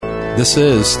This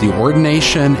is the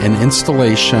ordination and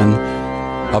installation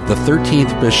of the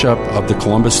 13th Bishop of the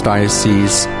Columbus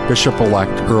Diocese,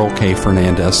 Bishop-elect Earl K.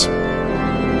 Fernandes.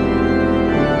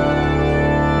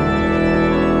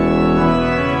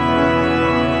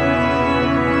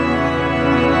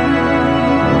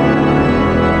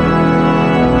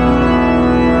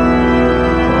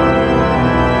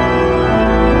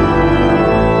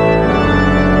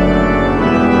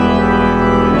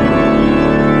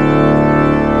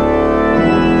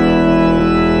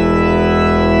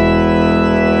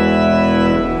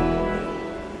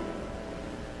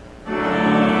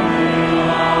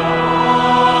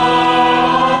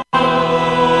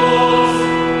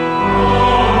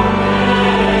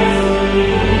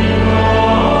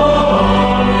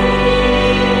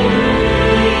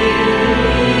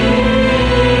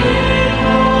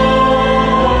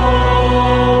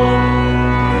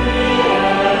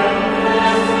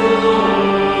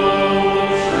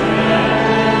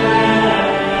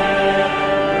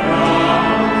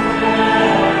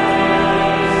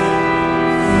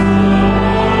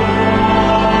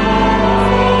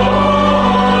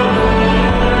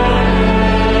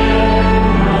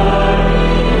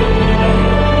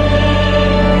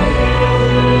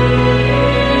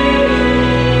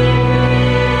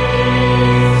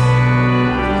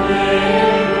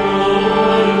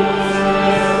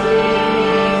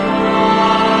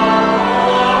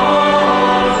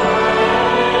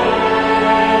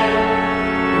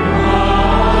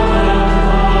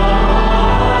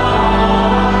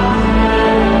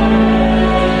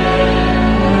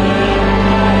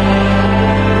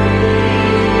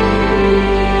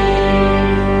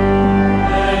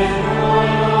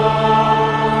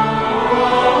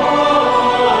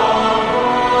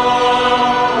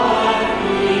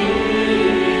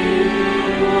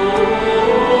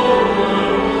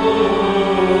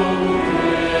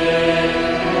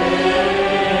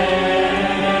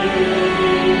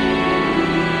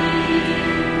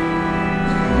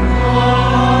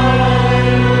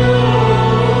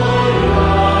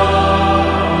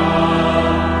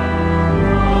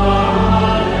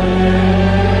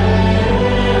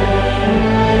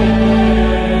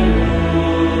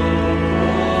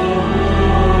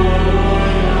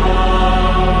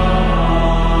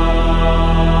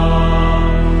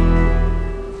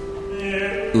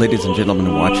 Ladies and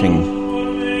gentlemen watching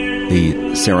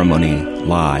the ceremony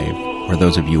live, or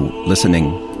those of you listening,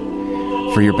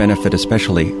 for your benefit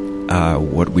especially,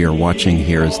 what we are watching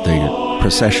here is the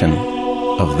procession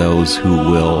of those who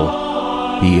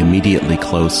will be immediately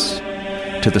close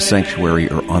to the sanctuary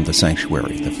or on the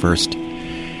sanctuary. The first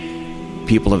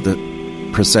people of the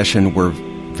procession were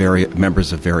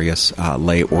members of various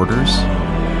lay orders.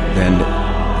 Then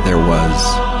there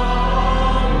was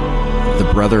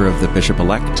the brother of the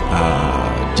bishop-elect,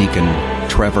 Deacon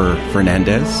Trevor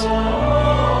Fernandes,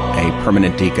 a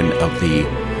permanent deacon of the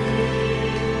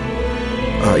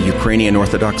Ukrainian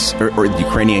Orthodox or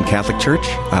Ukrainian Catholic Church.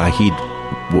 He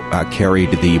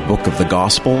carried the Book of the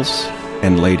Gospels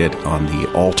and laid it on the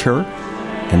altar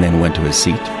and then went to his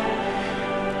seat.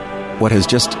 What has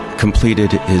just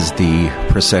completed is the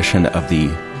procession of the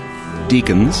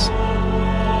deacons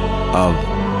of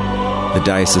the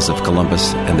Diocese of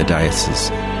Columbus and the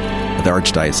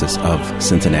Archdiocese of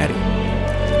Cincinnati.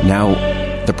 Now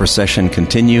the procession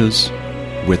continues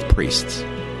with priests.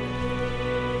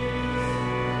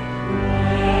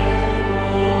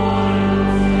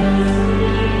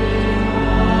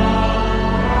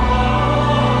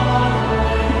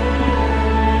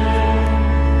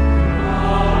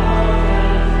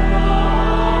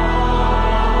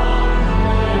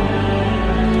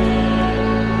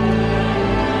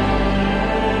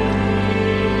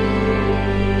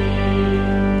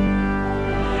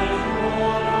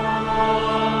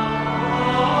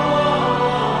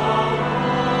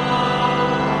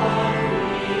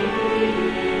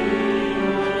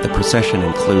 The procession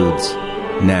includes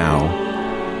now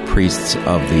priests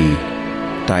of the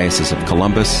Diocese of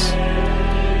Columbus,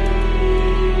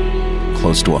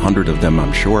 close to 100 of them,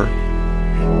 I'm sure,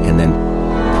 and then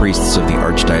priests of the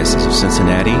Archdiocese of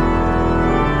Cincinnati, the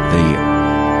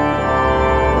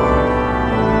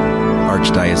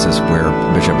Archdiocese where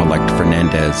Bishop-elect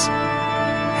Fernandes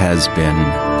has been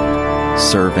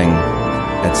serving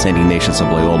at St. Ignatius of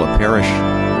Loyola Parish,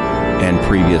 and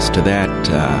previous to that,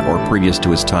 or previous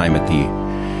to his time at the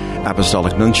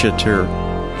Apostolic Nunciature,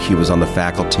 he was on the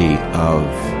faculty of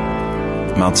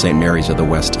Mount St. Mary's of the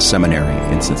West Seminary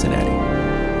in Cincinnati.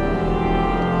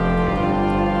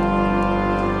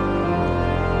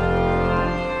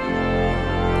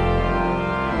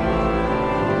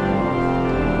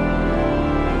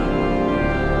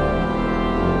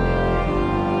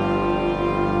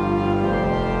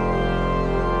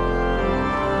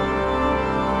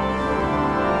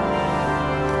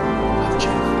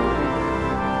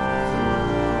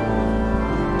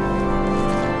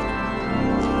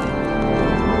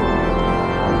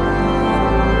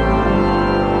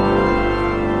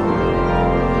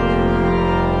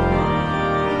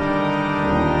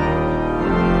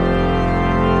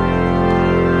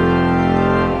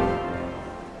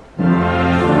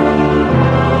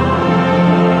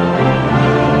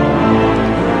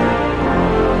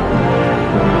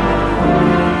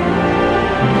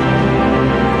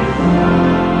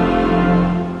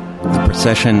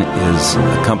 procession is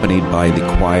accompanied by the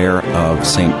choir of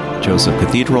St. Joseph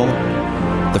Cathedral.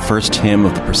 The first hymn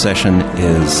of the procession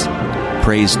is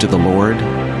Praise to the Lord,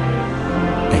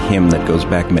 a hymn that goes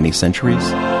back many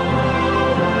centuries.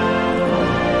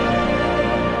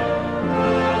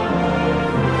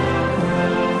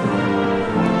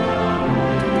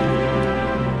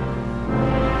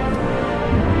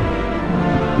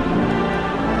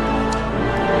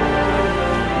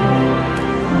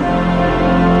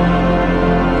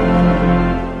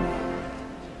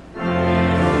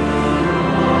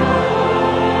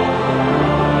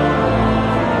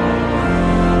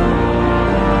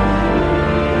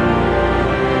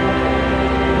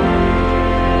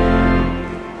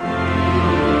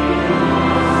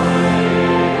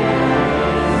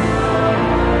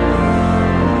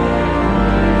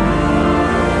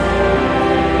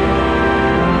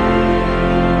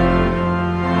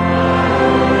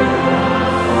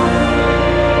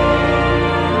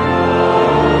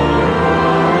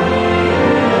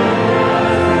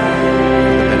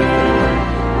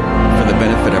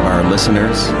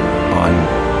 Listeners on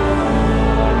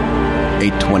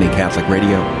 820 Catholic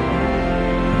Radio.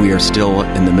 We are still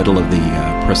in the middle of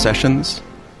the processions.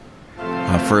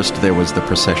 First, there was the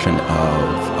procession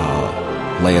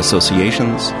of lay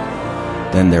associations.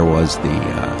 Then there was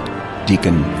the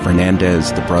Deacon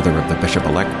Fernandes, the brother of the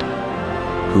Bishop-elect,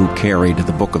 who carried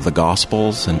the Book of the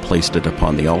Gospels and placed it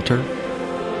upon the altar.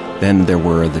 Then there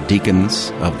were the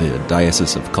deacons of the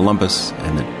Diocese of Columbus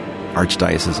and the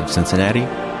Archdiocese of Cincinnati.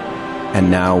 And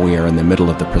now we are in the middle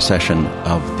of the procession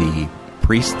of the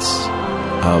priests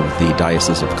of the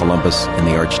Diocese of Columbus and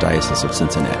the Archdiocese of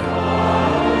Cincinnati.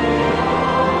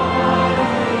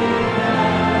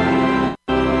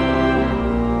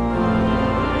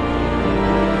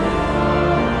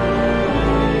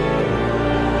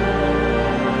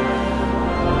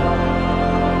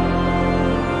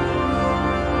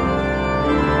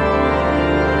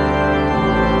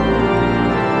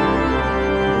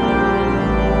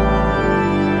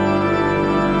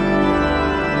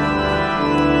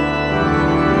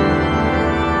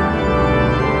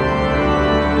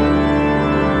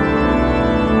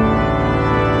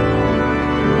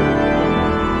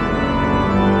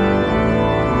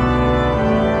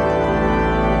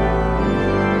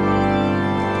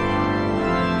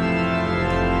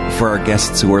 For our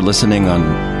guests who are listening on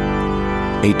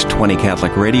 820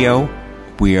 Catholic Radio,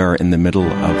 we are in the middle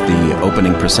of the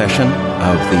opening procession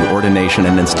of the ordination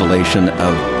and installation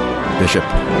of Bishop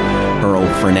Earl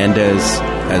Fernandes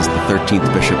as the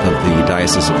 13th Bishop of the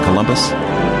Diocese of Columbus.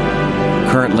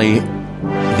 Currently,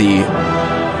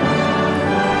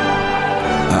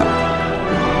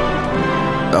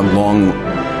 a long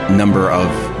number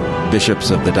of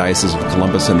bishops of the Diocese of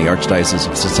Columbus and the Archdiocese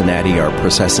of Cincinnati are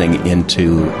processing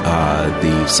into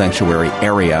the sanctuary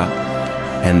area,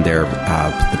 and they're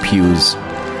the pews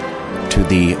to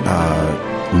the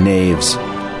naves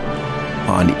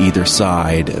on either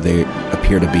side. They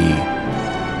appear to be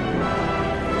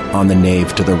on the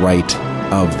nave to the right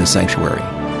of the sanctuary.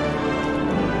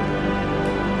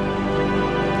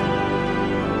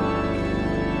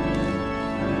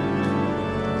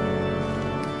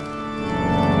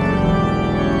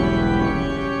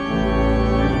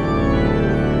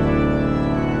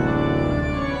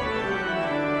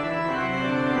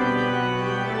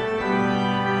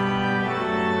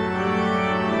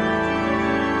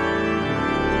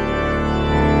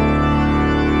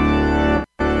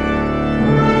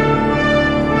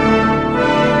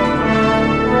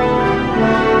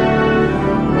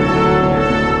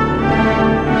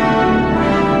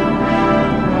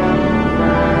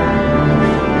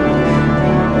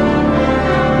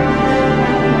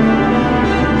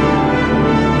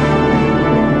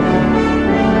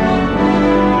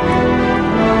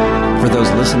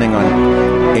 Listening on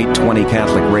 820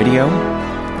 Catholic Radio.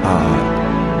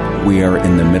 We are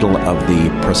in the middle of the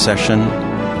procession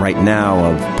right now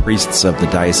of priests of the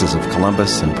Diocese of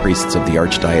Columbus and priests of the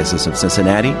Archdiocese of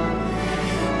Cincinnati.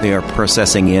 They are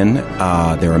processing in.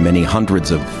 There are many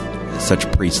hundreds of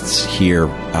such priests here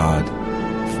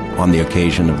on the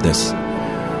occasion of this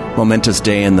momentous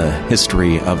day in the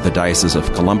history of the Diocese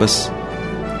of Columbus.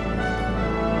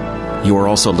 You are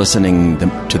also listening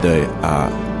to the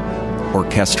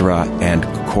orchestra and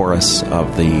chorus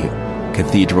of the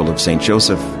Cathedral of St.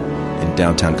 Joseph in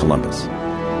downtown Columbus.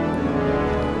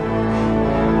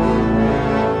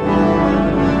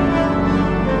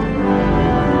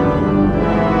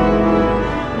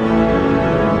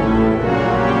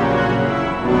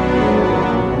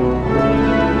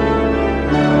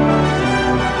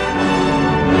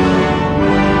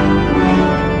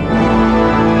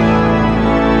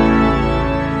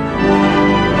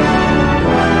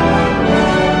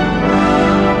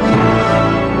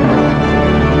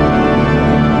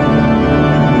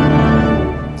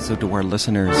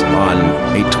 listeners on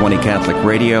 820 Catholic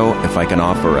Radio. If I can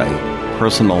offer a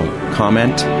personal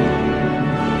comment,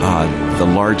 the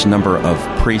large number of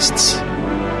priests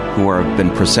who have been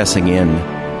processing in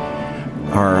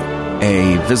are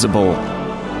a visible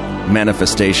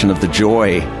manifestation of the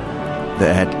joy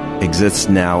that exists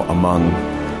now among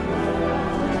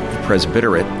the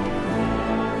presbyterate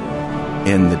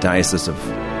in the Diocese of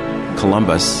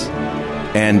Columbus,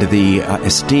 and the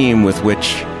esteem with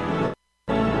which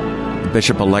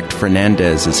Bishop-elect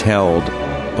Fernandes is held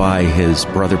by his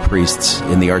brother priests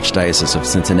in the Archdiocese of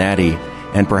Cincinnati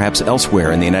and perhaps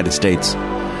elsewhere in the United States,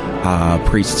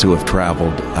 priests who have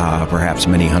traveled perhaps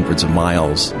many hundreds of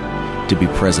miles to be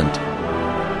present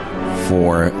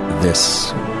for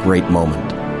this great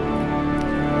moment.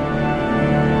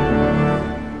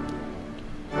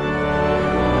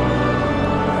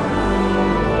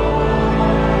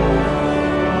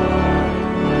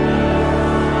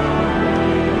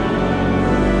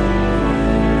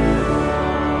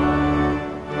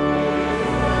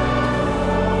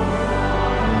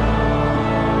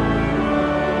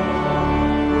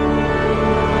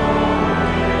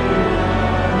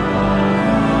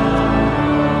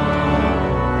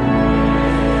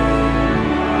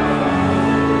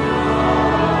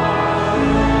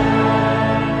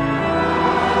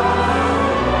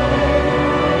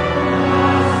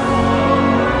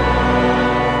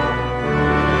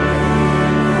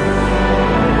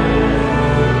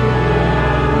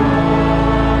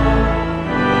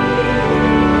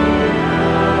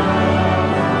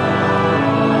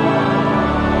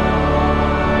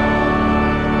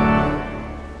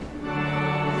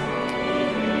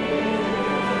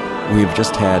 We've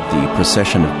just had the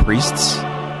procession of priests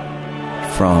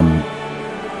from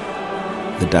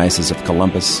the Diocese of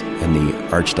Columbus and the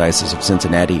Archdiocese of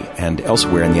Cincinnati and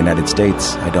elsewhere in the United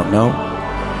States. I don't know.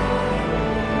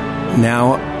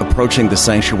 Now, approaching the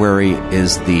sanctuary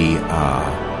is the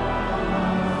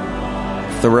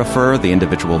thurifer, the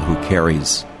individual who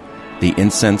carries the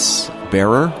incense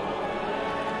bearer.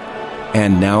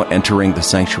 And now entering the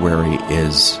sanctuary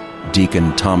is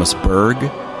Deacon Thomas Berg,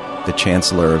 the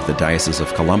Chancellor of the Diocese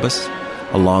of Columbus,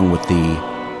 along with the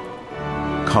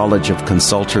College of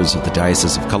Consultors of the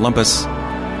Diocese of Columbus.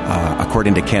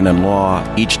 According to canon law,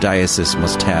 each diocese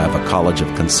must have a College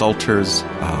of Consultors,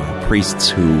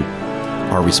 priests who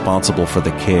are responsible for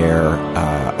the care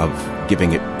of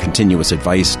giving continuous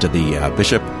advice to the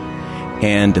bishop.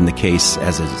 And in the case,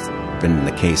 as has been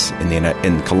the case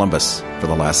in Columbus for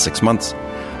the last 6 months,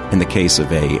 in the case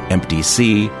of a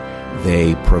MDC,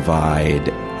 they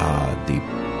provide the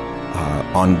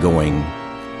ongoing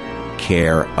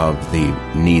care of the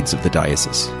needs of the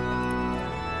diocese.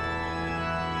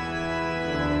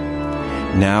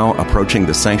 Now approaching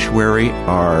the sanctuary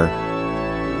are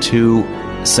two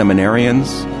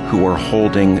seminarians who are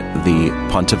holding the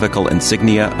pontifical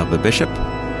insignia of a bishop,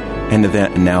 and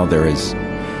now there is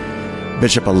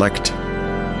Bishop-elect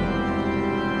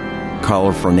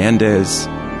Carl Fernandes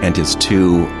and his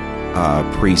two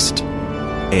priest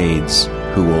aides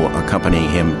who will accompany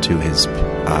him to his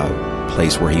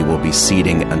place where he will be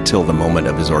seating until the moment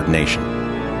of his ordination.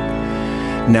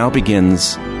 Now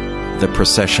begins the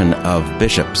procession of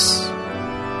bishops,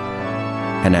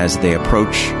 and as they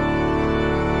approach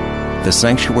the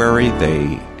sanctuary,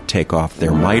 they take off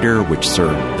their mitre,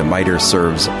 the mitre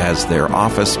serves as their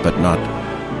office, but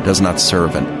does not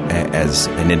serve as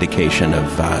an indication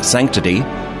of sanctity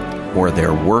or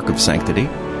their work of sanctity.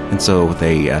 And so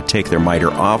they take their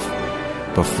mitre off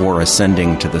before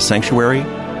ascending to the sanctuary.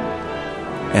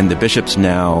 And the bishops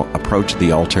now approach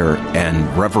the altar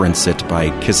and reverence it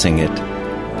by kissing it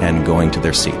and going to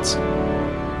their seats.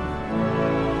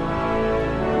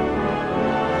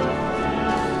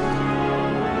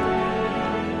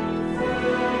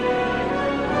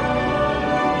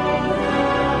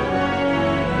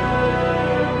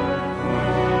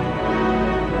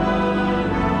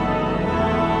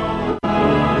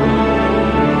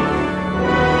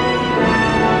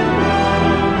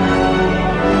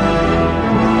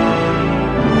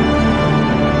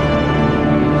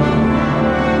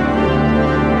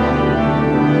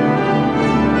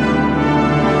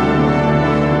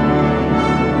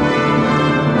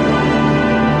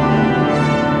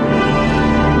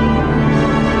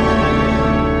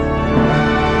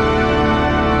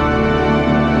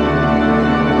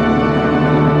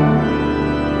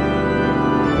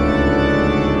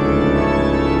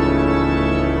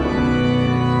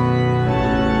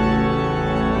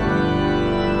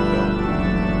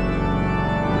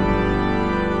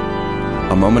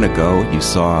 A moment ago, you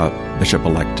saw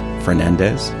Bishop-elect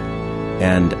Fernandes,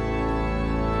 and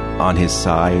on his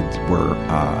side were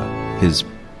his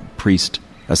priest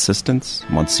assistants,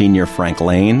 Monsignor Frank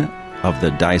Lane of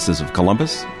the Diocese of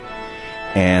Columbus,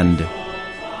 and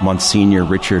Monsignor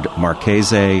Richard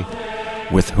Marchese,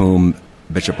 with whom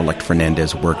Bishop-elect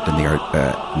Fernandes worked in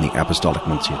the Apostolic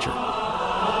Nunciature.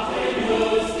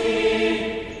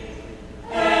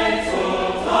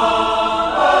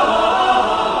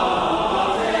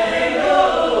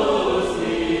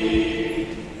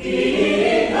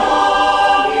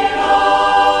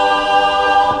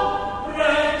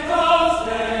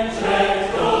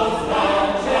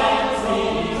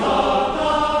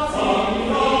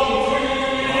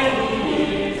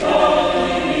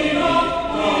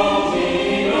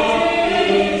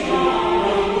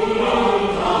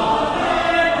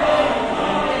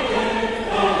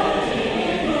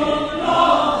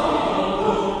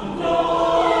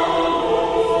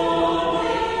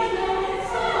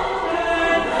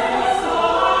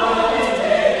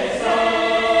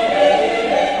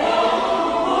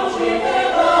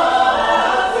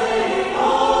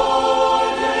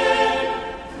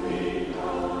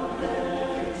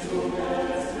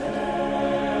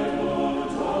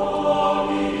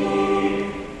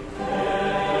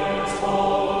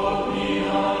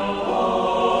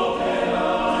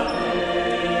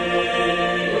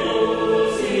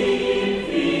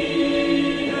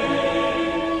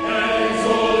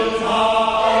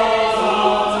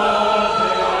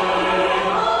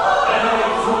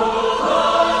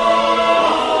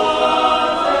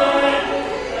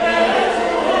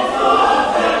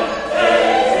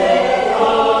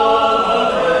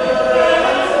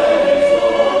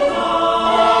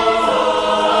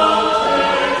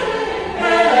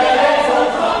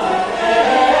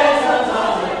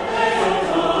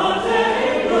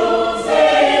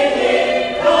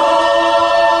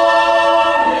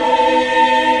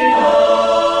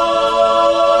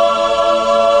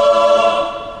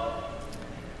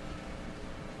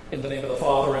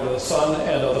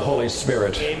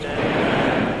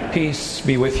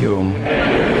 Be with you.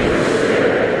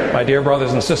 My dear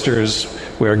brothers and sisters,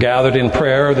 we are gathered in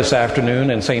prayer this afternoon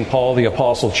in St. Paul the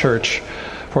Apostle Church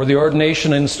for the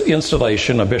ordination and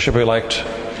installation of Bishop-elect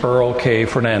Earl K.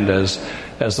 Fernandes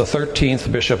as the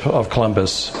 13th Bishop of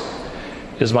Columbus.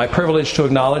 It is my privilege to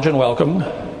acknowledge and welcome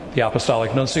the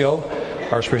Apostolic Nuncio,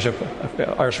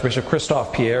 Archbishop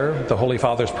Christophe Pierre, the Holy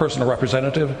Father's personal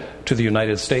representative to the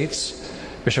United States,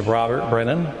 Bishop Robert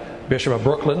Brennan, Bishop of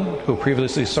Brooklyn, who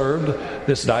previously served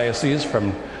this diocese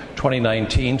from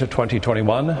 2019 to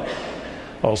 2021.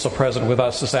 Also present with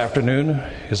us this afternoon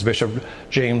is Bishop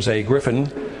James A. Griffin,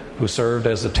 who served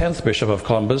as the 10th Bishop of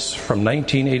Columbus from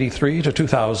 1983 to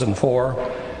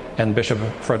 2004, and Bishop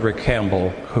Frederick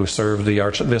Campbell, who served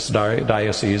this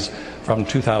diocese from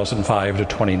 2005 to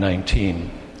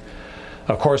 2019.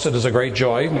 Of course, it is a great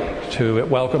joy to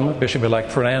welcome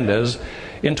Bishop-elect Fernandes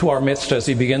into our midst as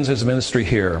he begins his ministry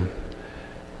here.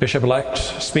 Bishop-elect,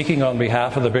 speaking on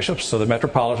behalf of the bishops of the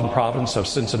Metropolitan Province of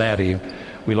Cincinnati,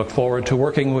 we look forward to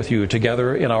working with you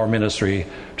together in our ministry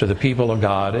to the people of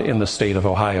God in the state of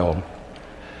Ohio.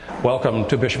 Welcome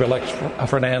to Bishop-elect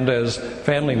Fernandes'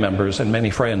 family members and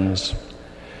many friends.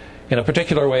 In a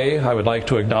particular way, I would like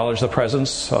to acknowledge the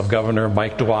presence of Governor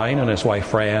Mike DeWine and his wife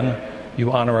Fran.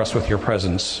 You honor us with your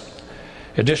presence.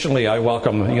 Additionally, I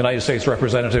welcome United States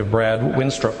Representative Brad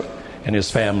Winstrup and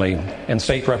his family, and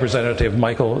State Representative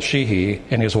Michael Sheehy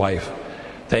and his wife.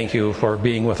 Thank you for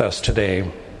being with us today.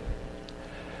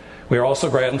 We are also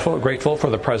grateful for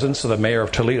the presence of the Mayor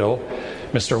of Toledo,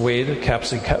 Mr. Wade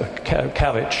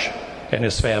Kapsykavich, and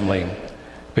his family.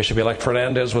 Bishop-elect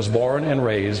Fernandes was born and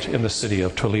raised in the city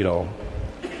of Toledo.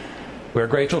 We are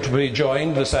grateful to be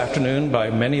joined this afternoon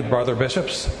by many brother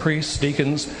bishops, priests,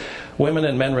 deacons, women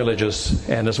and men religious,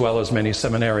 and as well as many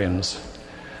seminarians.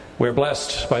 We are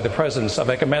blessed by the presence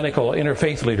of ecumenical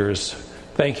interfaith leaders.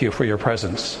 Thank you for your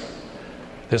presence.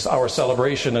 Our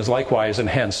celebration is likewise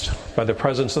enhanced by the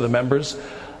presence of the members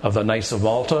of the Knights of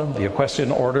Malta, the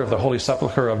Equestrian Order of the Holy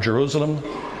Sepulchre of Jerusalem,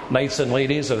 Knights and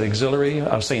Ladies of the Auxiliary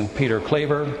of St. Peter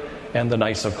Claver, and the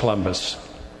Knights of Columbus.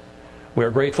 We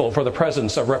are grateful for the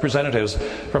presence of representatives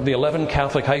from the 11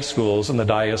 Catholic high schools in the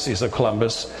Diocese of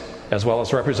Columbus, as well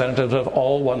as representatives of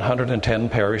all 110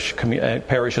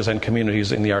 parishes and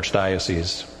communities in the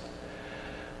Archdiocese.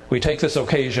 We take this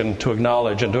occasion to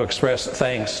acknowledge and to express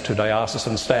thanks to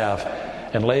diocesan staff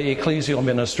and lay ecclesial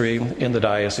ministry in the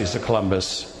Diocese of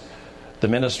Columbus. The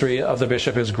ministry of the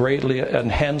bishop is greatly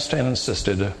enhanced and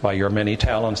assisted by your many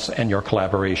talents and your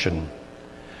collaboration.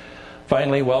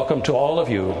 Finally, welcome to all of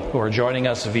you who are joining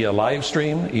us via live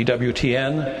stream,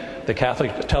 EWTN, the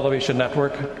Catholic Television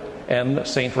Network, and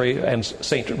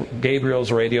St.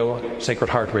 Gabriel's Radio, Sacred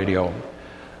Heart Radio.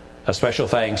 A special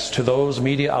thanks to those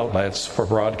media outlets for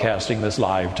broadcasting this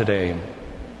live today.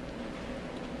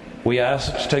 We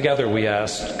ask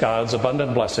God's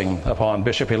abundant blessing upon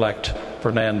Bishop-elect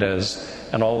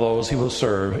Fernandes and all those he will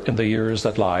serve in the years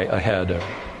that lie ahead.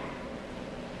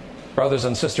 Brothers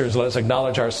and sisters, let us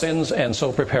acknowledge our sins and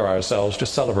so prepare ourselves to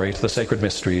celebrate the sacred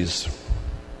mysteries.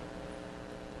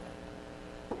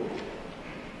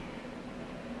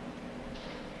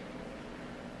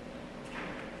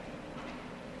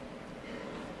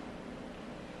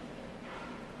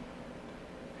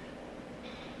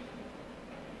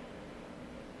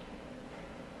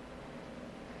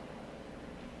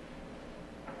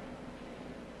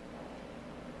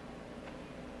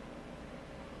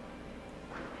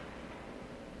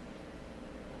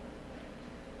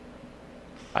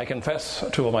 I confess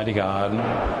to Almighty God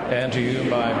and to you,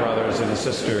 my brothers and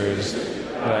sisters,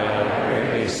 that I have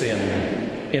greatly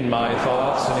sinned in my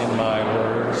thoughts and in my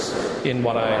words, in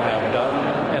what I have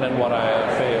done and in what I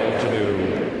have failed to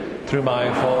do, through my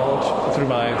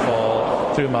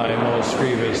most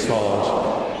grievous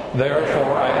fault.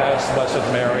 Therefore I ask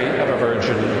Blessed Mary, ever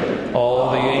Virgin, all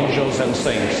the angels and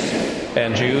saints,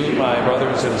 and you, my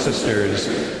brothers and sisters,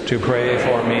 to pray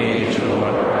for me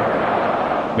to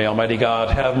May Almighty God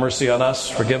have mercy on us,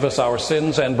 forgive us our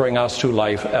sins, and bring us to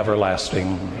life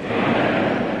everlasting.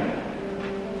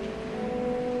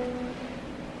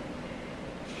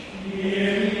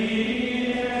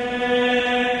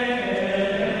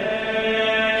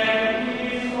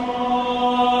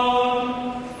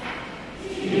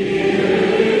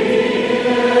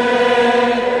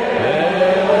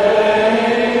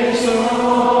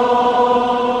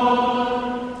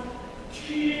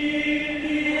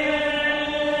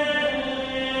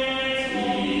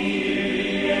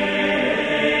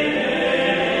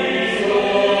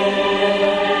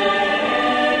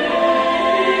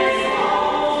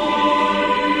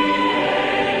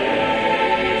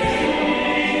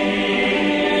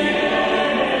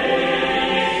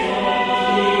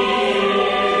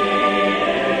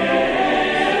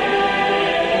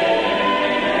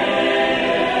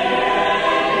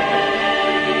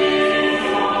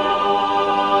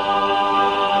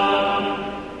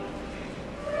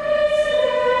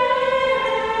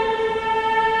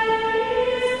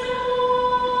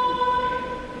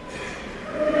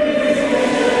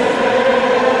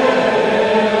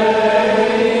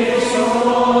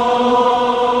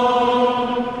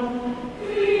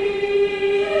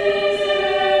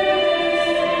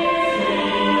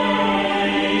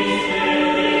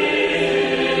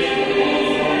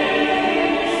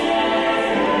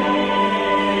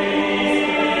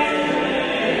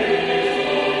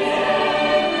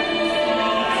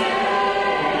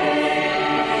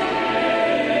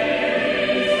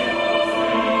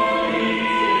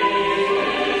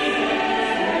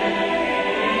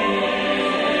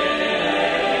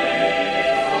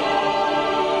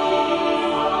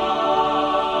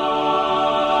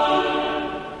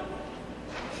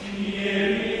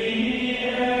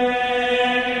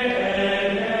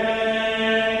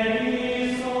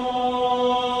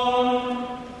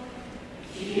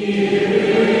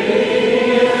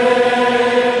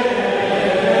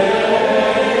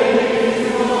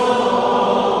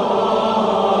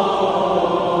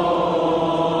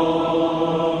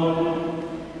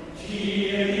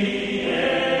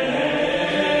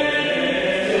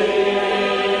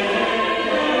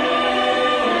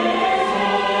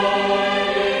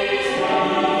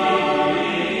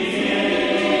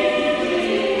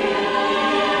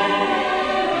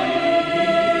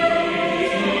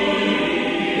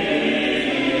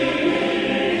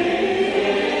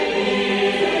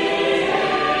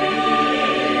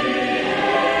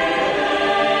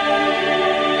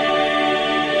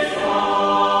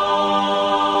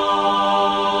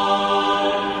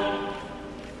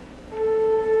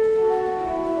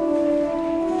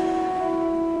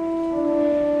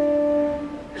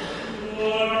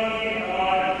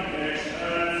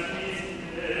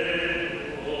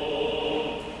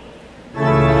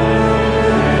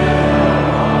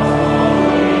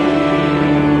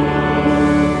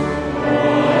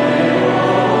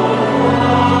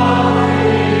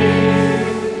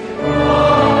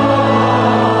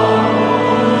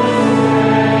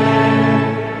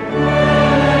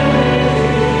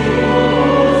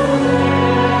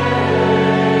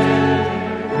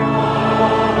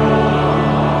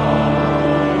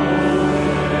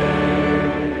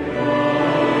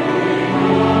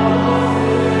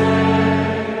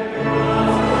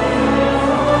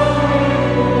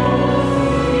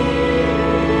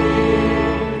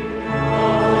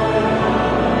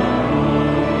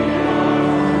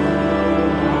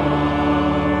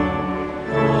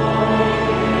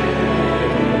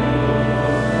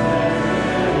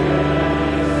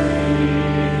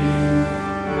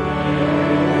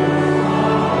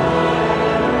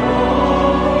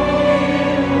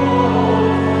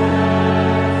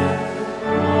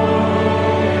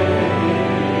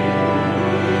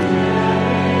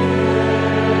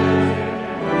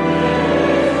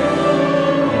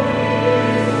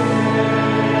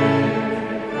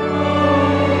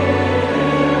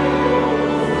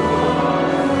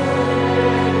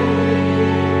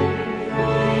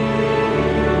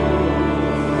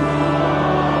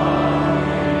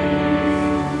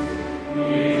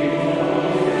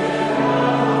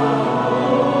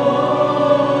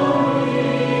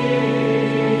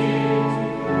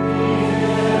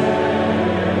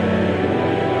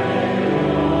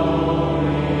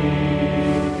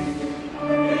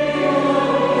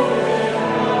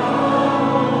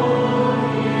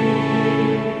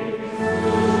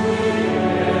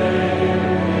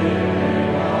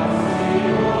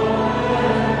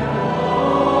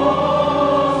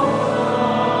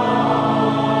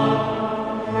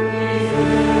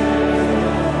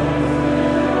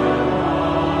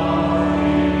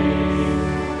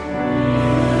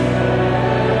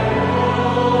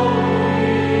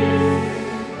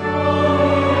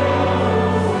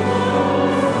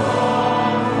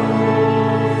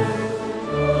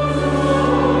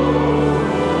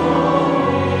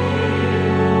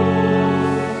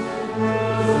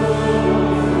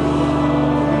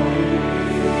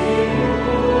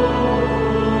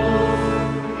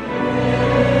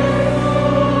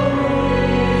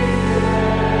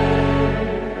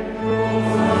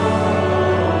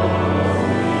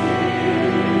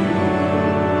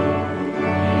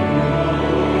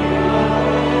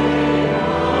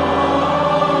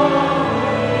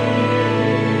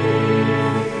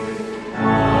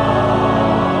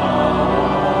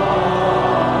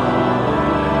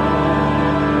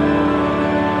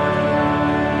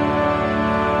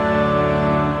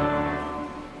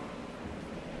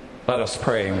 Let us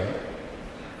pray.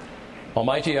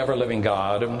 Almighty ever-living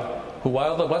God, who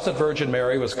while the Blessed Virgin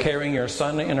Mary was carrying your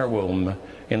Son in her womb,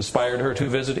 inspired her to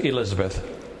visit Elizabeth,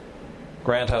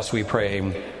 grant us, we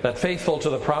pray, that faithful to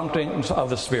the promptings of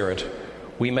the Spirit,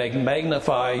 we may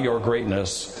magnify your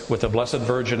greatness with the Blessed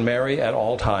Virgin Mary at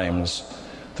all times.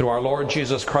 Through our Lord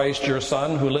Jesus Christ, your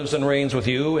Son, who lives and reigns with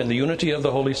you in the unity of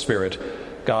the Holy Spirit,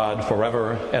 God,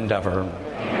 forever and ever.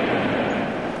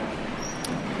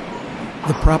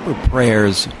 The proper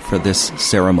prayers for this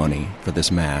ceremony, for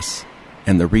this Mass,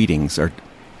 and the readings are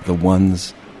the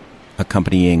ones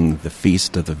accompanying the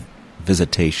feast of the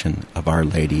visitation of Our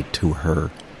Lady to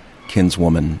her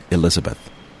kinswoman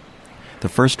Elizabeth. The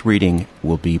first reading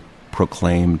will be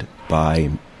proclaimed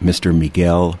by Mr.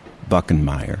 Miguel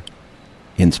Buckenmeyer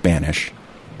in Spanish.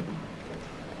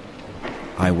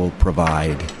 I will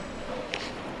provide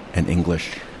an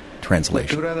English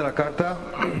translation.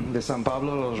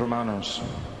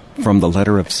 From the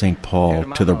letter of St. Paul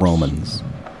to the Romans,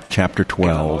 chapter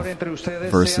 12,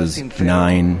 verses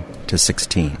 9 to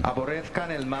 16.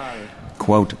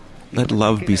 Quote, "Let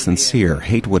love be sincere,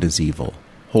 hate what is evil,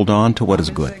 hold on to what is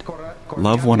good.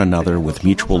 Love one another with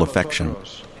mutual affection.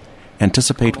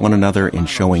 Anticipate one another in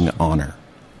showing honor.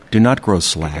 Do not grow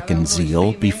slack in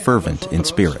zeal, be fervent in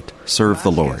spirit, serve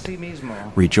the Lord.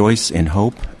 Rejoice in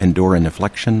hope, endure in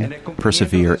affliction,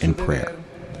 persevere in prayer.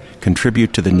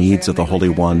 Contribute to the needs of the holy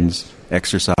ones,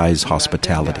 exercise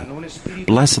hospitality.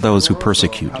 Bless those who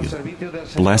persecute you.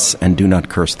 Bless and do not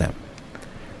curse them.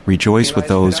 Rejoice with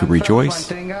those who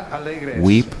rejoice.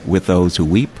 Weep with those who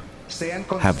weep.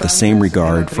 Have the same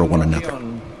regard for one another.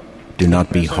 Do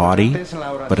not be haughty,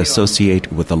 but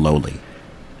associate with the lowly.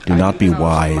 Do not be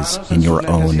wise in your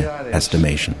own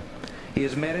estimation."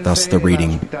 Thus the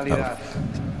reading of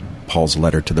Paul's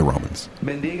letter to the Romans.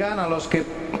 Bendigan a los que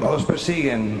os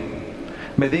persiguen,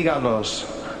 bendíganlos,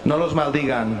 no los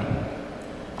maldigan.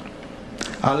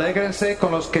 Alégrense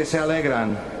con los que se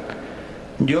alegran,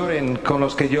 lloren con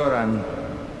los que lloran.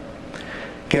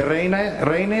 Que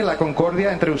reine la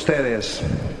concordia entre ustedes.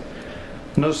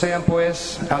 No sean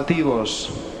pues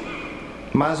altivos,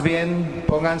 más bien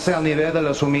pónganse al nivel de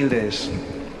los humildes.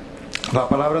 La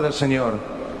palabra del Señor.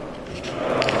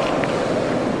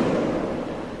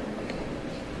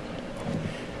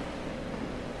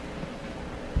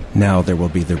 Now there will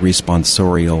be the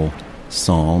responsorial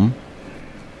psalm,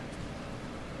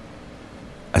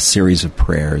 a series of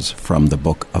prayers from the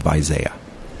book of Isaiah.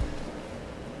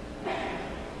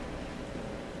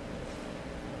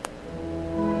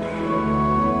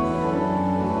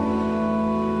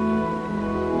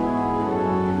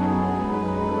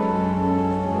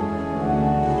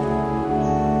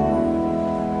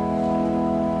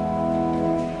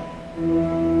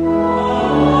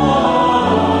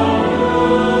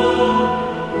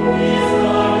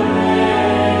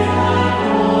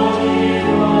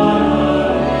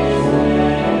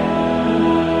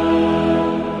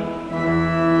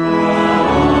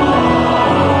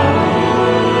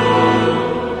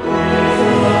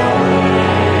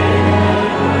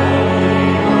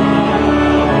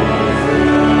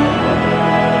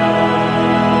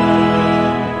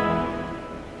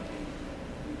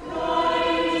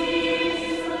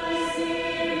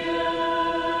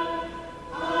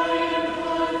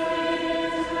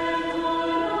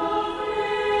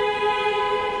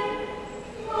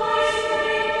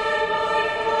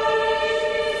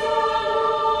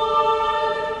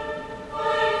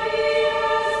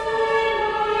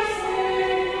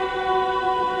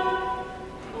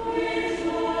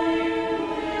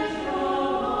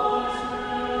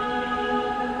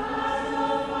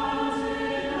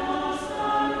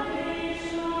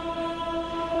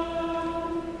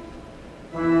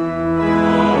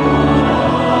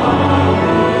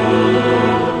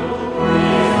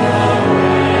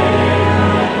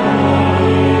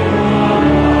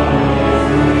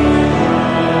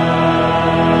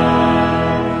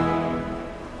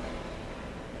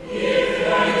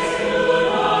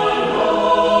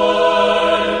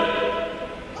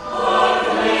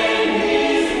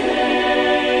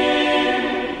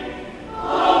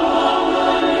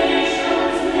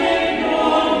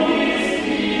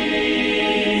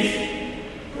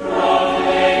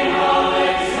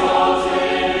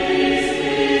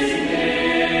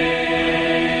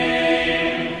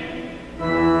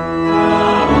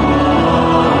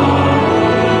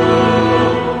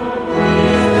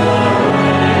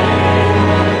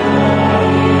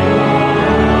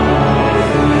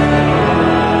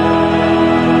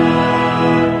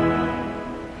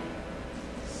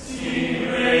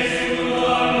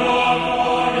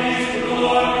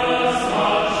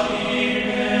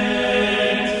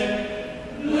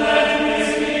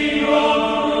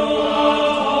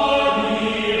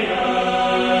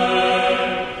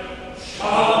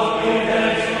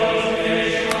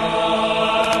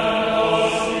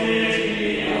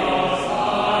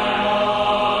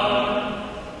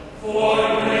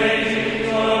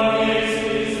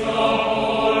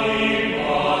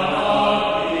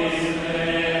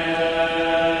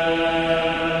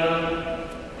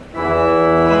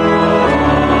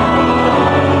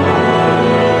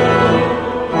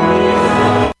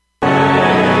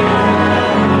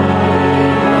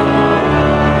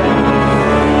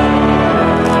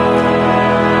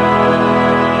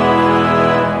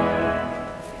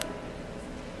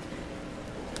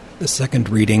 The second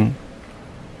reading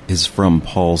is from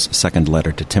Paul's second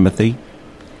letter to Timothy,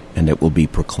 and it will be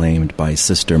proclaimed by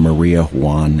Sister Maria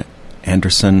Juan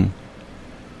Anderson,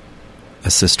 a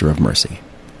Sister of Mercy.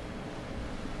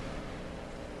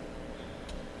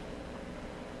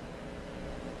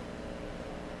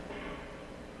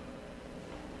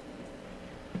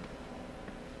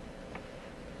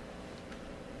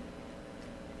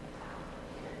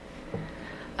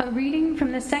 A reading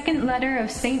from the second letter of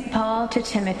St. Paul to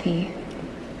Timothy.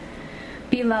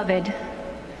 Beloved,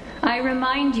 I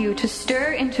remind you to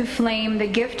stir into flame the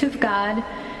gift of God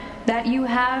that you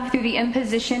have through the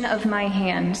imposition of my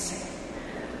hands.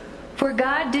 For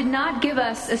God did not give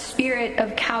us a spirit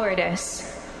of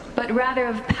cowardice, but rather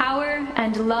of power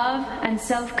and love and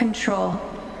self-control.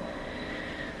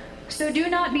 So do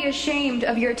not be ashamed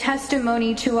of your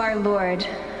testimony to our Lord,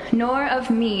 nor of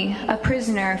me, a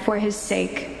prisoner for his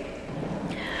sake.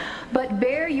 But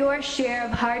bear your share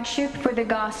of hardship for the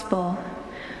gospel,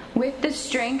 with the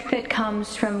strength that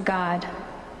comes from God.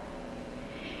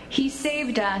 He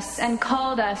saved us and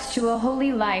called us to a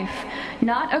holy life,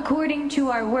 not according to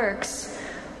our works,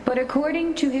 but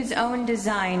according to his own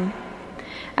design,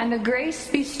 and the grace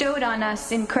bestowed on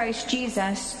us in Christ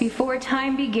Jesus before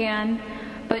time began,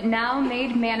 but now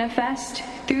made manifest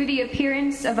through the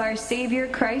appearance of our Savior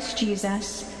Christ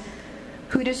Jesus,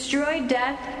 who destroyed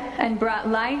death and brought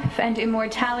life and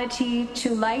immortality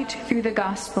to light through the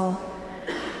gospel,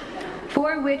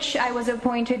 for which I was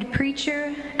appointed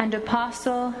preacher and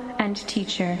apostle and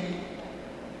teacher.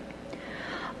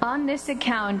 On this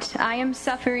account I am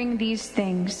suffering these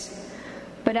things,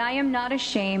 but I am not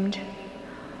ashamed,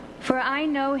 for I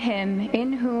know him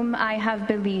in whom I have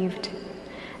believed,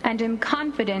 and am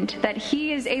confident that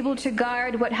he is able to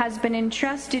guard what has been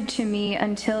entrusted to me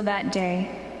until that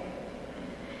day.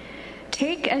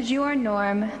 Take as your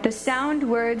norm the sound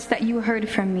words that you heard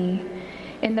from me,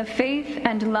 in the faith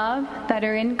and love that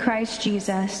are in Christ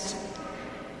Jesus.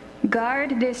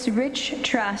 Guard this rich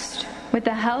trust with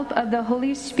the help of the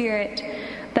Holy Spirit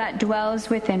that dwells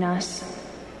within us.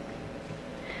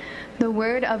 The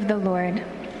word of the Lord.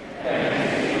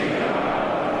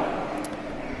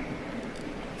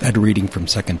 That reading from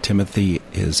 2 Timothy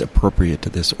is appropriate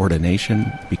to this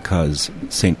ordination because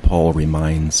St. Paul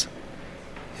reminds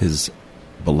his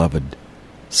beloved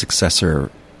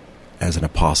successor as an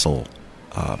apostle,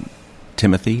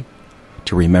 Timothy,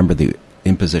 to remember the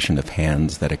imposition of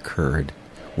hands that occurred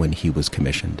when he was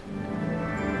commissioned.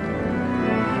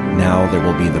 Now there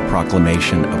will be the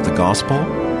proclamation of the gospel,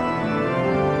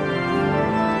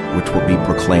 which will be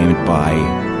proclaimed by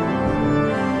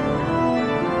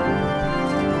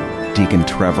Deacon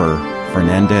Trevor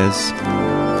Fernandes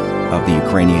of the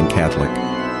Ukrainian Catholic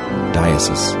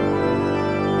Diocese.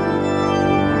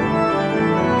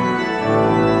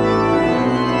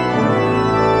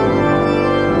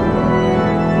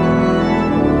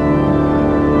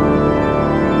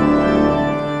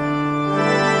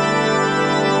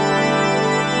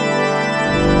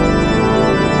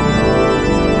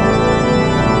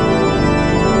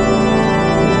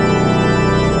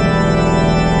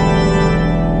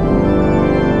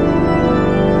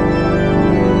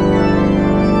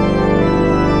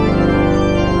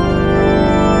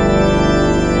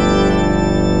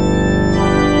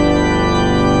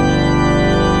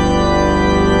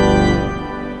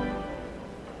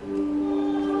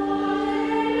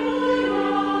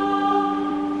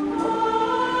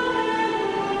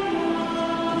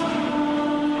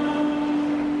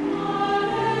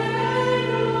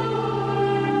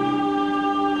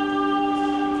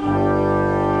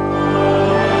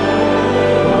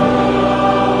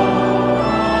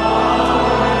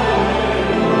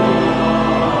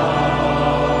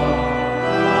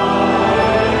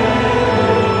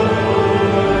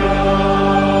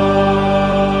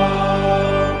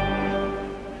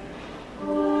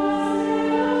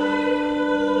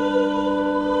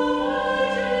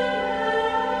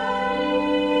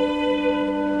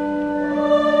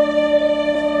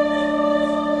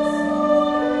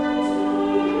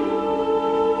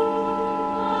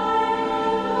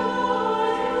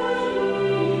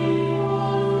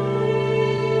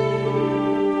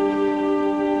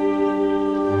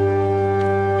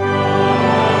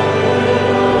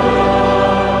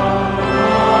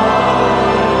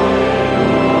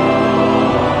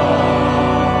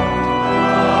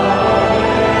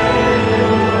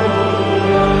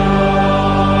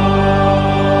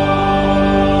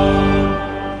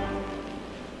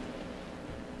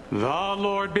 The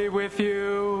Lord be with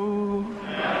you.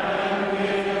 And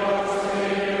with your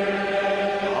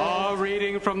spirit. A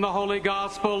reading from the Holy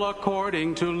Gospel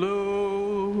according to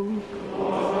Luke.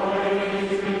 Glory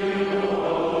to you, O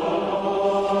Lord.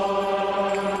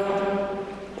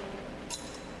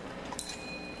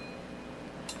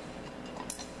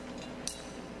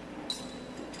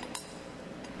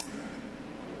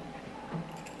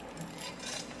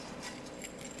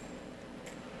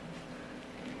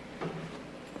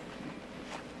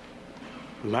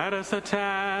 Let us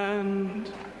attend.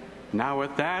 Now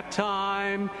at that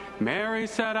time, Mary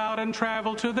set out and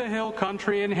traveled to the hill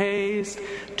country in haste,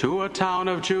 to a town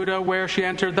of Judah, where she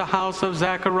entered the house of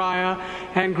Zechariah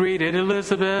and greeted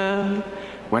Elizabeth.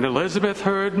 When Elizabeth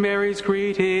heard Mary's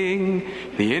greeting,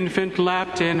 the infant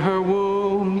leapt in her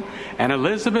womb, and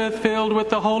Elizabeth, filled with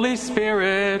the Holy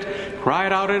Spirit,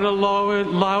 cried out in a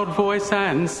loud voice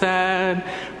and said,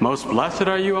 "Most blessed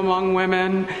are you among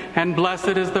women, and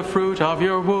blessed is the fruit of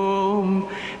your womb.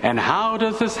 And how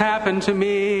does this happen to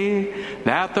me,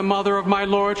 that the mother of my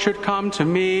Lord should come to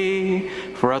me?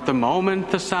 For at the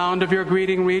moment the sound of your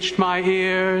greeting reached my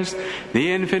ears,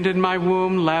 the infant in my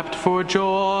womb leapt for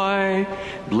joy.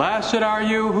 Blessed are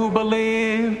you who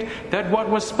believed that what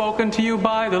was spoken to you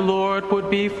by the Lord would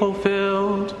be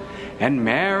fulfilled." And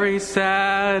Mary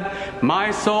said,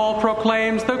 "My soul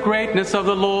proclaims the greatness of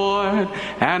the Lord,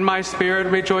 and my spirit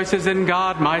rejoices in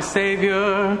God my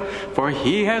Savior, for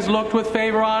he has looked with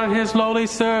favor on his lowly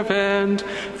servant.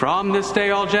 From this day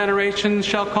all generations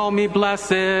shall call me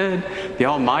blessed. The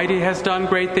Almighty has done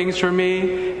great things for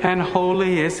me, and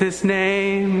holy is his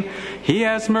name. He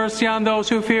has mercy on those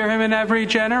who fear him in every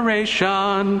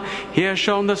generation. He has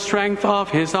shown the strength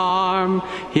of his arm.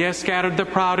 He has scattered the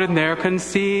proud in their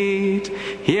conceit.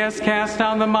 He has cast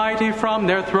down the mighty from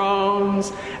their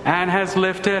thrones and has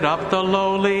lifted up the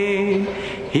lowly.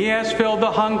 He has filled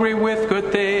the hungry with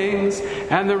good things,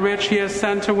 and the rich he has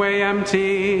sent away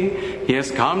empty. He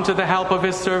has come to the help of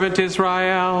his servant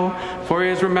Israel, for he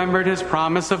has remembered his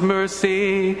promise of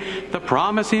mercy, the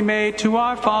promise he made to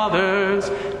our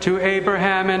fathers, to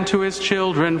Abraham and to his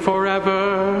children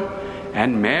forever."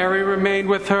 And Mary remained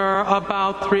with her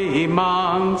about 3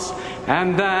 months,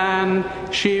 and then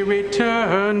she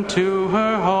returned to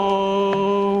her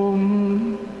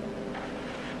home.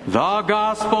 The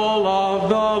Gospel of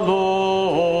the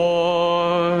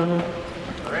Lord.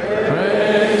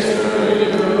 Praise to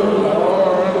you,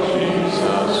 Lord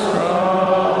Jesus Christ.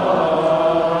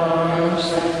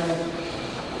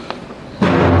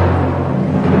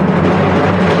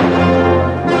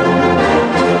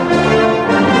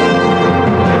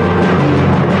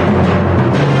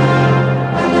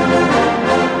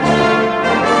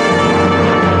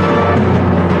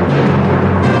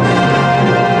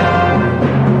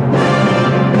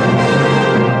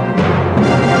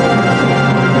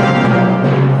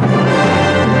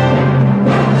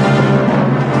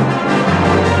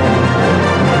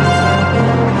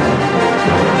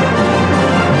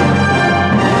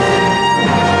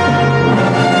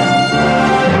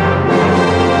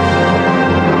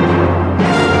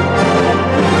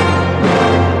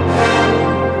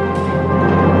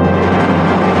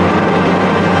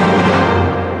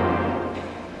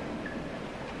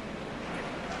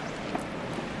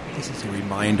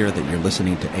 That you're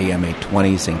listening to AM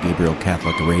 820 St. Gabriel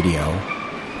Catholic Radio.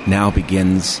 Now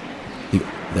begins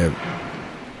the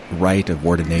rite of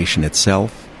ordination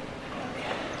itself.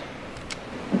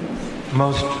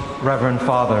 Most Reverend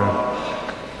Father,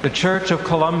 the Church of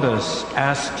Columbus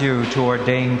asks you to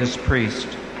ordain this priest,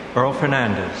 Earl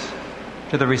Fernandes,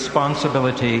 to the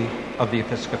responsibility of the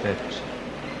episcopate.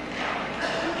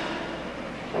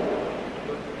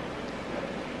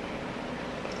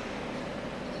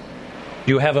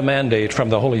 You have a mandate from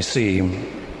the Holy See.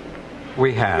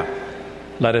 We have.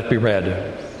 Let it be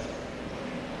read.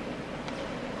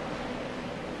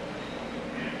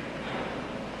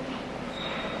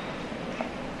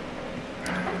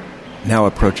 Now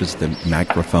approaches the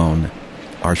microphone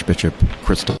Archbishop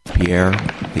Christophe Pierre,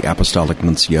 the Apostolic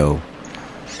Nuncio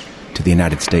to the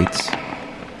United States.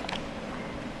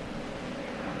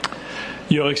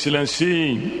 Your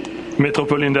Excellency,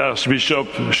 Metropolitan Archbishop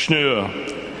Schnur,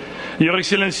 Your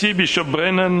Excellency, Bishop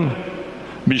Brennan,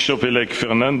 Bishop-elect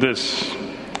Fernandes,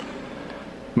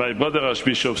 my brother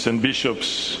archbishops and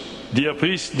bishops, dear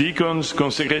priests, deacons,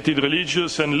 consecrated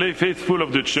religious and lay faithful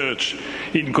of the Church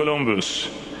in Columbus,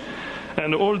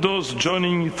 and all those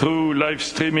joining through live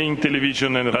streaming,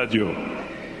 television and radio.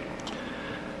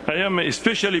 I am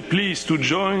especially pleased to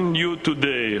join you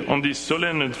today on this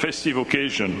solemn and festive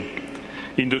occasion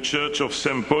in the Church of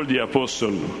St. Paul the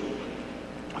Apostle.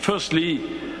 Firstly,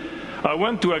 I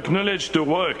want to acknowledge the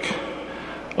work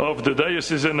of the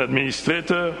diocesan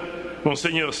administrator,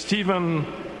 Monsignor Stephen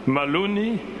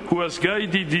Maloney, who has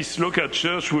guided this local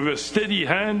church with a steady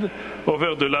hand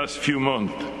over the last few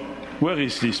months. Where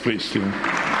is this priest?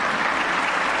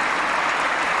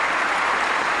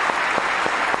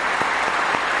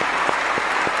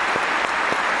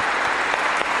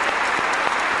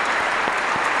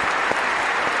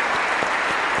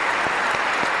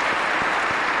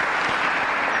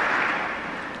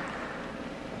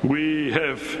 We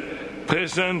have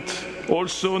present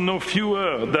also no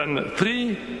fewer than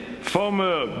 3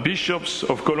 former bishops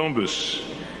of Columbus.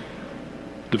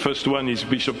 The first one is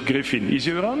Bishop Griffin. Is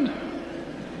he around?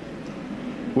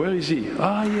 Where is he?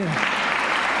 Ah, yeah.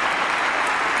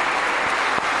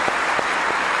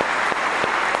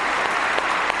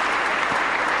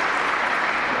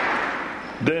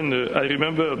 Then I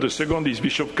remember the second is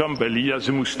Bishop Campbell. He has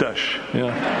a moustache.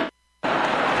 Yeah.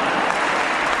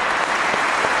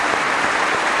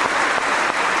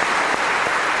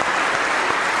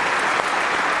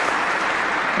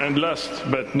 And last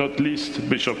but not least,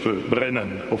 Bishop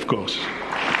Brennan, of course.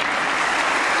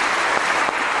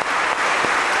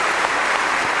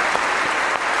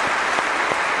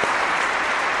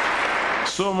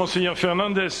 So, Monsignor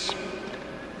Fernandes,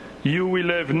 you will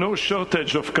have no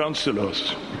shortage of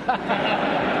counselors.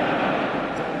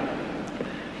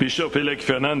 Bishop-elect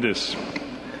Fernandes,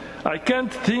 I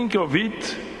can't think of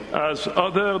it as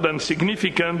other than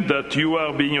significant that you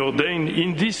are being ordained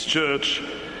in this church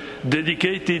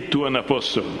dedicated to an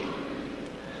apostle.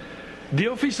 The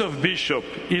office of bishop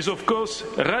is, of course,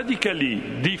 radically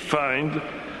defined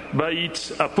by its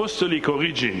apostolic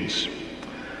origins.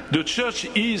 The church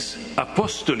is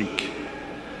apostolic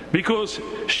because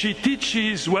she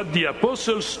teaches what the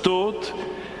apostles taught,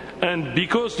 and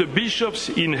because the bishops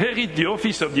inherit the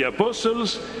office of the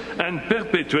apostles and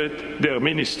perpetuate their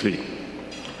ministry.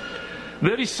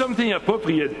 There is something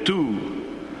appropriate too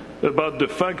about the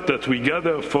fact that we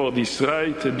gather for this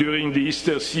rite during the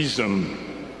Easter season.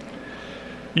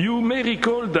 You may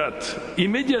recall that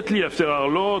immediately after our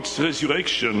Lord's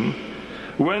resurrection,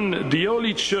 when the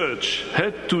Holy Church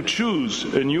had to choose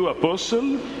a new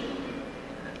apostle,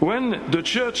 when the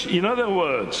Church, in other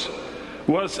words,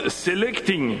 was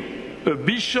selecting a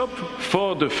bishop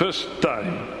for the first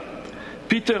time,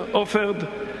 Peter offered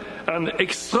an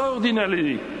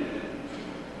extraordinarily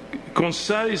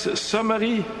concise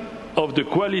summary of the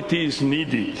qualities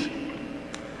needed.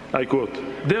 I quote,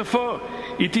 "Therefore,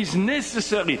 it is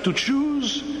necessary to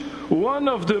choose one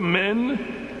of the men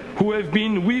who have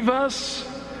been with us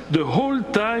the whole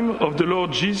time of the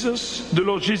Lord Jesus. The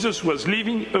Lord Jesus was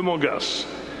living among us,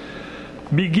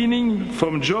 beginning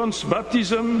from John's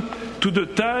baptism to the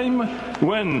time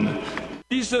when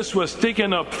Jesus was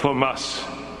taken up from us.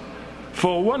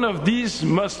 For one of these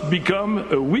must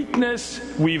become a witness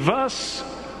with us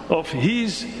of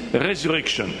his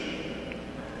resurrection."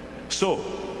 So,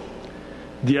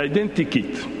 the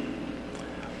identikit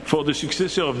for the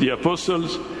successor of the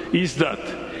apostles is that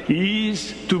he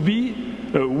is to be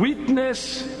a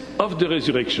witness of the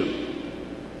resurrection.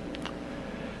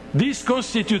 This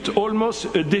constitutes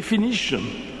almost a definition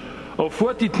of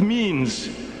what it means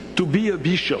to be a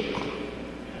bishop.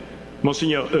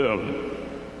 Monsignor Earl,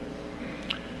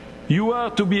 you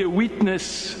are to be a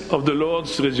witness of the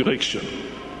Lord's resurrection,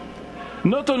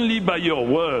 not only by your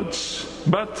words,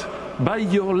 but by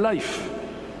your life.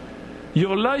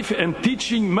 Your life and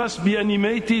teaching must be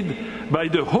animated by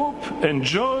the hope and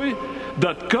joy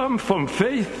that come from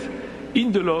faith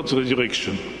in the Lord's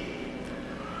resurrection.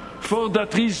 For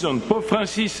that reason, Pope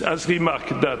Francis has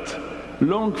remarked that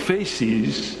long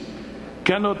faces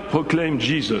cannot proclaim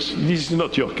Jesus. This is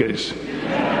not your case.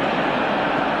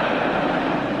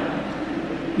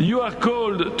 You are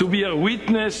called to be a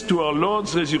witness to our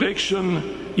Lord's resurrection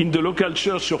in the local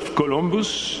church of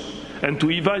Columbus and to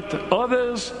invite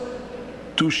others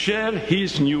to share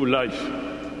his new life.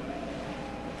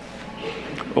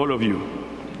 All of you.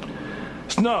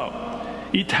 Now,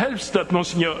 it helps that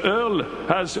Monsignor Earl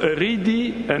has a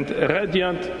ready and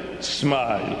radiant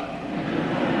smile.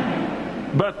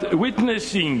 But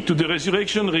witnessing to the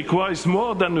resurrection requires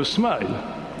more than a smile,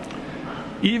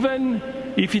 even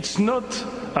if it's not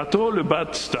at all a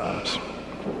bad start.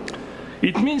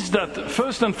 It means that,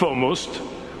 first and foremost,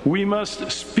 we must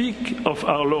speak of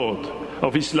our Lord,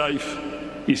 of his life,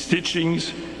 his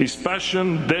teachings, his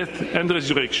passion, death, and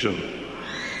resurrection.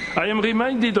 I am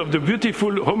reminded of the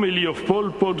beautiful homily of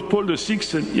Paul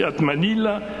VI at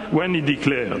Manila when he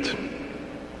declared,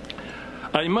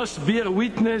 "I must bear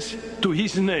witness to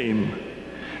his name.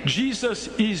 Jesus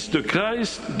is the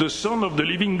Christ, the Son of the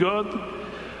living God.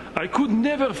 I could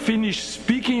never finish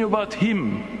speaking about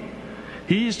him.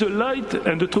 He is the light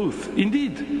and the truth.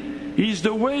 Indeed, he is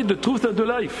the way, the truth, and the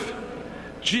life.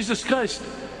 Jesus Christ,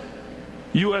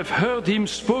 you have heard him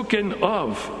spoken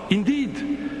of. Indeed,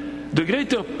 the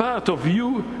greater part of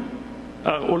you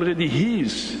are already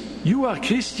his. You are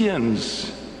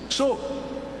Christians. So,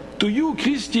 to you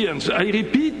Christians, I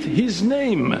repeat his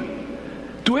name.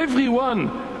 To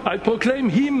everyone, I proclaim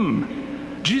him.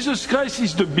 Jesus Christ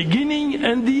is the beginning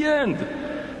and the end,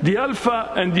 the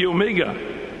Alpha and the Omega.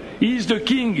 He is the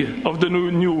king of the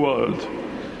new world.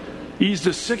 He is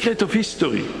the secret of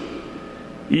history.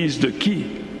 He is the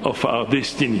key of our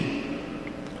destiny.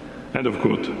 End of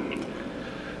quote.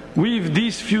 With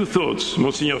these few thoughts,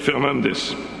 Monsignor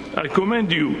Fernandes, I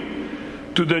commend you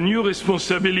to the new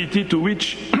responsibility to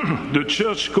which the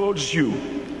Church calls you.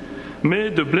 May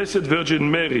the Blessed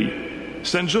Virgin Mary,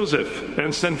 Saint Joseph,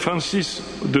 and Saint Francis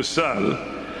de Sales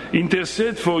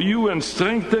intercede for you and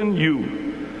strengthen you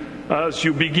as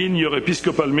you begin your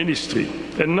episcopal ministry.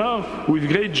 And now, with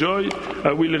great joy,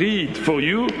 I will read for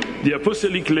you the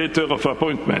apostolic letter of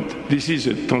appointment. This is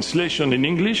a translation in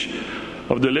English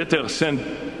of the letter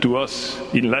sent to us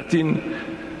in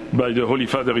Latin by the Holy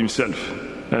Father himself,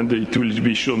 and it will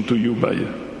be shown to you by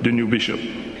the new bishop.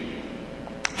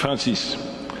 Francis,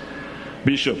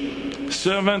 Bishop,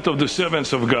 servant of the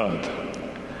servants of God,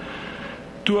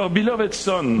 to our beloved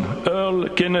son, Earl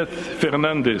Kenneth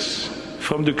Fernandes,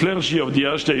 from the clergy of the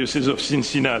Archdiocese of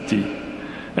Cincinnati,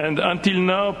 and until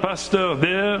now pastor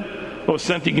there of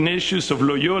St. Ignatius of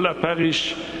Loyola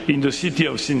Parish in the city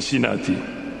of Cincinnati,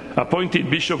 appointed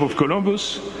Bishop of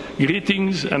Columbus,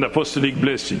 greetings and apostolic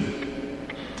blessing.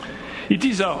 It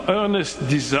is our earnest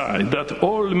desire that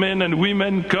all men and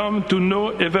women come to know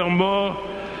evermore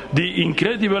the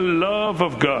incredible love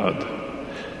of God,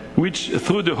 which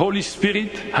through the Holy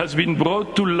Spirit has been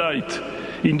brought to light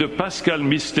in the Paschal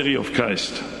mystery of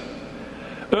Christ.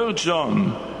 Urged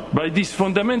on by this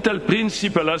fundamental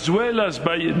principle, as well as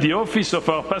by the office of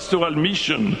our pastoral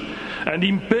mission, and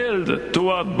impelled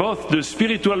toward both the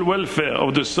spiritual welfare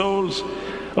of the souls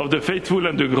of the faithful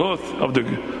and the growth of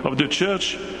the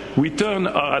Church, we turn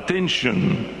our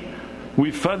attention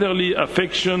with fatherly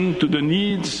affection to the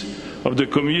needs of the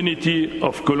community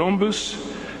of Columbus,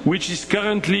 which is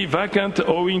currently vacant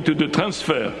owing to the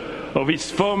transfer of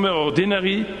its former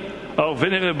ordinary, our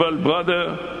venerable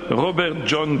brother Robert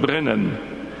John Brennan,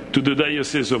 to the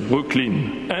Diocese of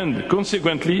Brooklyn, and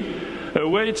consequently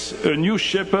awaits a new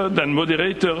shepherd and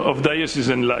moderator of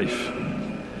diocesan life.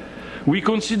 We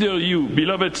consider you,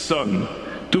 beloved son,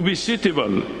 to be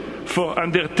suitable for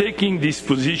undertaking this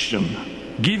position,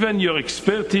 given your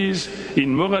expertise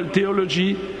in moral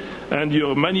theology and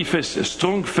your manifest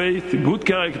strong faith, good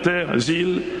character,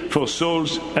 zeal for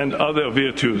souls, and other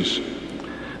virtues.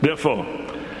 Therefore,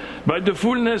 by the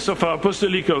fullness of our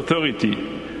apostolic authority,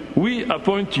 we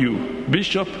appoint you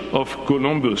Bishop of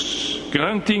Columbus,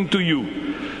 granting to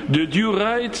you the due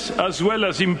rights as well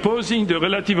as imposing the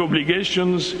relative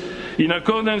obligations in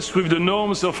accordance with the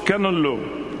norms of canon law.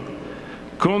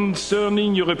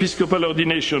 Concerning your episcopal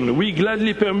ordination, we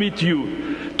gladly permit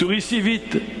you to receive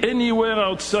it anywhere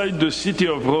outside the city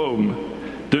of Rome,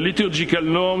 the liturgical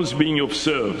norms being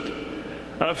observed,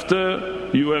 after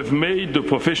you have made the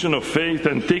profession of faith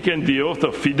and taken the oath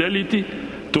of fidelity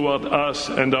toward us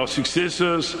and our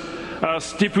successors, as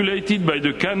stipulated by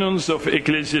the canons of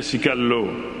ecclesiastical law.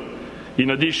 In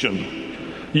addition,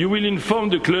 you will inform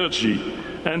the clergy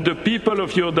and the people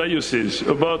of your diocese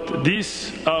about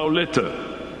this, our letter.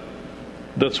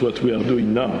 That's what we are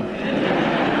doing now.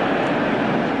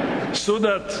 So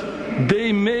that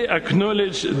they may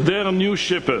acknowledge their new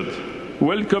shepherd,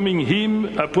 welcoming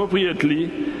him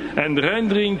appropriately and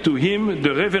rendering to him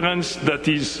the reverence that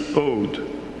is owed.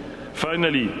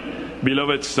 Finally,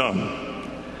 beloved son,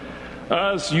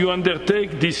 as you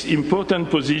undertake this important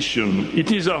position,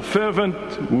 it is our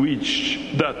fervent wish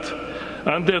that,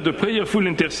 under the prayerful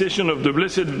intercession of the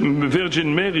Blessed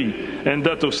Virgin Mary and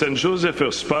that of Saint Joseph,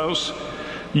 her spouse,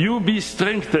 you be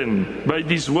strengthened by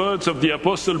these words of the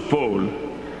Apostle Paul.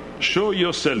 Show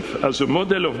yourself as a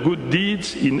model of good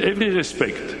deeds in every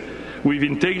respect, with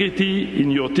integrity in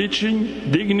your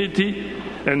teaching, dignity,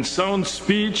 and sound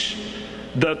speech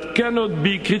that cannot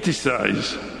be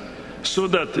criticized, so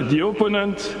that the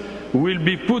opponent will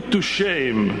be put to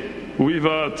shame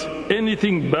without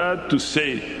anything bad to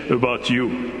say about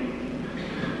you.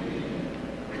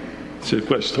 C'est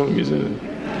quite strong, isn't it?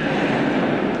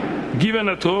 Given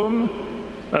at Rome,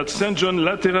 at St. John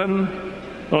Lateran,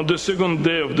 on the second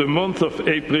day of the month of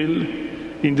April,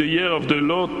 in the year of the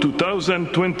Lord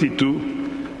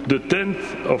 2022, the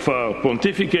 10th of our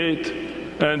pontificate,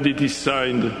 and it is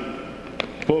signed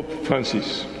Pope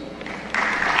Francis.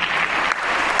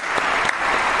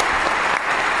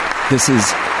 This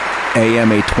is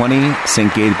AM 820,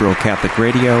 St. Gabriel Catholic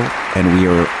Radio, and we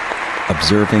are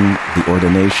observing the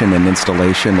ordination and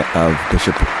installation of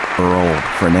Bishop Earl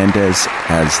Fernandes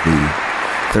as the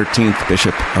 13th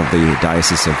Bishop of the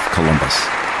Diocese of Columbus.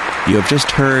 You have just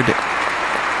heard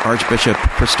Archbishop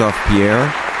Christophe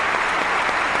Pierre,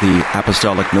 the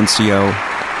Apostolic Nuncio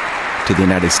to the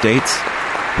United States,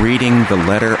 reading the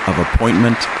letter of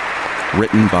appointment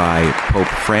written by Pope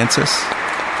Francis.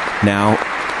 Now,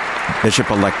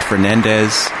 Bishop-elect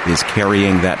Fernandes is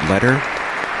carrying that letter,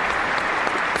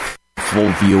 full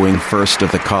viewing first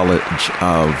of the College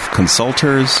of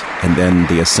Consultors and then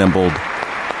the assembled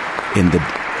in the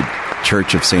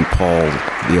Church of St. Paul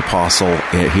the Apostle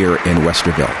here in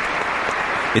Westerville.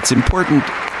 It's important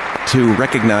to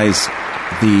recognize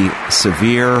the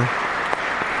severe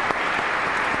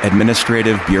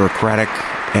administrative, bureaucratic,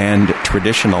 and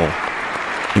traditional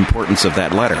importance of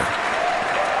that letter.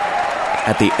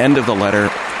 At the end of the letter,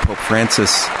 Pope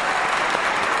Francis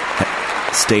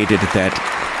stated that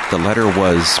the letter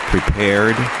was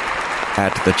prepared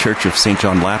at the Church of St.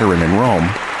 John Lateran in Rome,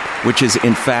 which is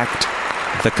in fact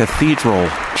the cathedral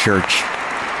church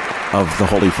of the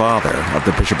Holy Father, of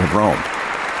the Bishop of Rome.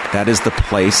 That is the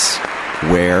place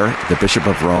where the Bishop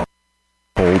of Rome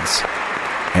holds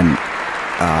and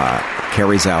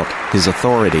carries out his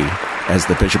authority as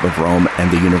the Bishop of Rome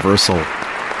and the universal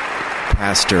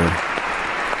pastor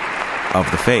of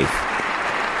the faith.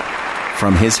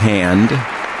 From his hand,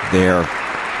 there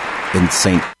in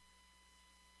St.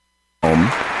 Rome,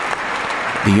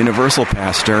 the universal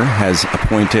pastor has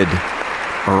appointed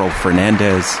Earl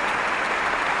Fernandes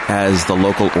as the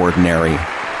local ordinary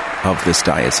of this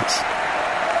diocese.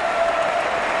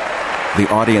 The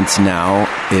audience now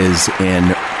is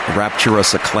in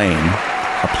rapturous acclaim,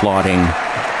 applauding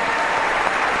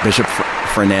Bishop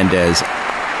Fernandes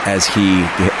as he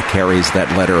carries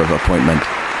that letter of appointment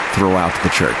throughout the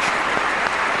church.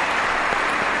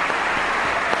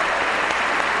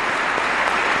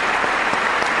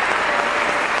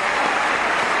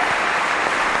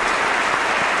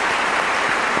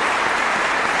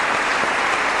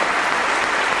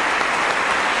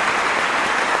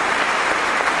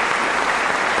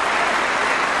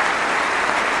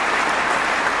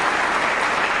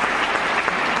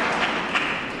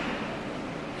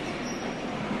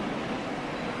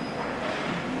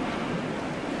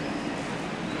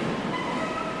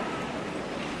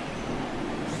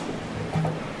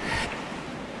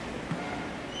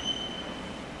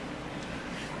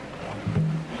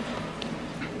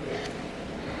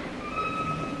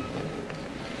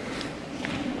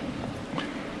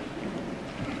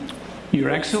 Your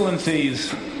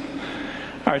Excellencies,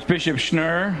 Archbishop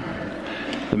Schnurr,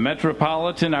 the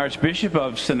Metropolitan Archbishop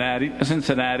of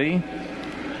Cincinnati,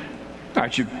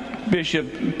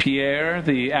 Archbishop Pierre,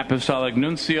 the Apostolic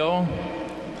Nuncio,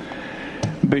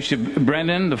 Bishop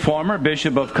Brennan, the former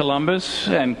Bishop of Columbus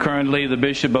and currently the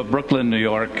Bishop of Brooklyn, New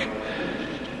York,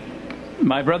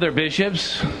 my brother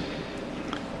bishops,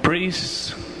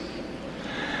 priests,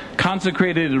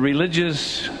 consecrated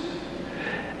religious,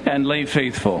 and lay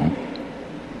faithful,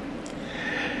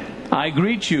 I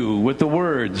greet you with the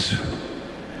words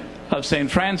of St.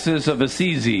 Francis of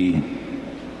Assisi,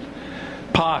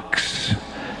 Pax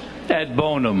et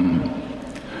bonum,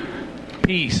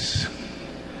 peace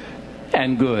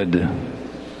and good.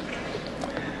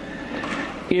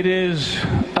 It is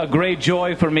a great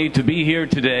joy for me to be here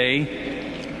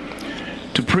today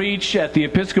to preach at the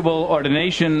Episcopal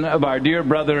ordination of our dear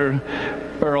brother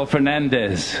Earl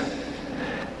Fernandes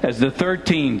as the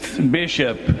 13th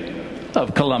Bishop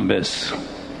of Columbus.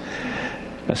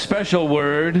 A special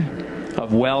word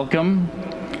of welcome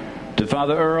to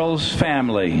Father Earl's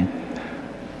family,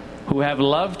 who have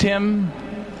loved him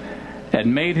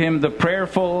and made him the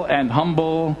prayerful and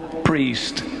humble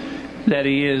priest that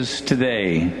he is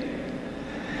today.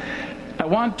 I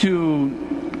want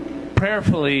to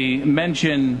prayerfully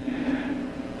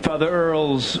mention Father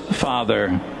Earl's father,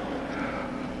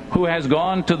 who has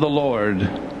gone to the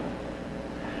Lord,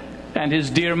 and his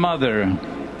dear mother,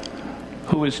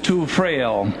 who is too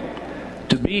frail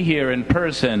to be here in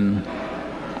person.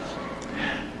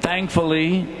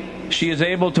 Thankfully, she is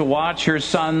able to watch her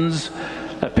son's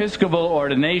Episcopal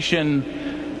ordination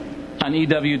on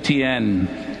EWTN.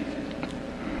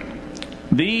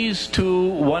 These two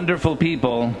wonderful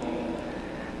people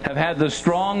have had the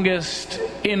strongest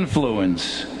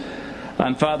influence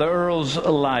on Father Earl's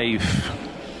life,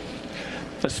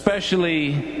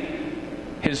 especially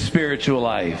his spiritual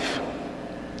life.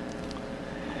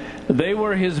 They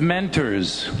were his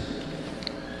mentors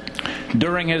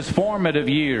during his formative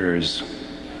years.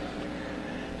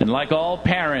 And like all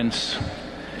parents,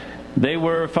 they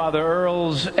were Father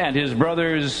Earl's and his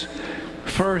brother's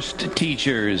first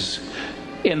teachers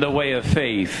in the way of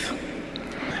faith.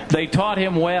 They taught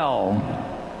him well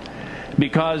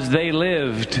because they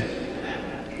lived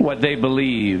what they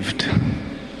believed.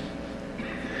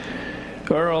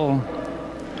 Earl,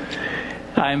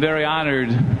 I am very honored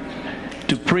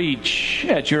to preach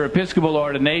at your Episcopal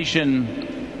ordination,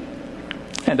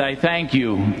 and I thank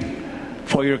you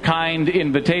for your kind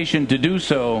invitation to do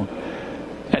so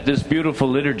at this beautiful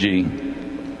liturgy.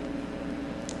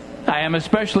 I am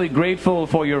especially grateful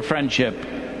for your friendship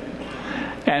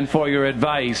and for your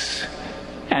advice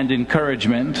and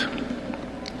encouragement.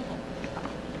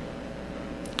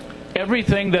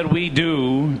 Everything that we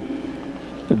do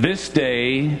this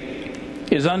day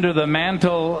is under the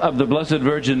mantle of the Blessed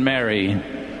Virgin Mary,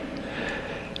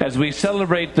 as we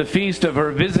celebrate the feast of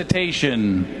her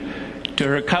visitation to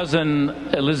her cousin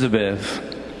Elizabeth.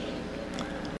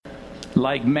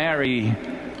 Like Mary,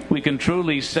 we can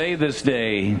truly say this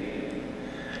day,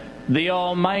 "The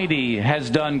Almighty has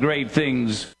done great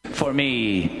things for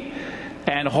me,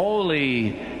 and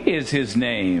holy is his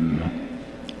name."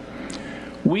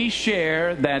 We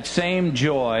share that same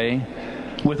joy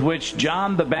with which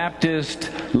John the Baptist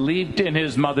leaped in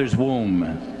his mother's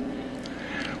womb.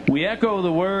 We echo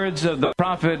the words of the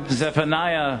prophet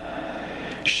Zephaniah,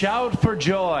 "Shout for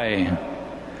joy,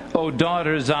 O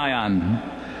daughter Zion.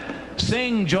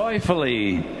 Sing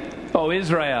joyfully, O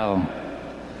Israel.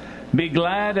 Be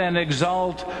glad and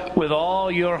exult with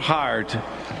all your heart,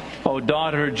 O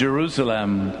daughter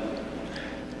Jerusalem."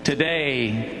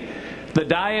 Today, the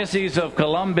Diocese of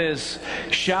Columbus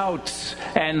shouts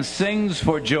and sings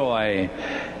for joy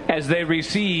as they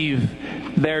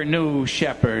receive their new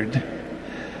shepherd.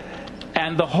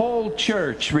 And the whole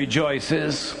church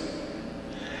rejoices.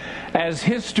 As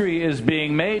history is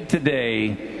being made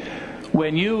today,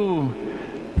 when you,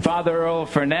 Father Earl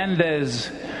Fernandes,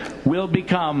 will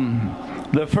become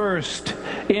the first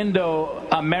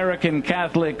Indo-American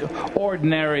Catholic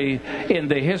ordinary in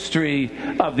the history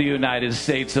of the United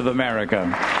States of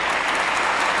America.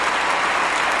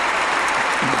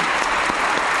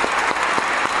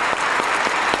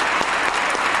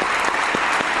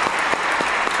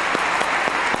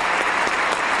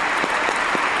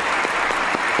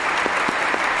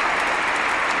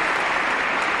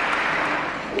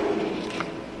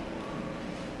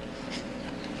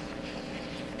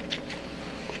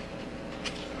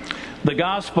 The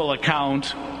gospel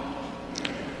account,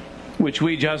 which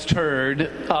we just heard,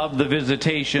 of the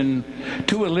visitation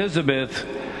to Elizabeth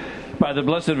by the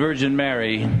Blessed Virgin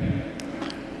Mary,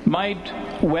 might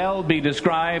well be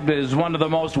described as one of the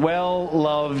most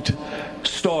well-loved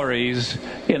stories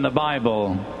in the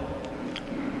Bible.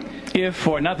 If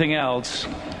for nothing else,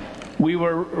 we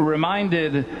were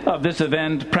reminded of this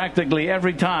event practically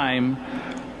every time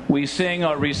we sing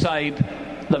or recite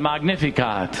the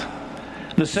Magnificat,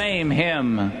 the same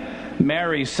hymn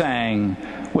Mary sang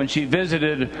when she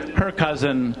visited her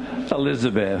cousin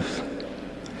Elizabeth.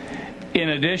 In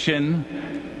addition,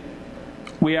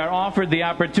 we are offered the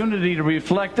opportunity to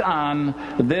reflect on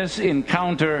this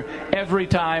encounter every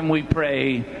time we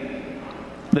pray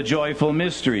the joyful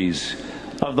mysteries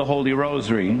of the Holy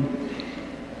Rosary.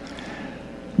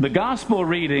 The Gospel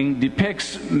reading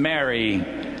depicts Mary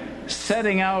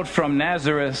setting out from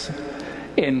Nazareth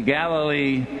in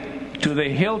Galilee to the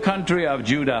hill country of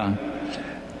Judah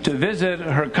to visit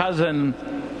her cousin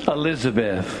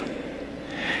Elizabeth.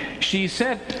 She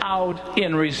set out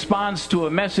in response to a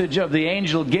message of the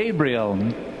angel Gabriel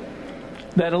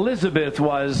that Elizabeth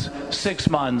was 6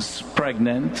 months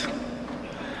pregnant.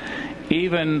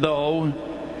 Even though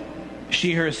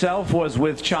she herself was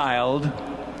with child,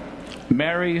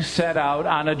 Mary set out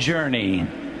on a journey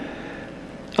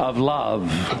of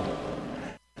love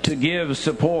to give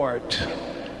support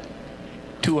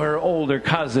to her older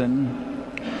cousin.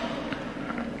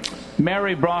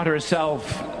 Mary brought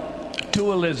herself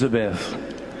to Elizabeth,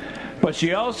 but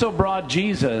she also brought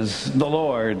Jesus, the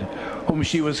Lord, whom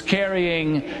she was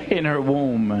carrying in her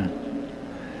womb.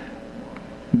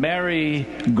 Mary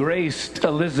graced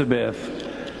Elizabeth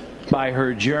by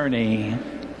her journey.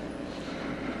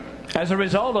 As a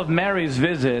result of Mary's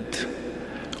visit,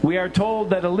 we are told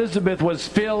that Elizabeth was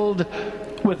filled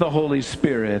with the Holy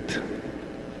Spirit.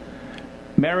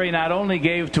 Mary not only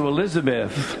gave to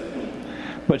Elizabeth,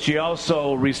 but she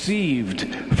also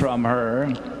received from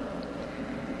her.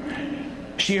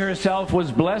 She herself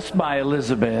was blessed by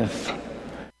Elizabeth,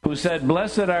 who said,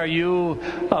 "Blessed are you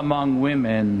among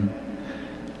women.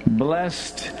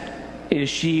 Blessed is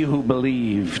she who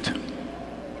believed."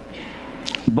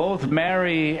 Both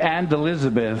Mary and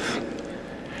Elizabeth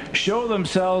show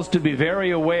themselves to be very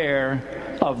aware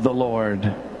of the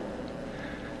Lord.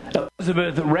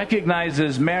 Elizabeth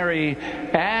recognizes Mary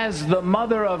as the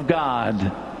Mother of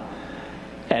God,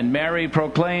 and Mary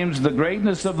proclaims the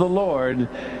greatness of the Lord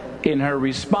in her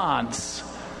response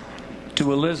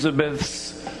to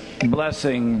Elizabeth's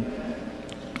blessing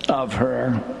of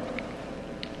her.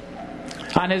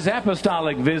 On his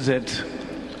apostolic visit,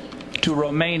 to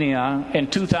Romania in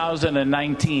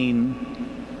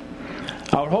 2019,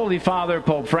 our Holy Father,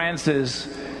 Pope Francis,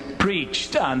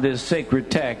 preached on this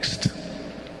sacred text.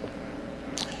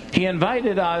 He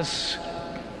invited us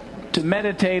to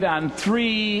meditate on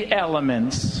three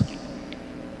elements: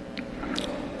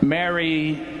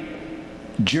 Mary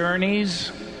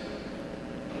journeys,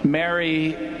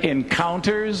 Mary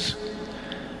encounters,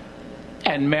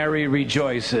 and Mary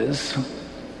rejoices.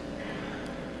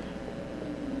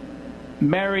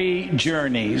 Mary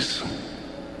journeys.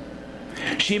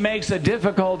 She makes a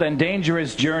difficult and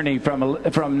dangerous journey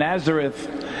from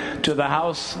Nazareth to the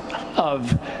house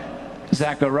of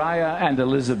Zachariah and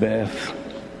Elizabeth.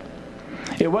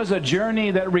 It was a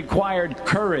journey that required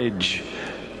courage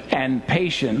and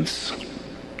patience.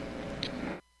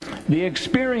 The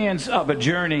experience of a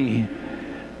journey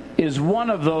is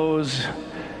one of those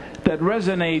that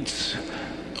resonates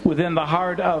within the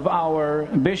heart of our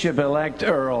Bishop-elect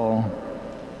Earl.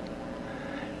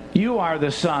 You are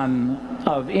the son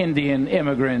of Indian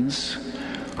immigrants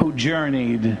who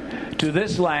journeyed to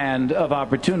this land of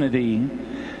opportunity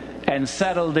and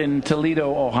settled in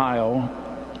Toledo, Ohio.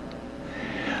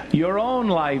 Your own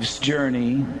life's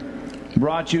journey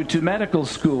brought you to medical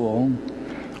school,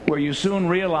 where you soon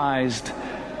realized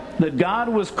that God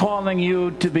was calling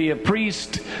you to be a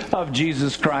priest of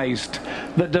Jesus Christ,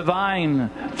 the divine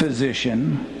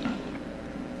physician.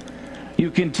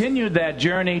 You continued that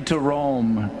journey to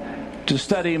Rome to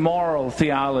study moral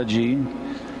theology,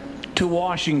 to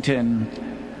Washington,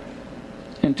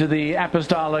 and to the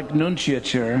Apostolic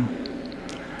Nunciature,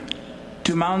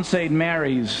 to Mount St.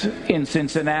 Mary's in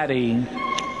Cincinnati,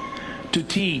 to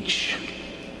teach,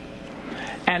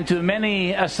 and to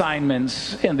many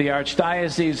assignments in the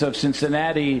Archdiocese of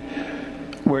Cincinnati,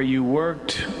 where you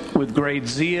worked with great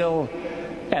zeal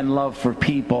and love for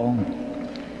people.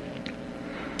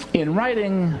 In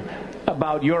writing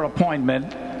about your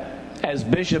appointment as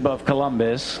Bishop of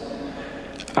Columbus,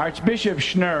 Archbishop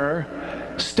Schnurr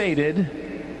stated,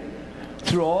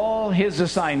 through all his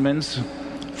assignments,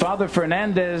 Father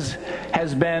Fernandes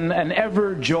has been an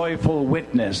ever joyful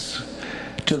witness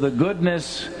to the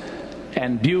goodness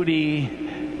and beauty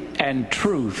and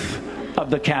truth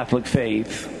of the Catholic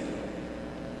faith.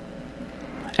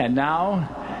 And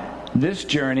now, this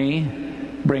journey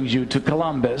brings you to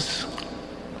Columbus.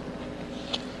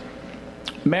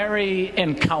 Mary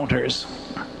encounters.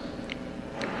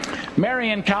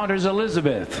 Mary encounters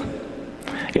Elizabeth.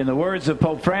 In the words of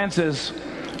Pope Francis,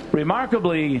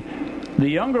 remarkably, the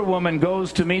younger woman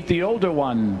goes to meet the older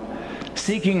one,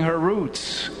 seeking her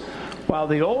roots, while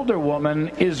the older woman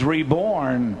is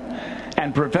reborn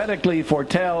and prophetically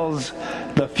foretells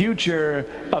the future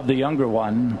of the younger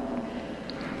one.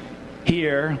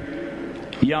 Here,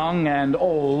 young and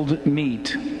old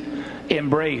meet,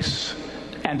 embrace,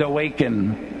 and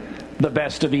awaken the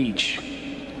best of each.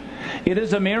 It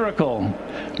is a miracle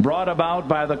brought about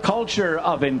by the culture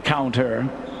of encounter,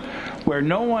 where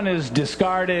no one is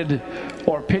discarded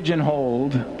or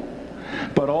pigeonholed,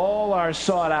 but all are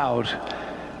sought out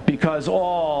because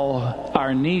all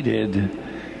are needed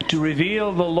to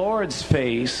reveal the Lord's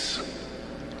face.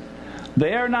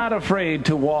 They are not afraid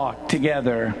to walk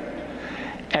together,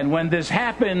 and when this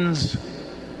happens,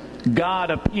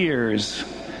 God appears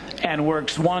and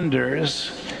works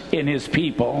wonders in his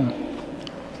people.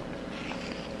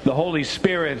 The Holy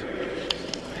Spirit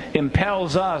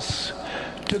impels us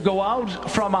to go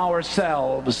out from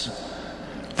ourselves,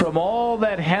 from all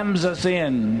that hems us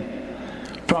in,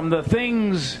 from the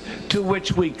things to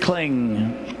which we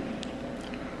cling.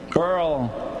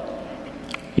 Earl,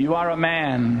 you are a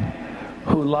man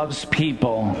who loves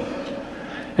people.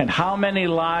 And how many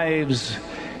lives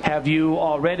have you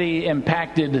already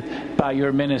impacted by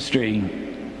your ministry?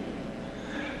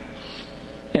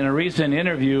 In a recent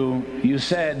interview, you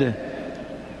said,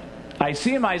 I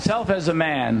see myself as a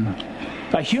man,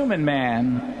 a human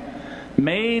man,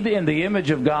 made in the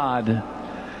image of God,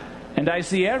 and I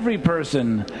see every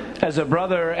person as a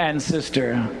brother and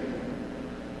sister.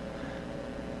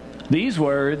 These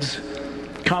words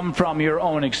come from your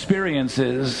own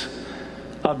experiences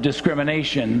of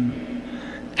discrimination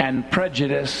and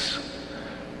prejudice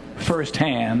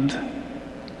firsthand.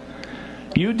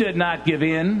 You did not give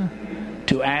in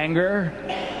to anger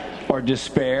or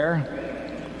despair.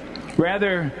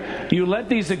 Rather, you let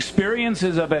these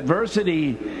experiences of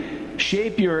adversity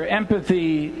shape your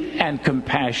empathy and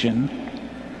compassion.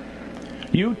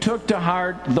 You took to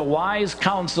heart the wise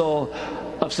counsel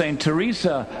of St.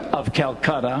 Teresa of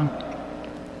Calcutta.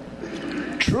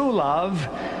 True love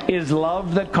is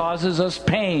love that causes us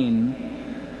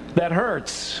pain, that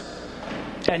hurts,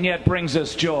 and yet brings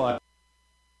us joy.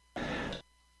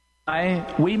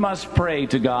 We must pray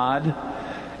to God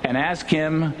and ask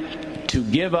Him to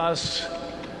give us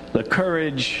the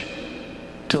courage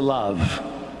to love.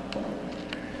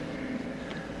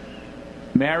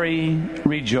 Mary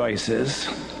rejoices.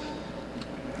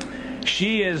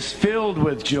 She is filled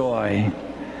with joy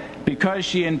because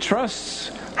she entrusts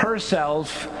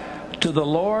herself to the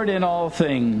Lord in all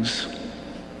things.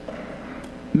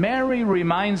 Mary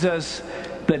reminds us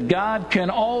that God can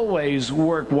always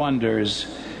work wonders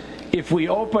if we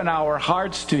open our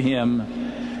hearts to Him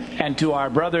and to our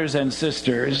brothers and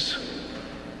sisters.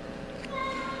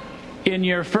 In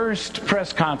your first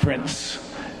press conference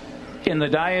in the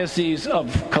Diocese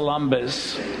of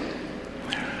Columbus,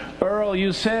 Earl,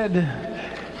 you said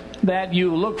that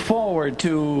you look forward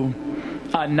to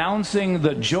announcing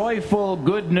the joyful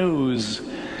good news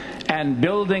and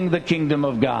building the kingdom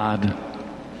of God.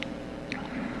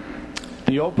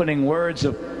 The opening words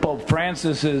of Pope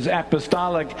Francis's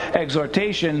apostolic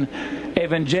exhortation,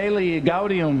 Evangelii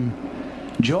Gaudium,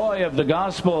 joy of the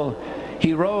gospel,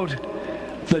 he wrote,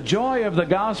 "The joy of the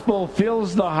gospel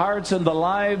fills the hearts and the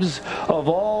lives of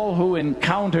all who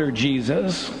encounter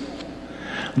Jesus.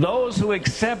 Those who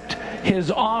accept His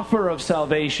offer of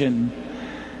salvation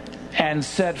and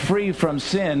set free from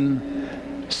sin,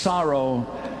 sorrow,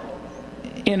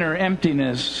 inner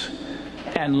emptiness,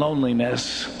 and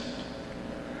loneliness.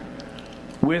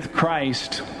 With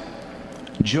Christ,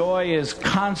 joy is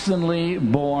constantly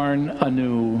born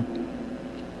anew."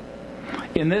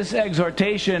 In this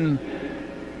exhortation,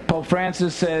 Pope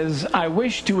Francis says, "I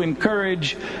wish to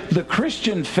encourage the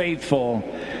Christian faithful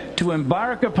to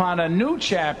embark upon a new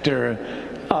chapter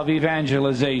of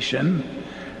evangelization,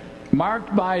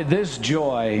 marked by this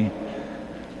joy,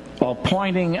 while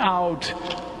pointing out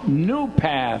new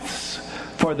paths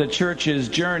for the Church's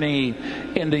journey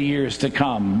in the years to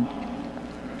come."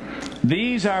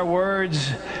 These are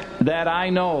words that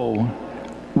I know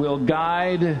will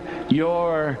guide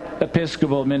your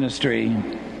Episcopal ministry.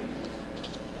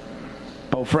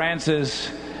 Pope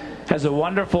Francis has a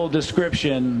wonderful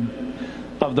description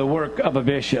of the work of a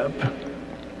bishop.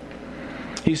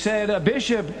 He said, "A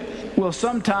bishop will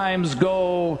sometimes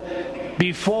go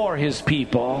before his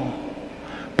people,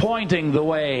 pointing the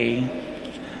way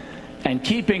and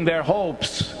keeping their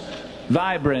hopes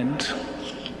vibrant.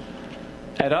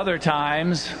 At other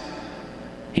times,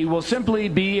 he will simply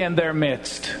be in their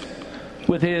midst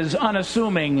with his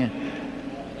unassuming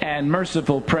and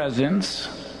merciful presence,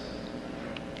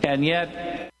 and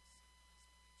yet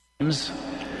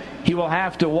he will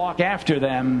have to walk after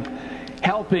them,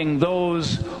 helping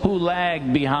those who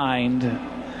lag behind,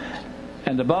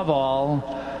 and above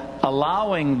all,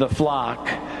 allowing the flock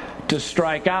to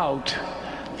strike out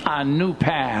on new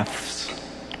paths.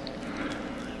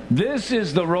 This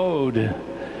is the road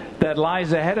that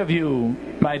lies ahead of you,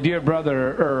 my dear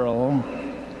brother Earl."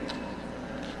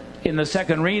 In the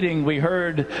second reading, we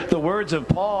heard the words of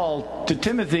Paul to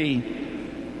Timothy,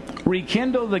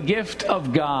 "Rekindle the gift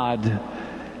of God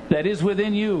that is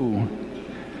within you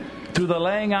through the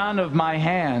laying on of my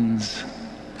hands.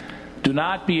 Do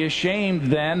not be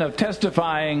ashamed then of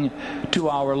testifying to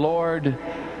our Lord,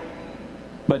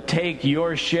 but take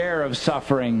your share of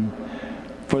suffering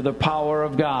for the power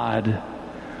of God,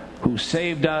 who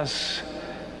saved us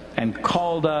and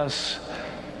called us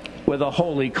with a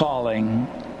holy calling."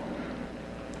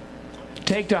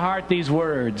 Take to heart these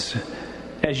words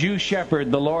as you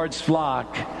shepherd the Lord's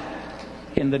flock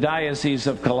in the Diocese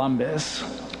of Columbus.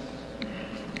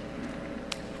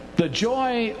 The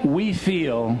joy we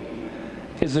feel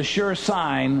is a sure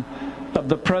sign of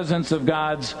the presence of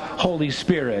God's Holy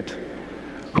Spirit,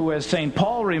 who, as St.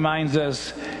 Paul reminds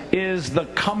us, is the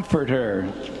Comforter,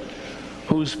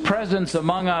 whose presence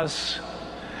among us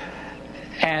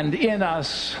and in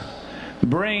us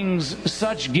brings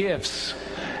such gifts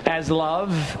as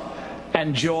love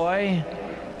and joy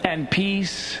and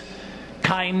peace,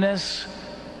 kindness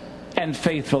and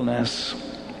faithfulness.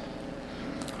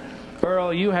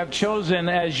 Earl, you have chosen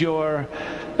as your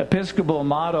Episcopal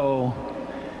motto,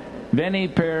 Veni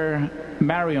per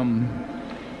Mariam,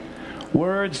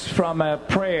 words from a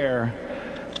prayer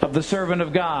of the servant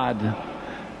of God,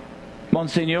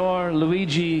 Monsignor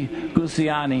Luigi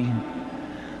Gusiani,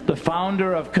 the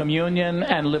founder of Communion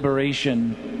and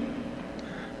Liberation.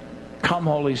 Come,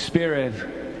 Holy Spirit,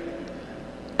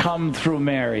 come through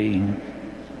Mary.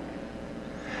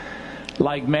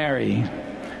 Like Mary,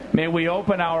 may we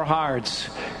open our hearts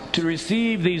to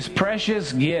receive these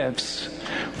precious gifts,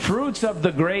 fruits of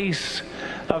the grace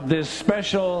of this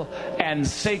special and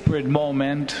sacred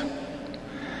moment.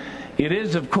 It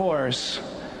is, of course,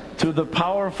 through the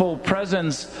powerful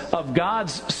presence of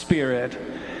God's Spirit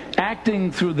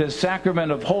acting through this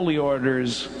sacrament of holy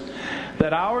orders,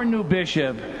 that our new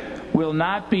bishop will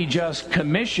not be just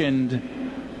commissioned,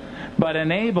 but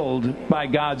enabled by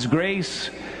God's grace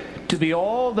to be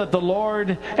all that the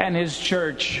Lord and His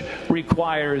church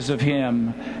requires of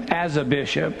him as a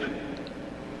bishop,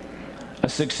 a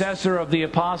successor of the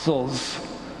apostles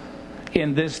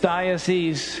in this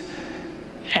diocese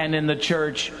and in the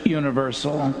Church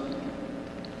Universal.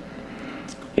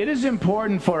 It is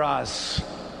important for us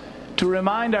to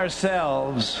remind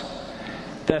ourselves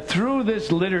that through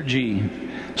this liturgy,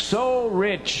 so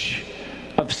rich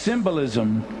of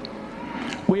symbolism,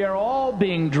 we are all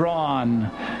being drawn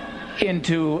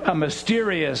into a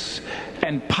mysterious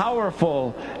and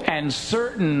powerful and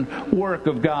certain work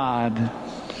of God.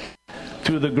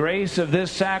 Through the grace of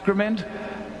this sacrament,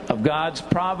 of God's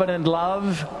provident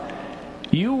love,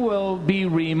 you will be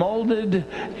remolded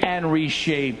and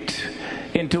reshaped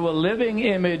into a living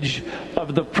image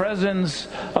of the presence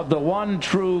of the one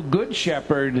true Good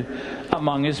Shepherd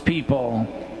among His people.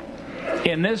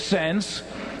 In this sense,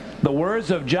 the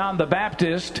words of John the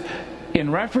Baptist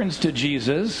in reference to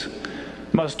Jesus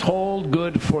must hold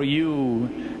good for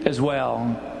you as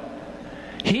well.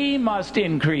 He must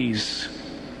increase.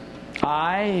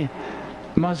 I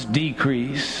must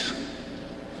decrease.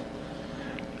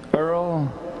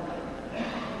 Earl,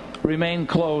 remain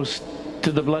close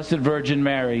to the Blessed Virgin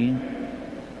Mary.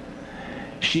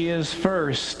 She is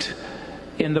first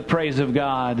in the praise of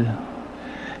God,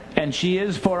 and she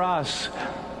is for us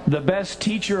the best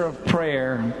teacher of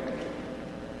prayer,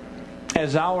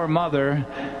 as our mother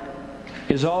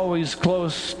is always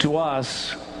close to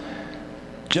us,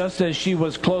 just as she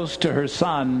was close to her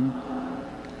son,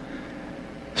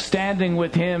 standing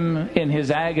with him in his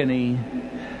agony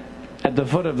at the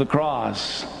foot of the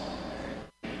cross.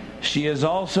 She is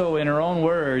also, in her own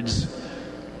words,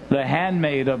 the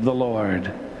handmaid of the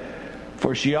Lord,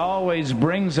 for she always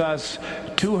brings us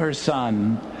to her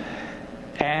Son,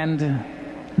 and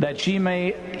that she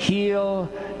may heal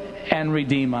and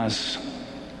redeem us.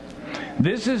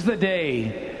 This is the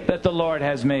day that the Lord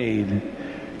has made.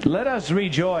 Let us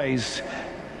rejoice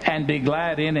and be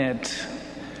glad in it.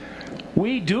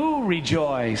 We do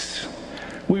rejoice.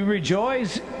 We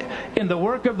rejoice in the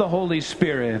work of the Holy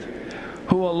Spirit,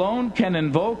 who alone can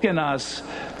invoke in us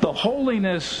the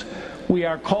holiness we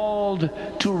are called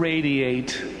to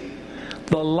radiate,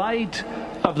 the light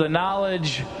of the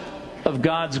knowledge of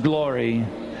God's glory,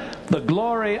 the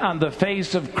glory on the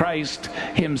face of Christ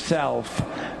Himself,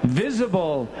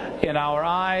 visible in our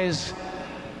eyes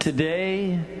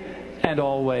today and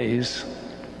always.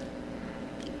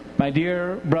 My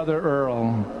dear brother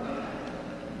Earl,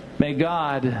 may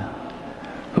God,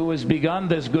 who has begun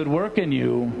this good work in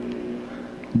you,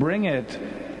 bring it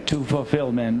to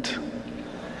fulfillment.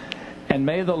 And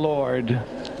may the Lord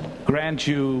grant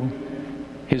you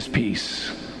His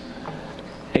peace.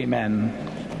 Amen.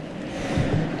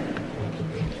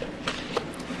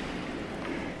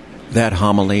 That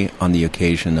homily on the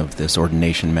occasion of this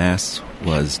ordination Mass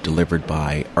was delivered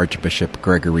by Archbishop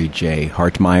Gregory J.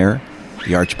 Hartmeyer,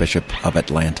 the Archbishop of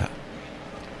Atlanta.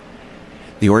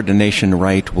 The ordination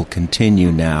rite will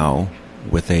continue now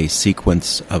with a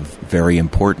sequence of very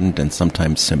important and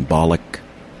sometimes symbolic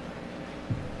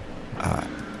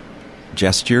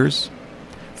gestures.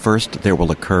 First, there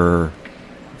will occur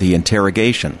the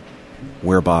interrogation,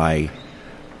 whereby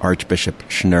Archbishop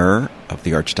Schnurr of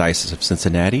the Archdiocese of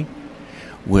Cincinnati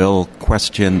will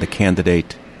question the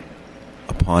candidate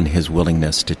upon his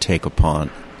willingness to take upon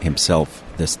himself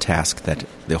this task that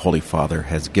the Holy Father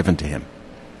has given to him.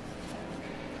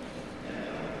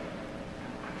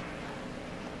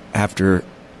 After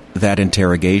that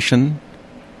interrogation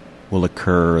will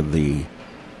occur the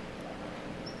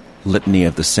litany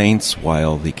of the saints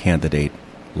while the candidate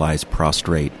lies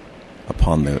prostrate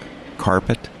upon the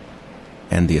carpet,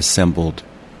 and the assembled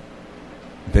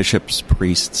bishops,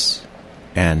 priests,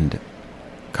 and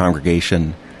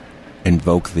congregation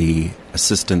invoke the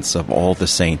assistance of all the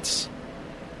saints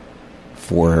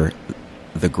for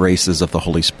the graces of the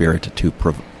Holy Spirit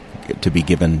to be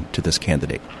given to this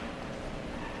candidate.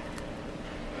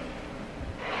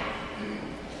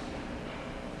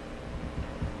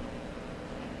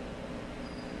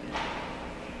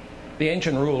 The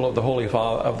ancient rule of the Holy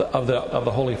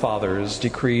Fathers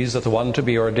decrees that the one to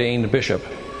be ordained bishop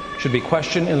should be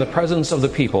questioned in the presence of the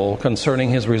people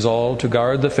concerning his resolve to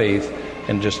guard the faith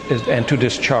and to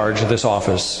discharge this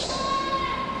office.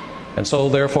 And so,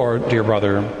 therefore, dear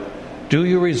brother, do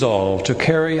you resolve to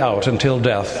carry out until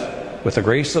death, with the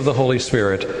grace of the Holy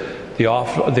Spirit,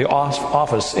 the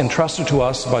office entrusted to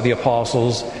us by the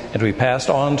apostles and to be passed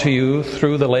on to you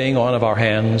through the laying on of our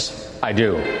hands? I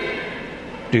do.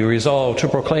 Do you resolve to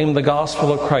proclaim the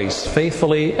gospel of Christ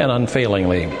faithfully and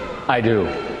unfailingly? I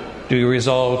do. Do you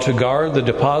resolve to guard the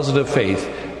deposit of faith,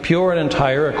 pure and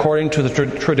entire according to the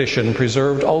tradition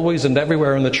preserved always and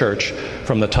everywhere in the Church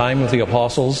from the time of the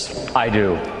apostles? I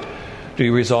do. Do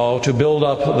you resolve to build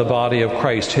up the body of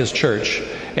Christ, his church,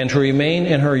 and to remain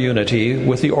in her unity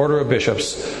with the order of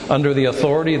bishops under the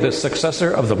authority of the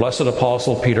successor of the blessed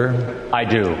apostle Peter? I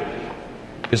do.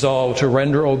 Resolve to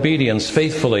render obedience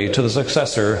faithfully to the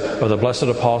successor of the blessed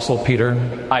apostle Peter?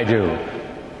 I do.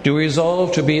 Do you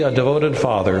resolve to be a devoted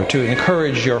father, to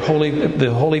encourage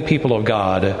the holy people of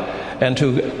God, and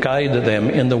to guide them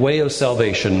in the way of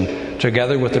salvation,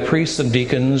 together with the priests and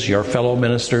deacons, your fellow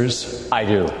ministers? I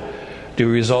do. Do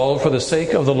you resolve, for the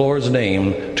sake of the Lord's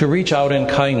name, to reach out in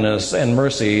kindness and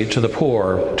mercy to the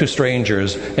poor, to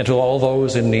strangers, and to all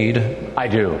those in need? I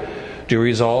do. Do you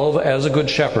resolve, as a good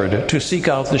shepherd, to seek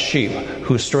out the sheep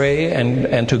who stray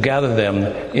and to gather them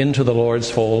into the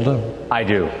Lord's fold? I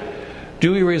do.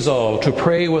 Do you resolve to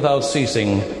pray without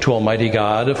ceasing to Almighty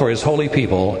God for his holy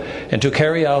people, and to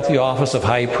carry out the office of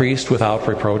high priest without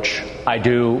reproach? I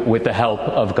do, with the help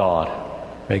of God.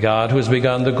 May God, who has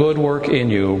begun the good work in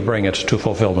you, bring it to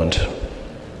fulfillment.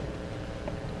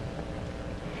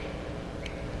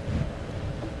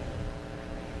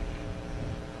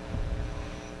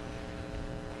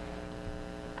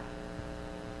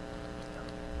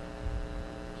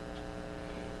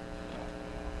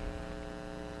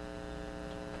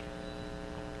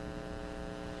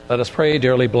 Let us pray,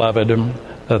 dearly beloved,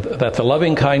 that the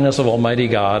loving kindness of Almighty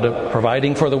God,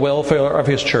 providing for the welfare of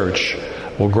his church,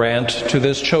 will grant to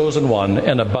this chosen one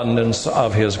an abundance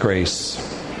of his grace.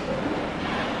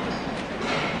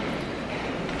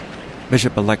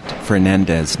 Bishop-elect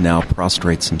Fernandes now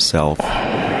prostrates himself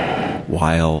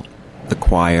while the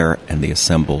choir and the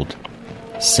assembled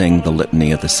sing the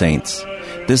Litany of the Saints.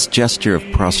 This gesture of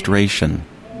prostration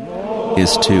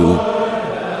is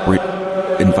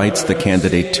invites the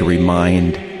candidate to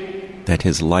remind that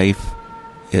his life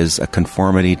is a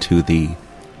conformity to the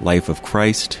life of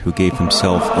Christ, who gave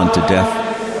himself unto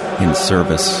death in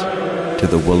service to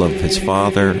the will of his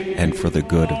Father and for the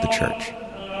good of the Church.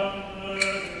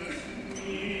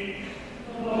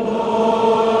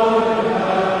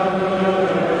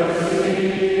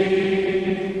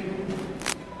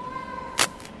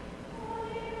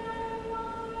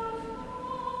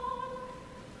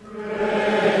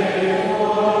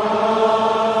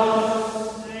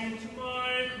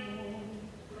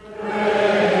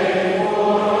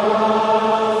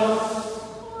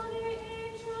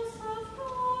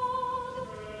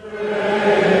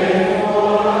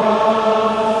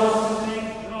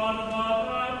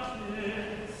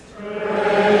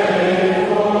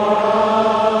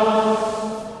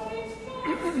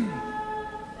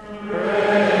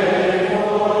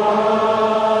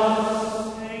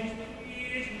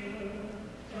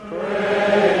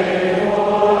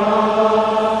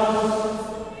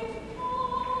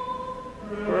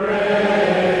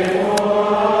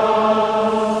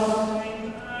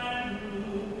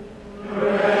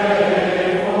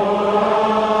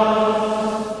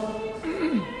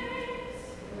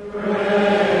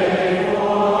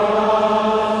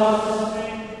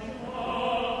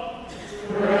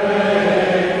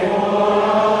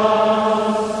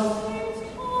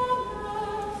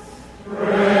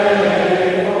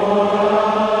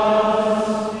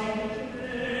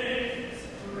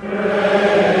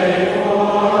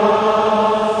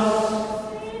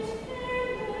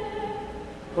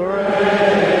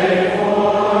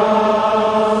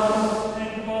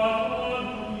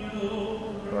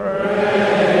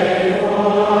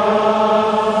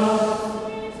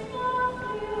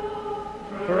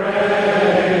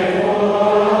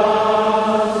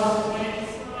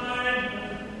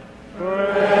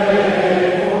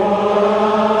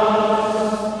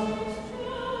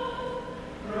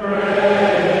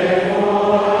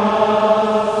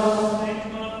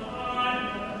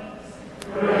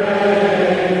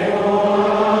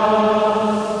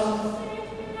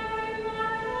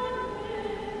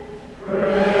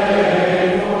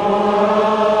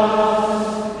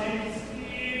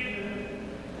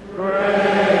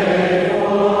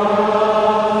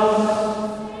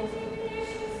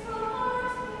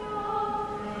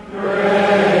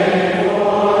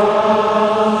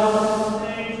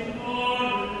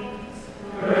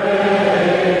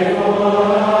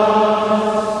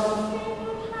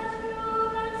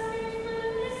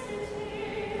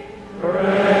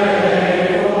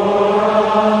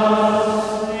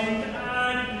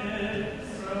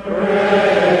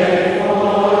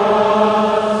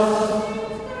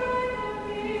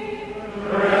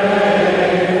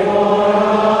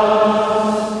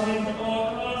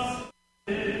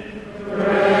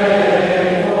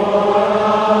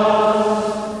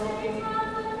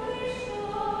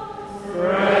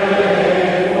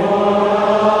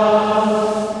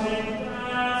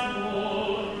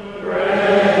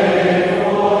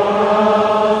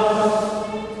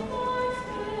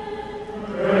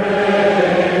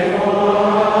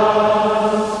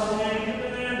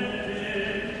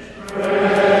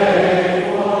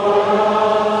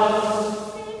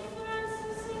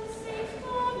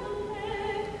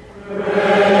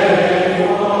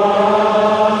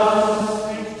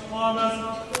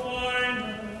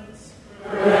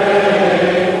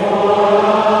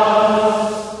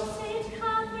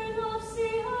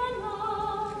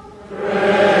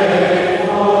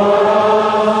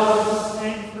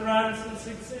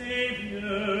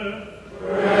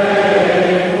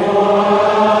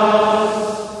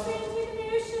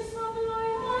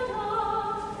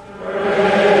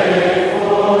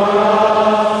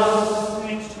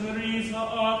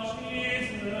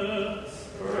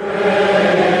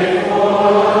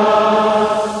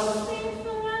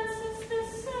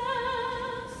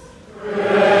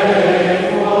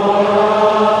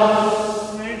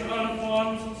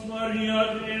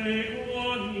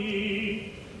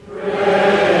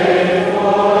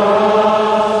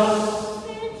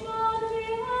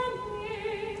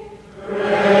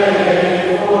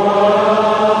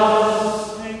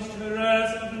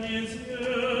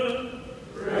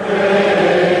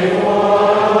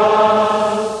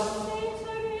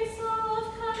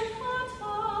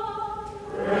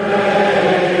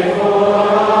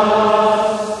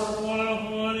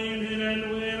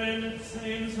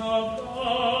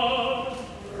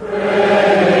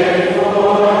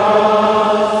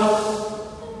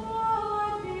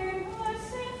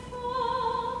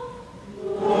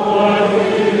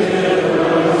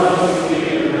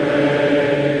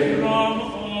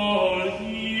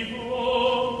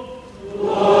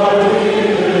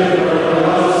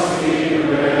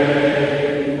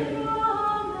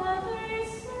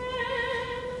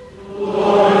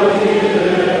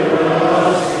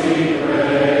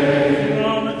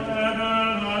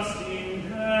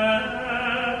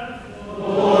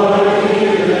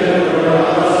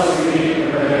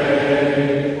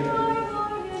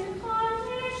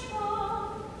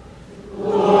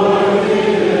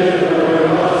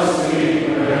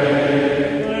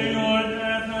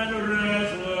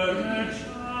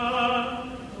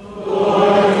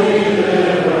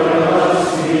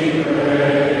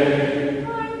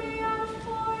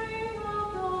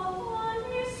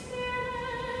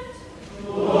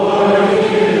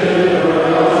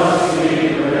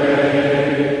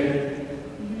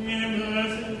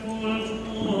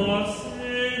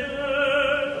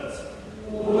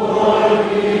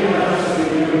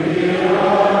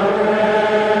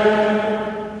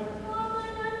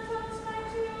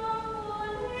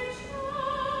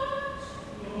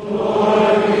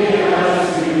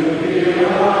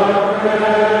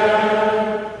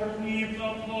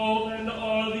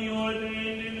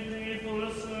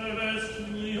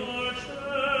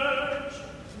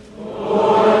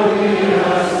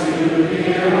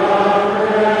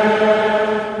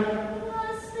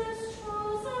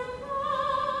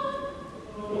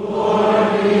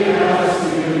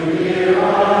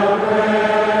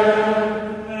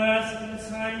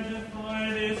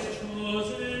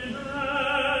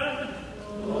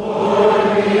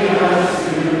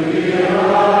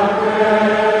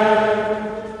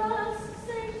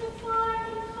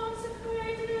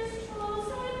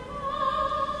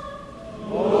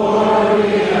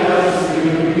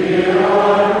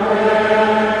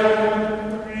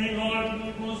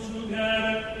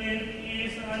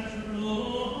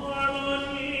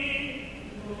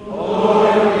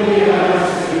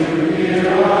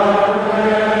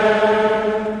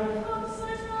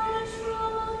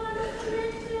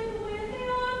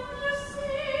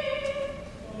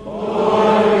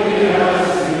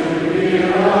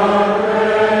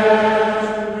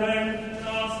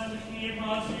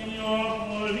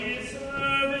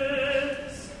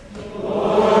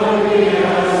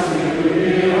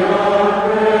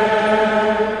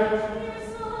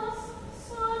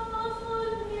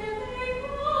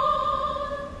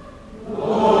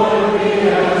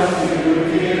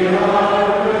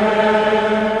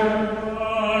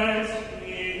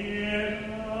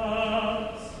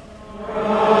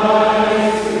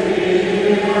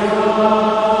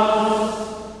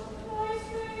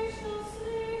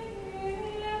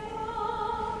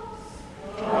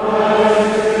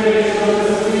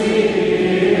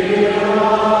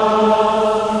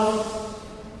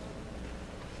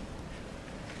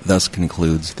 thus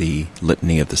concludes the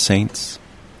Litany of the Saints.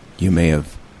 You may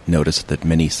have noticed that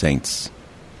many saints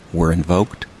were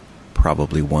invoked,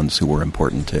 probably ones who were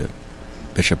important to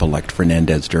Bishop-elect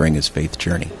Fernandes during his faith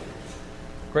journey.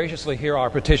 Graciously hear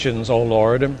our petitions, O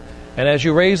Lord, and as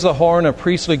you raise the horn of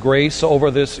priestly grace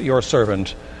over this your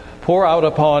servant, pour out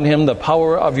upon him the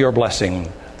power of your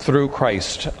blessing, through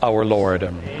Christ our Lord.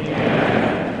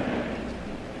 Amen.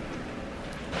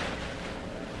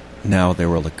 Now there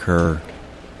will occur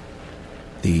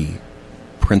the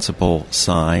principal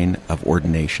sign of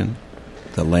ordination,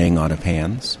 the laying on of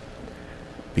hands,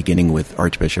 beginning with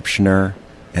Archbishop Schnurr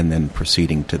and then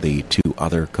proceeding to the two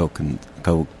other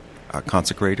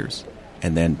consecrators,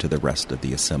 and then to the rest of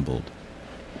the assembled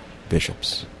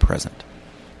bishops present.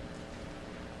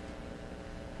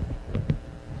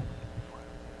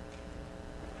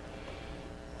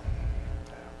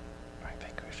 I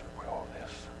think we should roll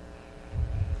this.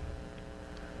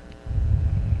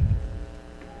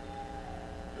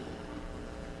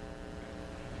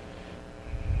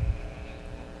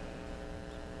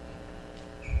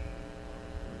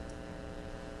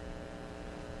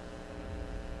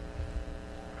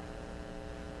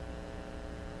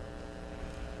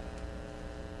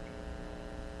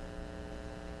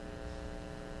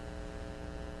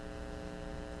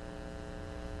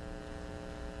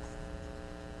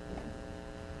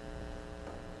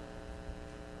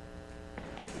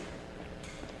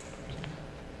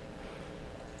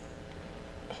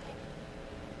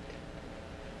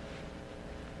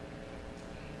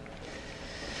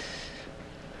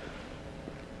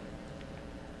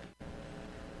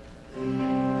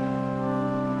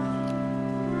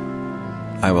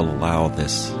 I will allow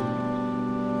this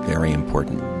very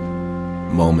important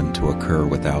moment to occur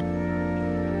without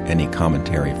any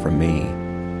commentary from me.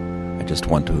 I just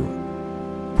want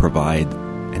to provide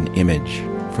an image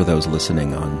for those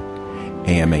listening on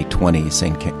AM 820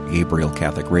 St. Gabriel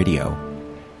Catholic Radio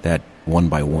that one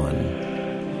by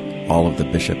one, all of the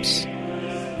bishops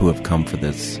who have come for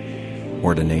this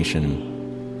ordination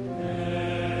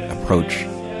approach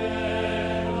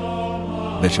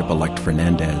Bishop-elect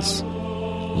Fernandes,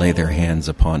 lay their hands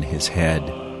upon his head,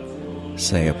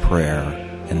 say a prayer,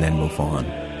 and then move on.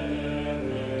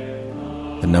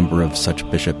 The number of such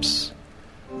bishops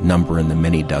number in the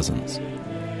many dozens.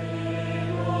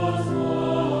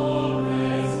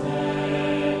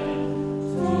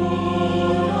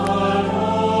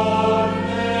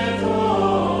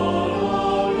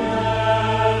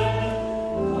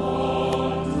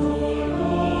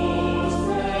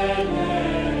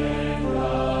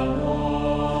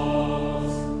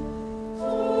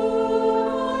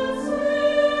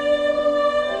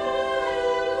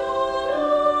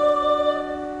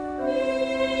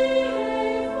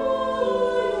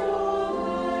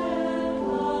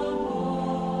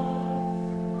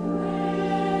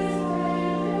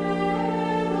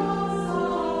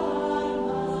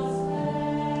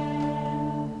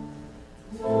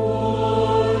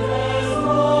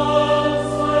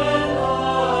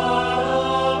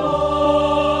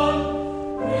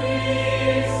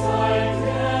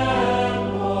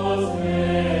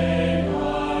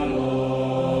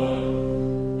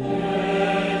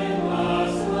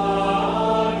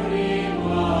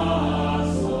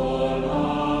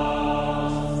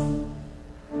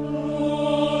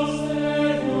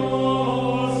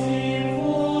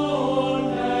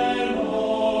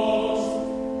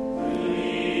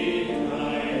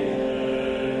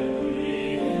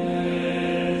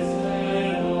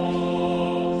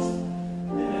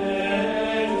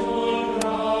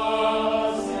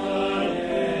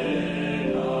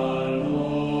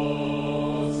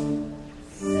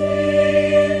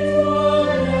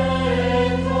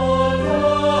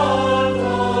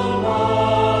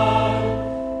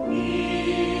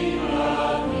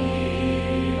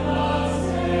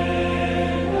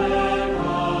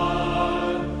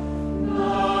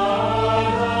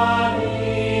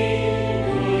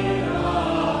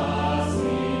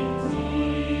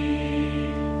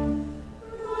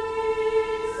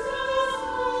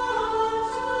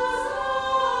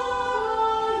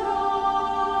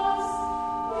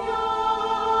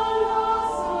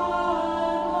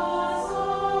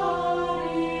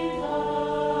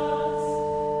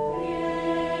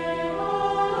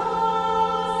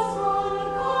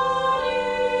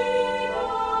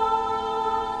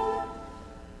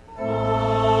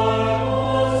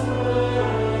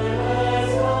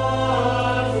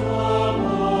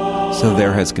 So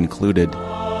there has concluded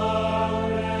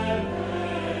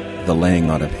the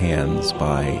laying on of hands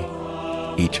by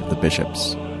each of the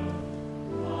bishops.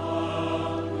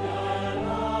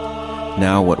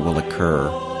 Now what will occur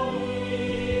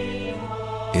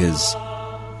is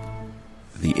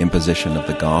the imposition of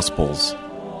the Gospels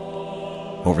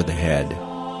over the head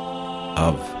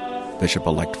of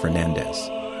Bishop-elect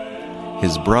Fernandes.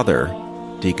 His brother,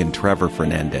 Deacon Trevor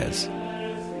Fernandes,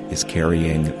 is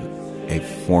carrying a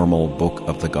formal book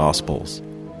of the Gospels,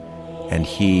 and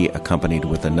he, accompanied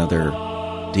with another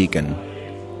deacon,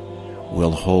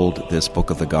 will hold this book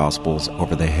of the Gospels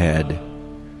over the head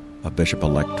of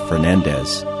Bishop-elect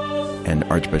Fernandes, and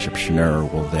Archbishop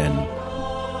Schnurr will then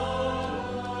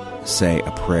say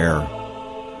a prayer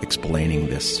explaining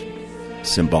this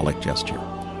symbolic gesture.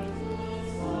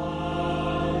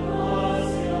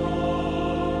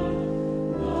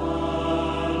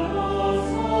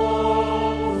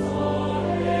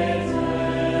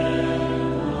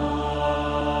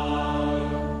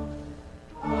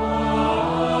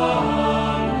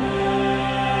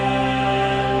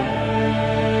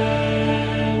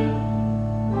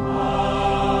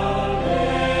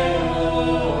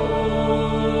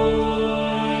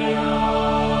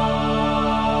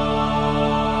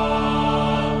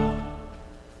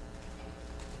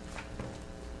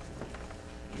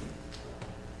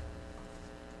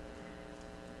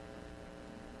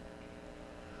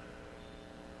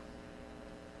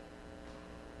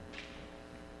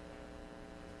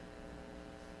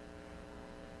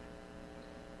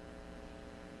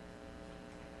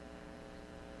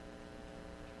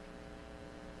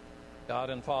 God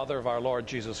and Father of our Lord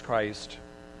Jesus Christ,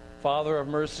 Father of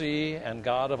mercy and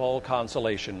God of all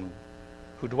consolation,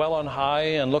 who dwell on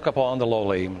high and look upon the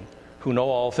lowly, who know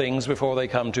all things before they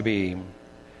come to be.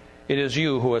 It is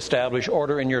you who establish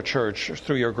order in your church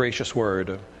through your gracious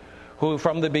word, who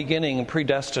from the beginning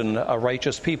predestined a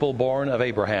righteous people born of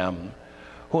Abraham,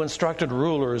 who instructed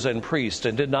rulers and priests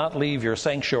and did not leave your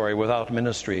sanctuary without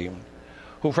ministry,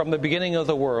 who from the beginning of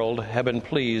the world have been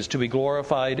pleased to be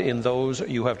glorified in those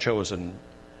you have chosen.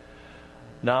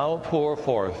 Now pour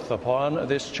forth upon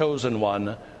this chosen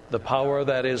one the power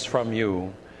that is from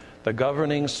you, the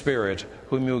governing Spirit,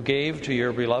 whom you gave to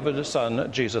your beloved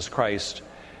Son, Jesus Christ,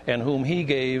 and whom he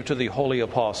gave to the holy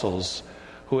apostles,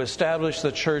 who established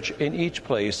the church in each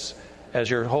place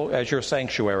as your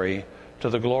sanctuary, to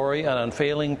the glory and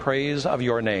unfailing praise of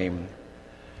your name.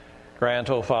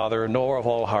 Grant, O Father, knower of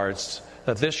all hearts,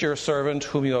 that this your servant,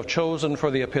 whom you have chosen for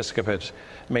the episcopate,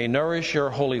 may nourish your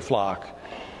holy flock,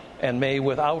 and may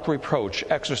without reproach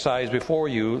exercise before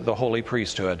you the holy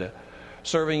priesthood,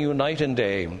 serving you night and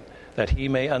day, that he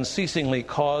may unceasingly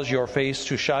cause your face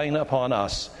to shine upon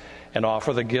us and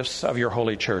offer the gifts of your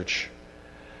holy church.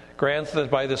 Grant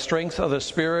that by the strength of the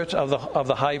Spirit of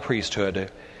the high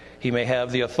priesthood, he may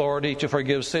have the authority to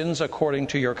forgive sins according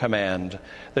to your command,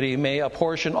 that he may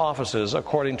apportion offices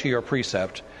according to your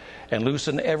precept, and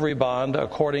loosen every bond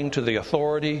according to the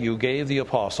authority you gave the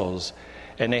apostles.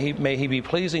 And may he be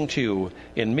pleasing to you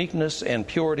in meekness and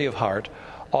purity of heart,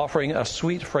 offering a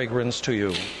sweet fragrance to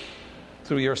you.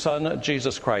 Through your Son,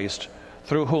 Jesus Christ,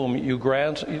 through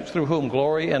whom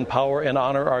glory and power and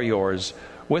honor are yours,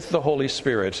 with the Holy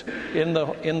Spirit, in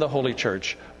the Holy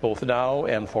Church, both now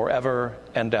and forever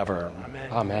and ever. Amen.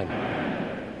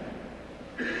 Amen.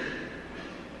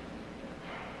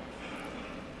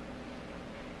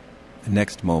 The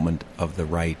next moment of the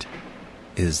rite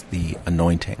is the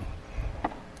anointing.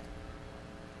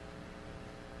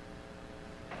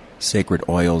 Sacred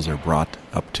oils are brought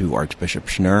up to Archbishop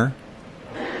Schnurr,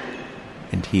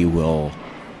 and he will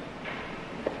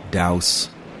douse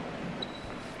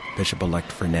Bishop-elect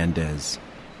Fernandes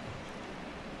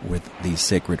with these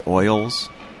sacred oils.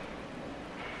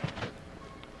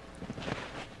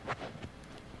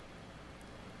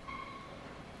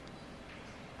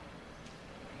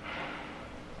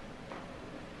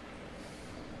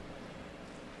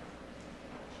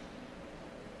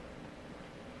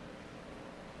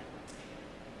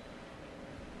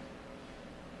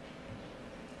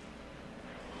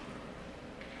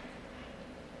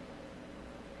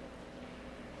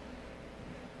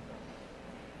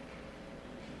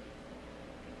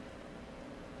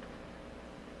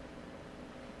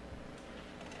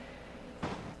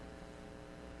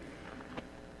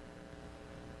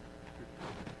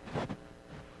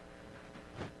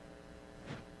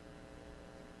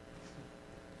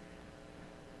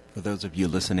 For those of you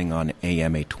listening on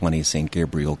AM 820 St.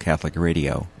 Gabriel Catholic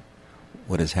Radio,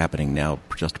 what is happening now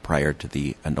just prior to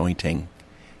the anointing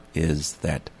is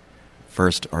that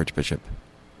first Archbishop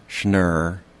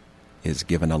Schnurr is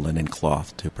given a linen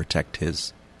cloth to protect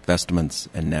his vestments,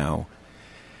 and now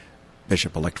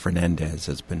Bishop-elect Fernandes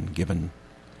has been given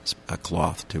a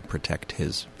cloth to protect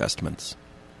his vestments.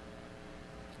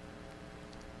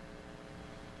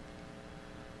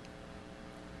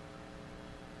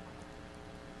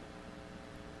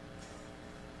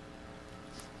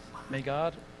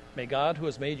 May God, who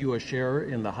has made you a sharer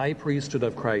in the high priesthood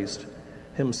of Christ,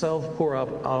 himself pour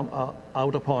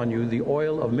out upon you the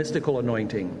oil of mystical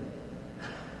anointing,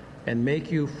 and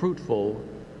make you fruitful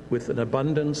with an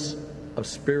abundance of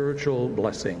spiritual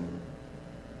blessing.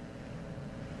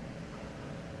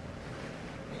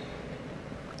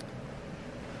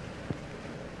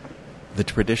 The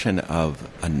tradition of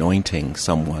anointing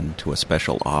someone to a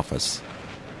special office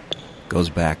goes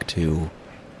back to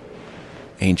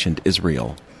ancient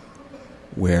Israel,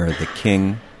 where the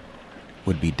king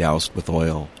would be doused with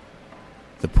oil,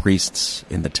 the priests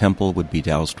in the temple would be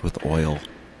doused with oil,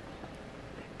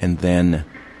 and then,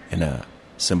 in a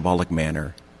symbolic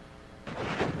manner,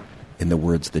 in the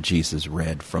words that Jesus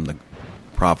read from the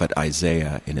prophet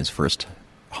Isaiah in his first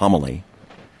homily,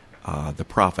 the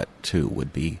prophet, too,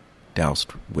 would be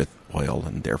doused with oil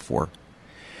and therefore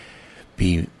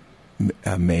be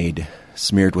made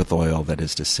smeared with oil, that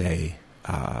is to say,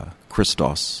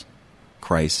 Christos,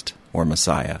 Christ, or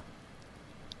Messiah.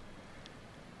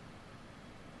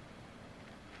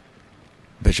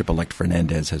 Bishop-elect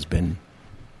Fernandes has been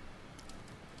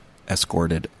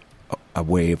escorted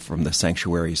away from the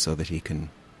sanctuary so that he can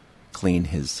clean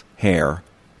his hair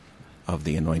of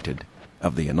the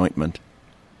anointment.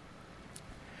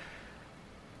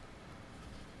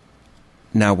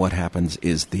 Now what happens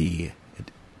is the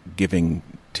giving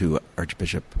to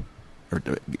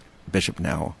Bishop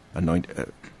now,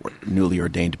 newly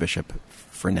ordained Bishop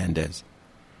Fernandes,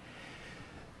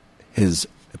 his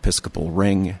episcopal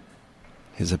ring,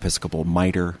 his episcopal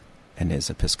mitre, and his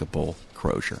episcopal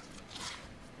crozier.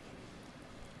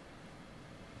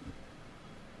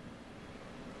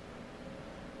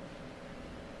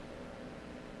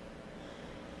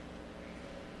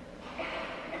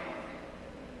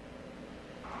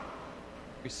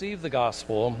 Receive the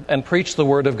gospel and preach the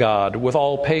word of God with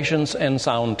all patience and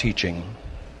sound teaching.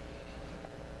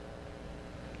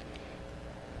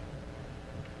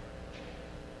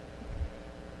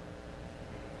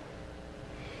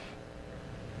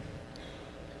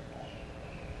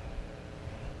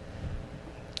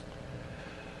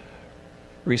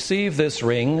 Receive this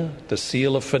ring, the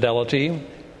seal of fidelity,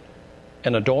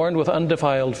 and adorned with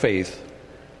undefiled faith,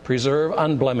 preserve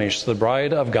unblemished the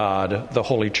bride of God, the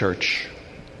Holy Church.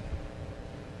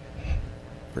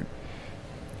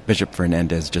 Bishop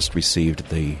Fernandes just received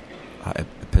the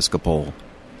episcopal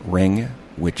ring,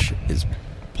 which is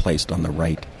placed on the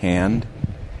right hand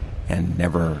and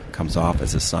never comes off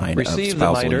as a sign of spousal unity. Receive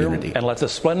the mitre, and let the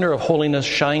splendor of holiness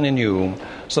shine in you,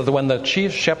 so that when the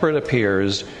chief shepherd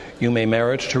appears, you may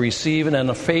merit to receive an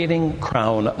unfading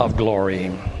crown of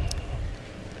glory.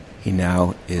 He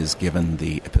now is given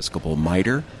the episcopal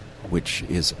mitre, which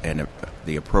is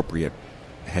the appropriate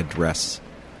headdress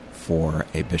for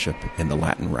a bishop in the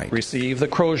Latin Rite. Receive the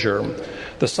crozier,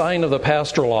 the sign of the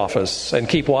pastoral office, and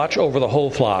keep watch over the whole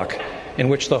flock, in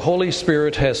which the Holy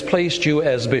Spirit has placed you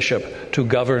as bishop to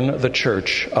govern the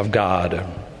church of God.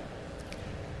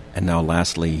 And now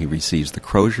lastly, he receives the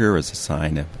crozier as a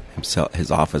sign of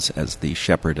his office as the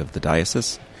shepherd of the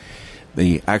diocese.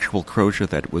 The actual crozier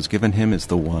that was given him is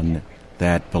the one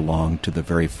that belonged to the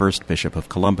very first bishop of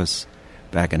Columbus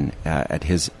back at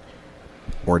his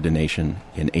ordination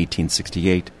in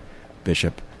 1868,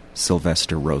 Bishop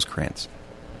Sylvester Rosecrans.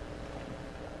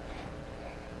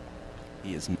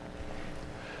 He is Bishop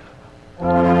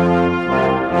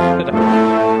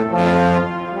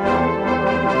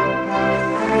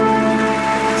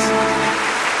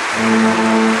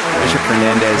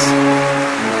Fernandes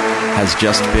has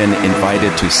just been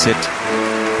invited to sit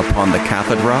upon the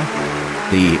cathedra,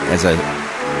 as a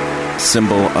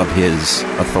symbol of his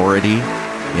authority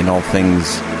in all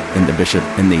things in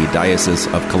the Diocese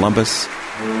of Columbus,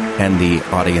 and the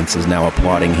audience is now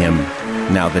applauding him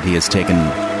now that he has taken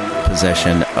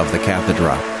possession of the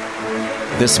cathedra.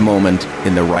 This moment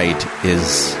in the rite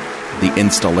is the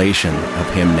installation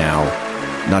of him now,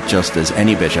 not just as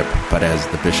any bishop, but as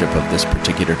the bishop of this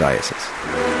particular diocese.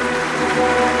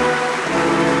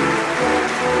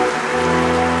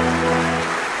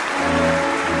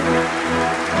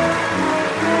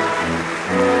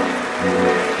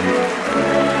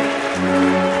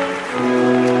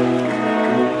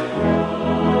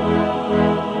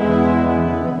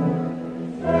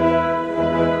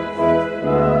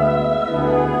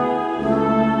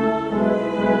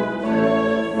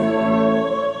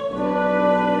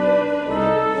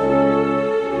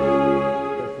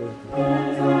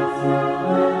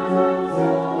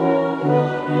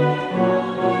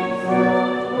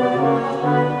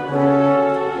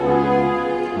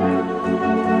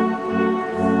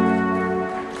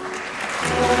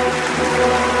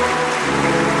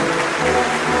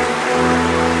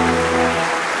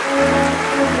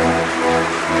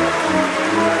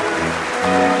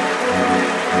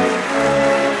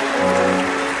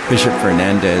 Bishop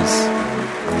Fernandes,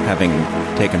 having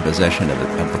taken possession of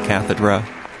the cathedra,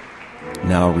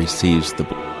 now receives the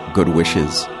good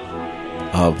wishes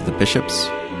of the bishops,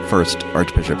 first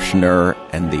Archbishop Schnurr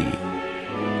and the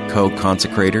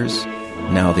co-consecrators,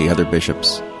 now the other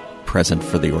bishops present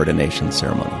for the ordination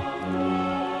ceremony.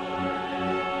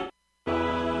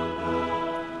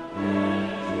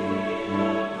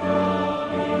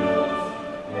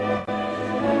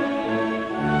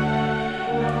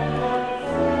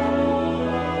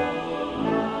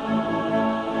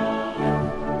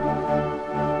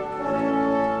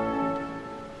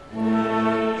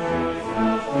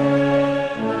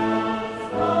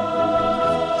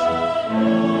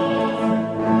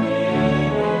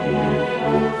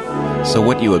 So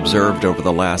what you observed over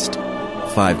the last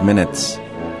 5 minutes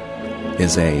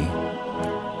is a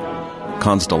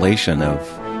constellation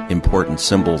of important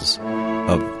symbols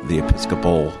of the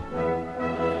episcopal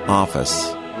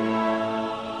office.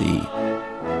 The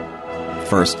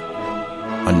first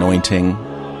anointing,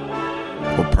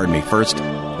 first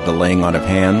the laying on of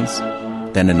hands,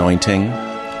 then anointing,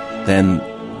 then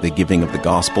the giving of the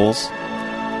Gospels,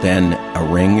 then a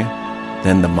ring,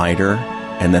 then the mitre,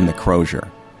 and then the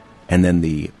crozier. And then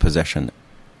the possession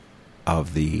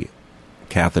of the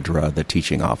cathedra, the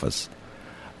teaching office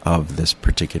of this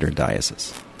particular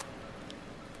diocese.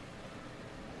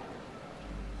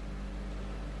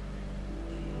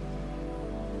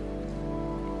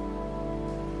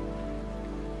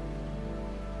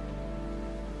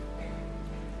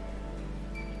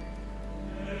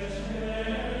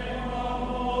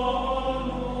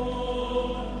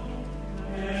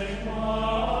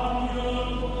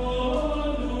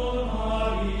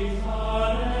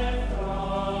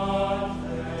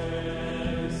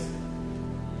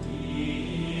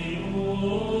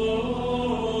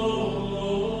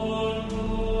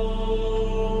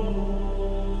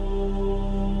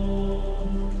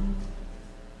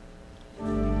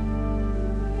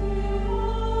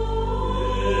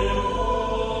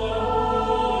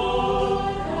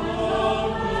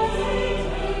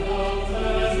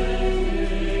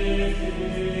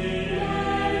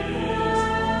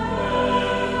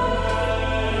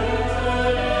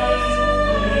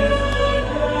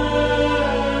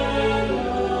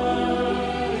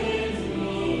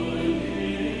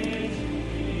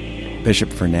 Bishop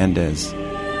Fernandes,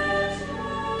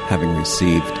 having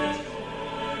received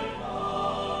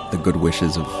the good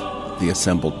wishes of the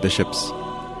assembled bishops,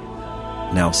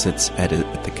 now sits at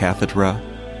the cathedra,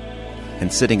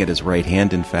 and sitting at his right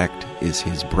hand, in fact, is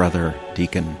his brother,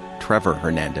 Deacon Trevor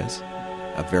Hernandez,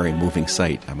 a very moving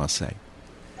sight, I must say.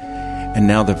 And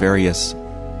now the various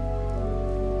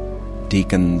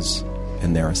deacons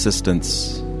and their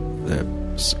assistants, the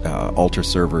altar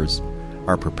servers,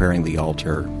 are preparing the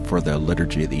altar for the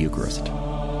liturgy of the Eucharist.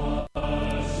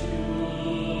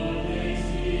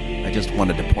 I just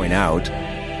wanted to point out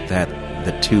that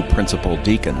the two principal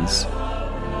deacons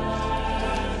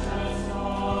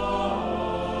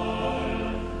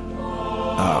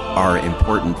are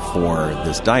important for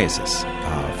this diocese.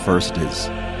 First is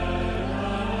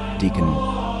Deacon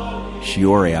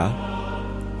Shioria,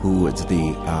 who is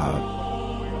the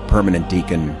permanent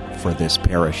deacon for this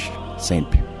parish, St.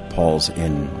 Paul's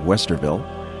in Westerville,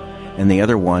 and the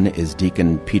other one is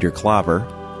Deacon Peter Claver,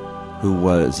 who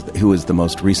is the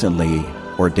most recently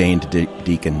ordained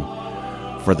deacon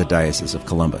for the Diocese of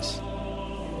Columbus.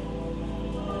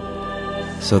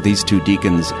 So these two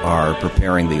deacons are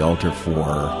preparing the altar for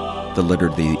the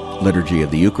liturgy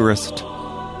of the Eucharist.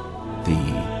 The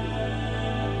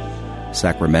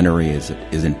sacramentary is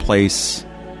in place.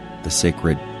 The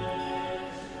sacred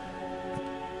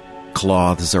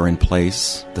cloths are in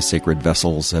place. The sacred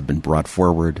vessels have been brought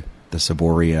forward. The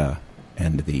ciboria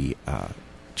and the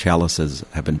chalices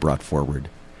have been brought forward.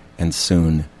 And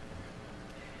soon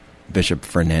Bishop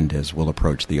Fernandes will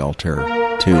approach the altar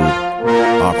to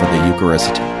offer the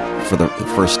Eucharist for the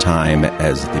first time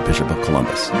as the Bishop of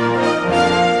Columbus.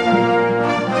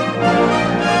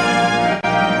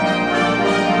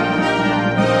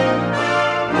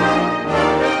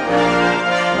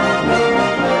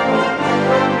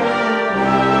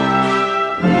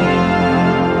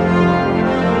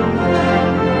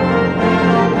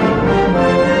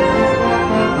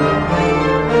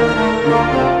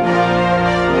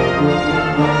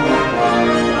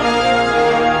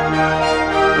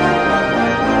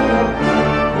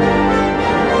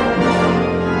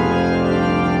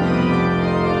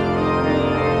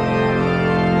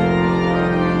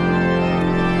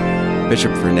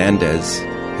 Bishop Fernandes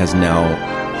has now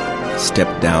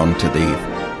stepped down to the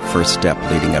first step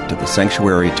leading up to the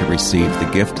sanctuary to receive the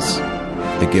gifts.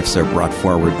 The gifts are brought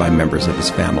forward by members of his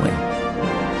family.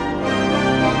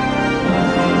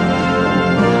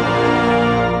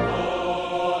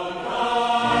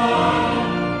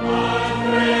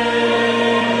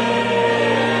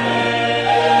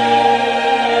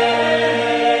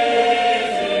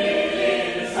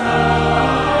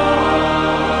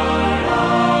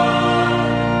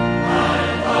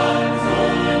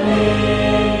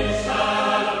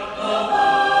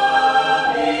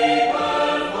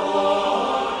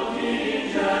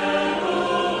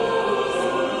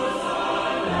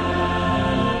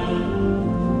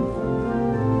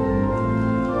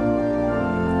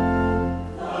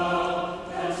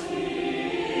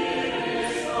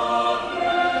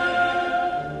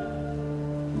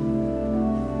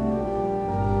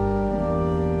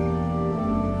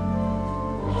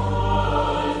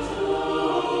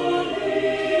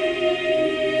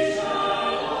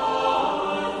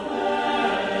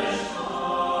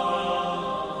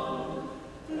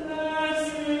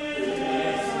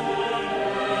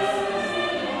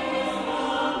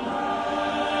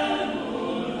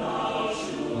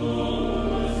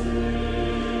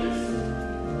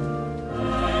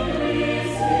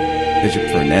 Bishop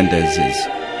Fernandes is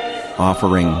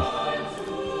offering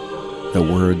the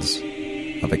words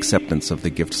of acceptance of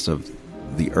the gifts of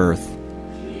the earth.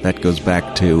 That goes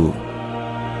back to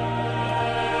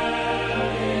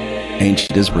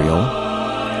ancient Israel.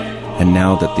 And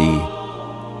now that the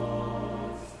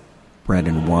bread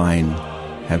and wine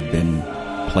have been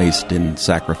placed in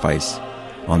sacrifice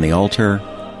on the altar,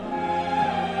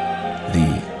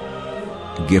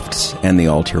 the gifts and the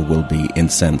altar will be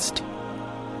incensed.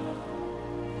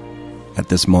 At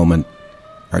this moment,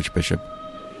 Bishop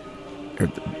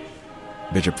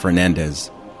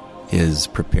Fernandes is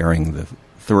preparing the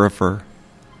thurifer.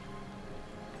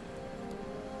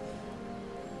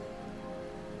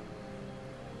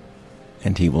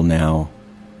 And he will now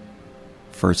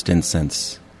first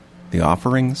incense the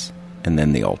offerings and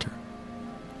then the altar.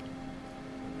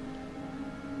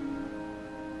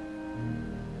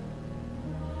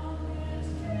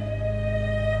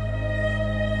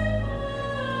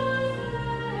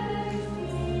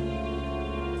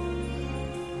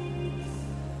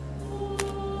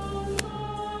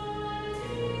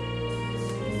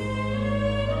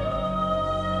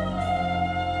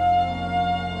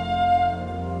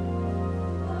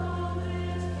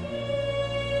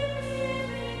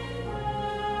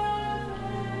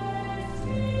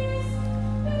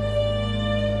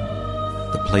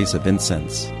 Place of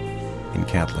incense in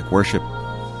Catholic worship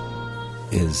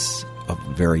is of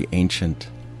very ancient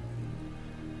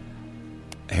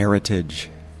heritage.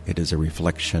 It is a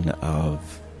reflection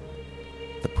of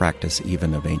the practice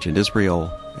even of ancient Israel,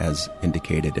 as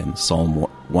indicated in Psalm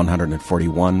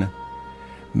 141.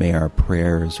 May our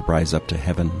prayers rise up to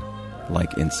heaven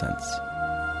like incense.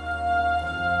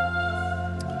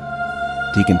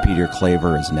 Deacon Peter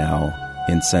Claver is now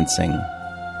incensing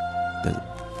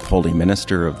the Holy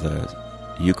Minister of the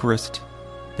Eucharist,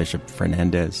 Bishop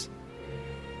Fernandes,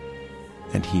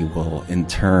 and he will in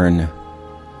turn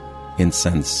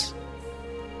incense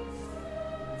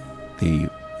the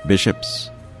bishops,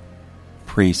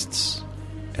 priests,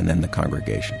 and then the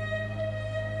congregation.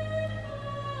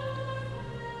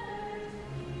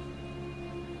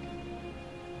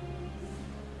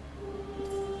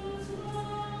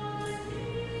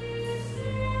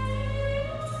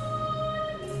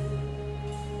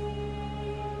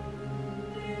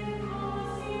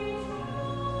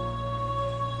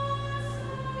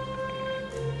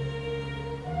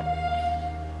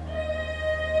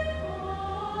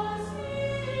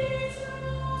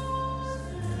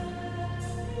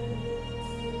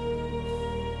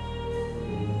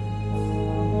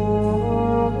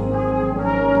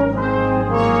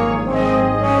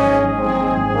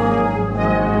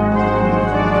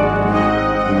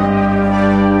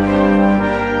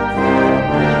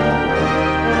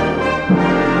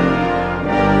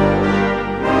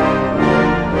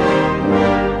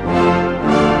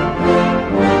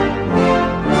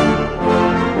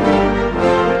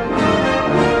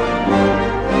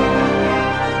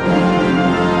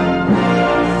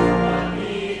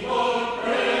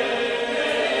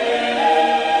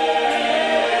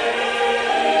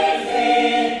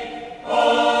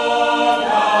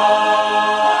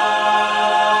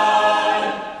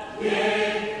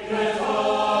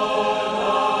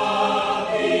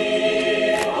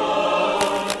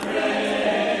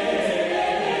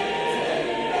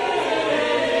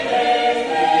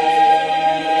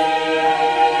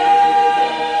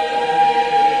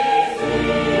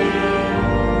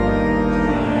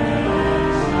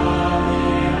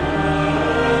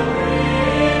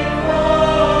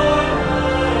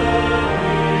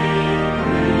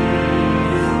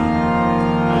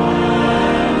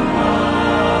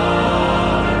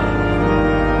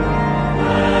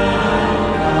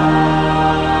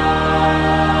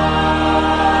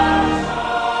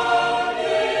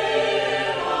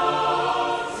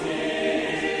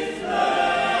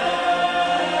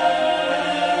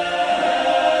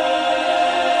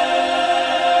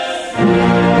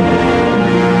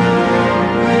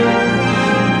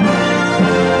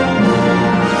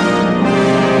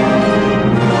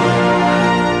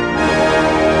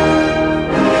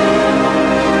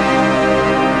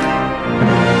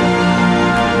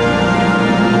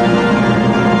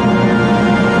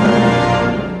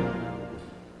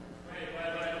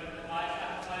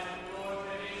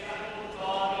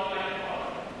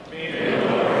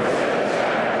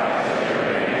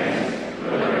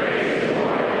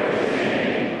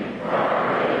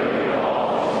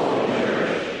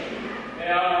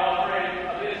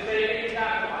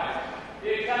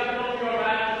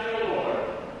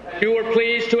 you were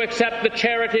pleased to accept the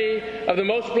charity of the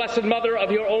most blessed mother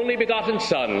of your only begotten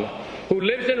Son, who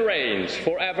lives and reigns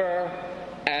forever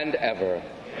and ever.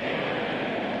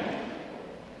 Amen.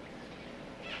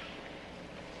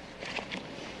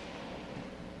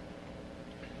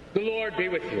 The Lord be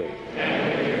with you.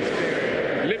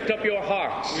 Lift up your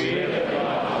hearts.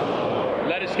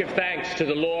 Let us give thanks to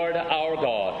the Lord our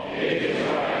God.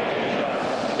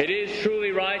 It is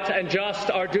truly right and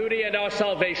just, our duty and our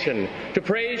salvation, to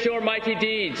praise your mighty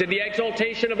deeds in the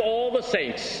exaltation of all the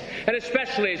saints, and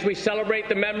especially as we celebrate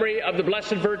the memory of the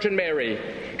Blessed Virgin Mary,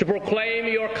 to proclaim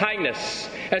your kindness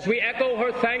as we echo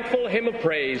her thankful hymn of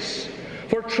praise.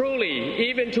 For truly,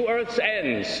 even to earth's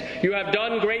ends, you have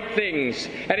done great things,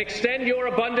 and extend your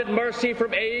abundant mercy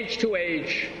from age to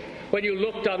age. When you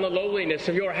looked on the lowliness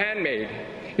of your handmaid,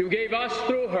 you gave us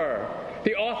through her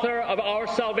the author of our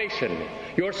salvation,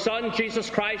 your Son, Jesus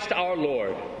Christ our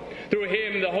Lord. Through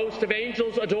him, the host of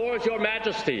angels adores your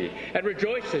majesty and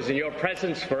rejoices in your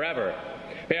presence forever.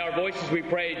 May our voices, we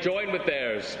pray, join with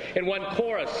theirs in one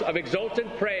chorus of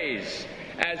exultant praise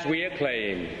as we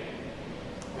acclaim.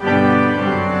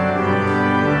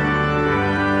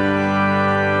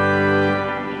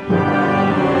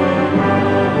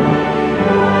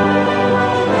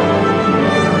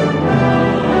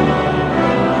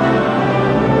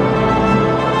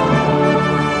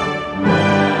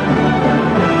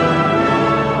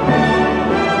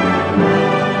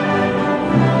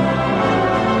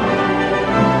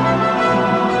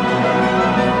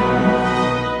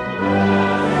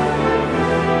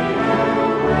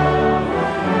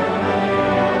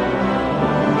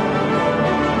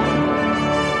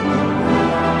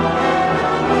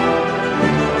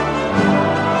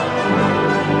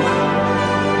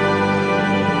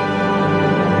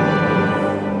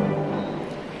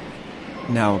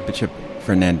 Now, Bishop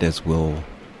Fernandes will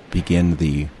begin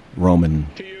the Roman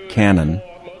canon,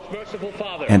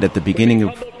 and at the beginning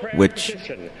of which,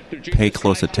 pay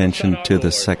close attention to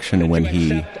the section when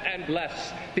he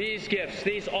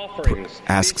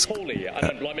asks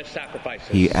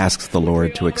the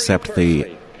Lord to accept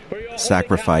the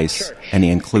sacrifice, and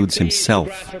he includes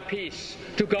himself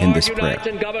in this prayer.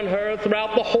 And govern her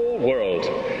throughout the whole world,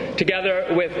 together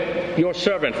with your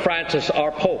servant Francis,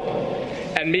 our Pope,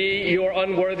 and me, your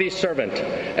unworthy servant,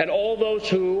 and all those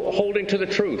who, holding to the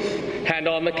truth, hand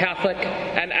on the Catholic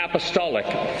and Apostolic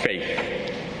faith.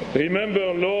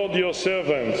 Remember, Lord, your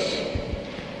servants,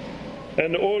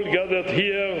 and all gathered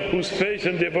here whose faith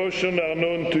and devotion are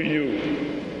known to you.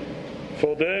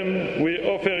 For them, we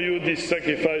offer you this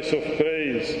sacrifice of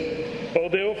praise, or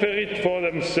they offer it for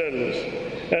themselves,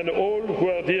 and all who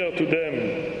are dear to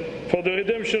them, for the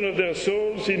redemption of their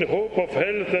souls in hope of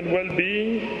health and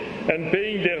well-being, and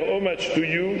paying their homage to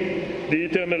you, the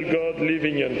eternal God,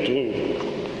 living and true.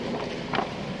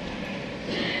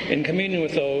 In communion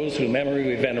with those whose memory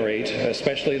we venerate,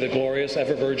 especially the glorious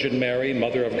ever-Virgin Mary,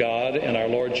 Mother of God, and our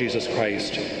Lord Jesus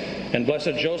Christ, and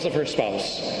blessed Joseph, her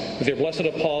spouse, with your blessed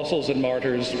apostles and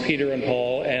martyrs, Peter and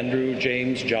Paul, Andrew,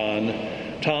 James, John,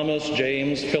 Thomas,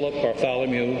 James, Philip,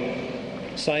 Bartholomew,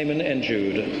 Simon and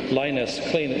Jude, Linus,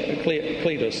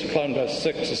 Cletus, Clondas,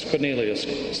 Sixtus, Cornelius,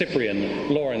 Cyprian,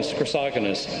 Lawrence,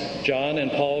 Chrysogonus, John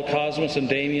and Paul, Cosmas and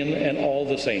Damian, and all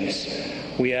the saints.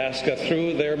 We ask that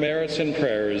through their merits and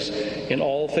prayers, in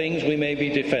all things we may be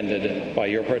defended by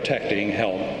your protecting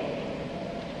help.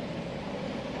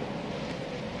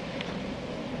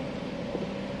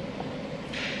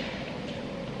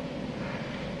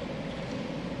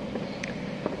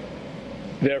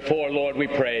 Therefore, Lord, we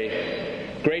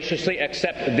pray, graciously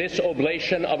accept this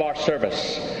oblation of our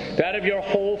service, that of your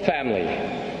whole family.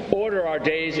 Order our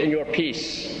days in your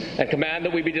peace, and command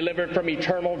that we be delivered from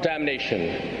eternal damnation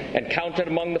and counted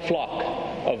among the flock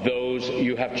of those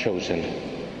you have chosen.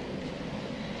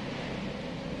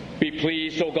 Be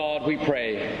pleased, O God, we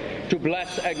pray, to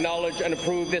bless, acknowledge, and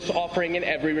approve this offering in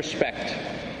every respect.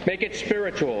 Make it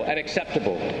spiritual and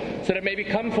acceptable, so that it may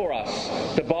become for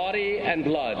us the body and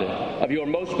blood of your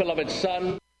most beloved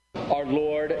Son, our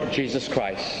Lord Jesus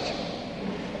Christ.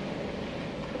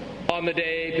 On the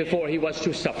day before he was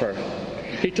to suffer,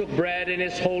 he took bread in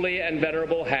his holy and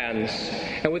venerable hands,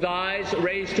 and with eyes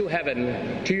raised to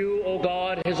heaven, to you, O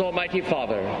God, his almighty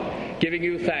Father, giving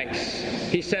you thanks,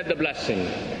 he said the blessing,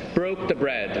 broke the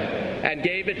bread, and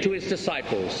gave it to his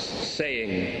disciples,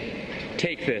 saying,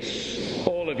 "Take this,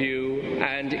 all of you,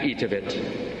 and eat of it.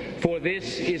 For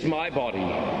this is my body,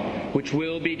 which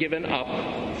will be given up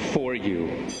for you."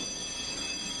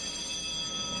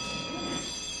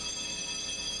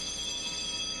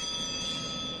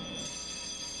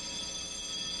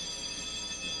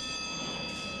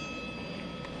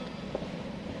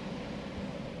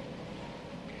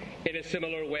 In a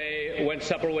similar way, when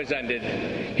supper was ended,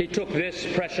 he took this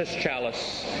precious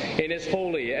chalice in his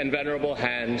holy and venerable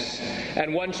hands,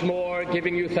 and once more,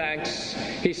 giving you thanks,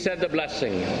 he said the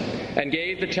blessing, and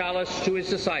gave the chalice to his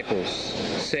disciples,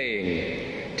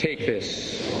 saying, Take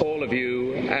this, all of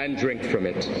you, and drink from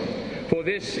it. For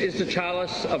this is the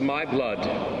chalice of my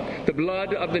blood, the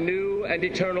blood of the new and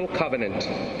eternal covenant,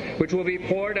 which will be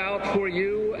poured out for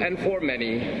you and for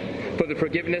many for the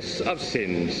forgiveness of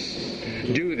sins.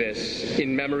 Do this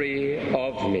in memory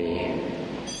of me.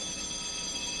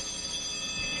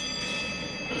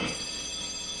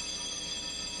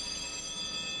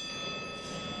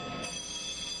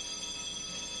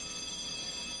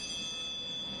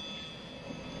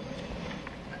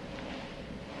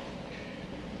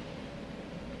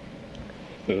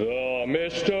 The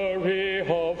mystery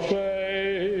of faith.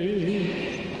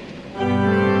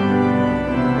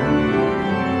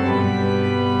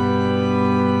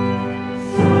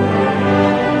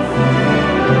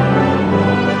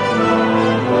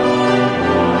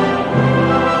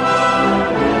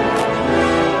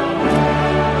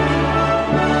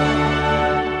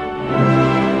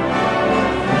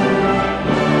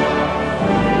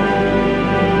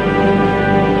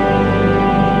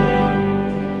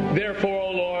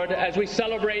 As we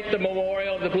celebrate the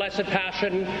memorial of the Blessed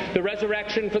Passion, the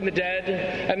resurrection from the dead,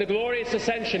 and the glorious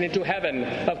ascension into heaven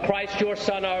of Christ your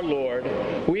Son, our Lord,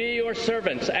 we, your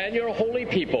servants and your holy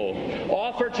people,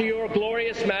 offer to your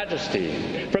glorious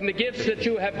majesty, from the gifts that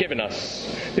you have given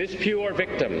us, this pure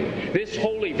victim, this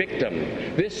holy victim,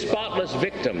 this spotless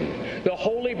victim, the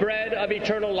holy bread of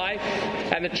eternal life,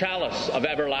 and the chalice of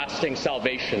everlasting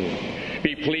salvation.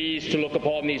 Be pleased to look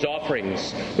upon these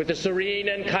offerings with a serene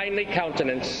and kindly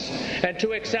countenance, and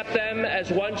to accept them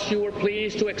as once you were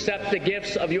pleased to accept the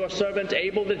gifts of your servant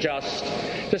Abel the just,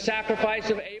 the sacrifice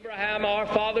of Abraham our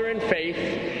father in faith,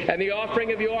 and the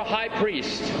offering of your high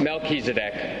priest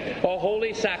Melchizedek, a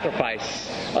holy sacrifice,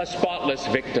 a spotless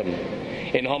victim.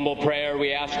 In humble prayer,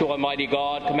 we ask you, Almighty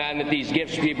God, command that these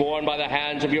gifts be borne by the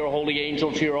hands of your holy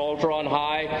angels to your altar on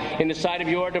high in the sight of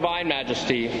your divine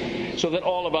majesty, so that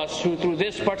all of us who through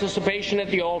this participation at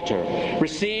the altar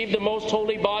receive the most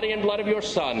holy body and blood of your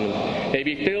Son may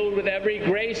be filled with every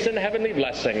grace and heavenly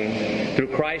blessing. Through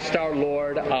Christ our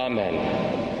Lord.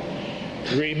 Amen.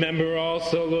 Remember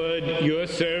also, Lord, your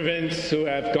servants who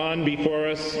have gone before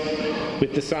us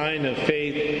with the sign of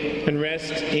faith, and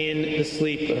rest in the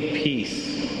sleep of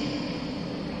peace.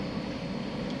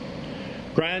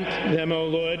 Grant them, O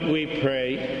Lord, we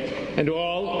pray, and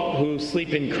all who sleep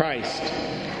in Christ,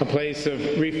 a place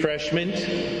of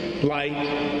refreshment, light,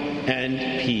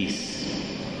 and peace.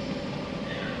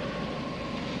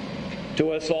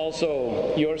 To us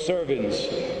also, your servants,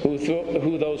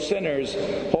 who though sinners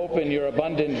hope in your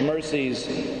abundant mercies,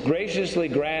 graciously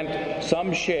grant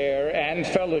some share and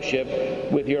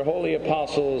fellowship with your holy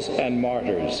apostles and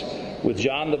martyrs, with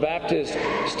John the Baptist,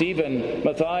 Stephen,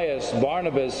 Matthias,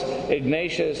 Barnabas,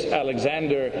 Ignatius,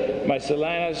 Alexander,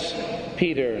 Marcellinus,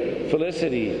 Peter,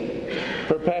 Felicity,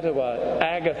 Perpetua,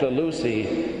 Agatha,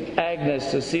 Lucy,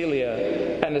 Agnes,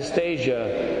 Cecilia,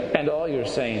 Anastasia, and all your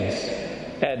saints.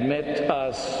 Admit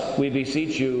us, we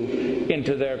beseech you,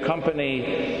 into their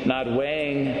company, not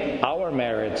weighing our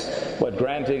merits, but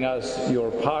granting us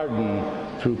your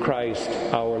pardon through Christ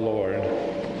our Lord.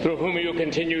 Through whom you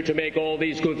continue to make all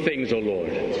these good things, O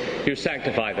Lord. You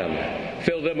sanctify them,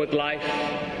 fill them with life,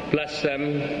 bless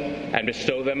them, and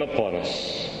bestow them upon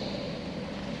us.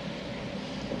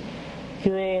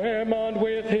 Through him and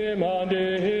with him and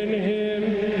in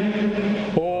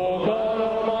him, O God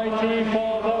Almighty Father,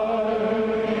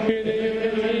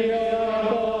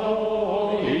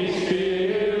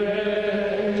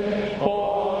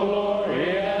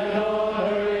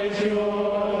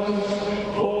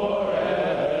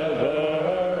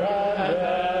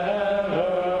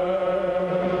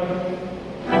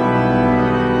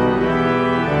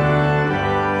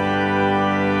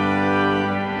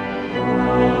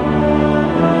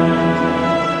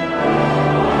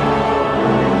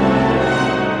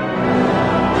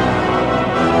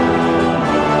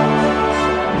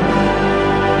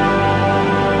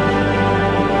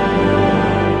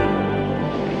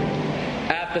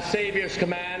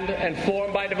 command and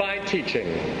formed by divine teaching,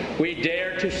 we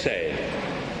dare to say,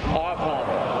 Our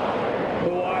Father,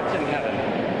 who art in heaven,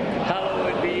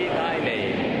 hallowed be thy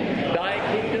name. Thy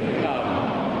kingdom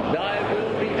come, thy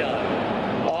will be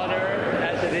done, on earth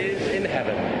as it is in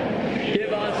heaven.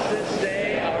 Give us this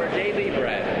day our daily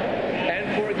bread,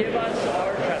 and forgive us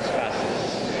our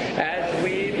trespasses, as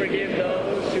we forgive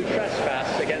those who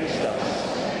trespass against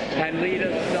us. And lead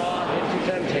us not into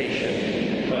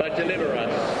temptation, but deliver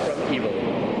us from evil.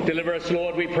 Deliver Deliver us,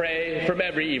 Lord, we pray, from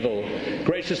every evil.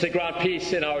 Graciously grant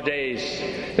peace in our days,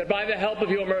 that by the help of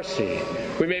your mercy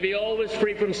we may be always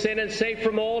free from sin and safe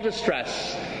from all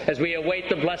distress, as we await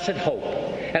the blessed hope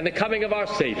and the coming of our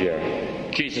Savior,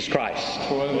 Jesus Christ.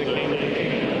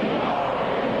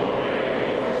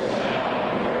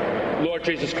 Lord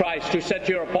Jesus Christ, who said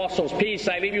to your apostles, "Peace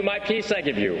I leave you, my peace I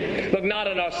give you," look not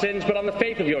on our sins, but on the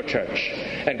faith of your church,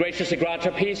 and graciously grant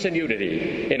her peace and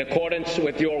unity in accordance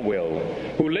with your will,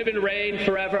 who live and reign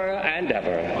forever and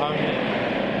ever.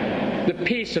 Amen. The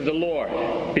peace of the Lord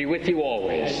be with you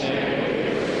always.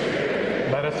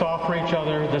 Let us offer each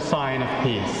other the sign of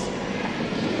peace.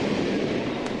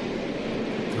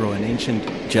 Through an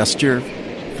ancient gesture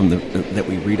from that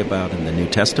we read about in the New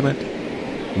Testament,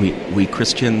 we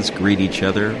Christians greet each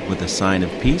other with a sign of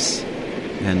peace,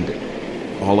 and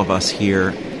all of us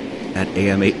here at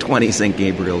AM 820 St.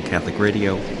 Gabriel Catholic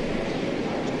Radio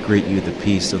greet you the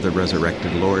peace of the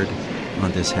resurrected Lord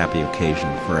on this happy occasion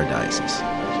for our diocese.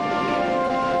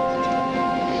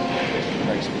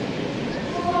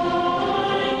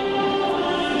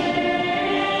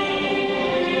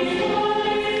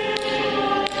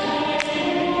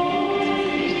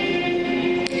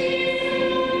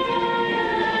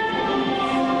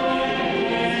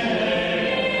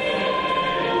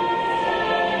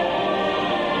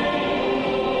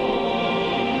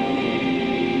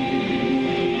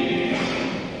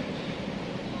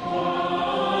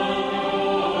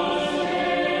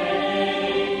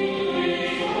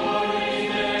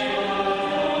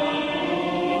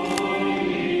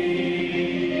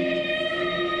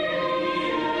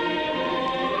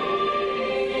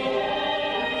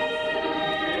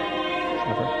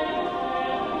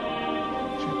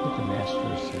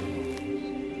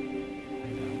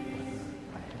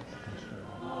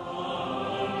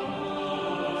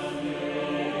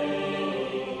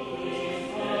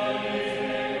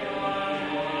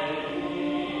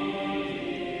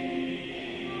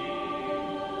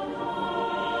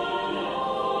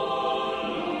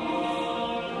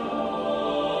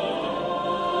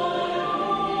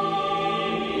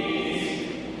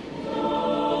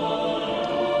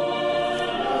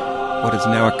 What is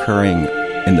now occurring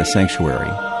in the sanctuary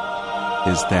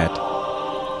is that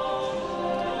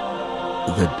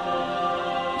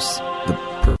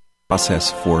the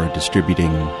process for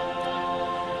distributing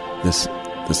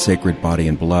the sacred body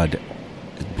and blood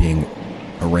is being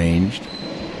arranged.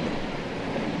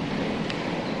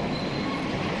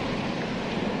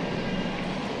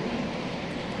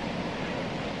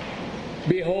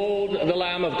 Behold the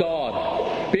Lamb of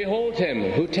God. Behold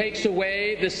him who takes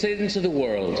away the sins of the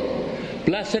world.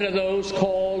 Blessed are those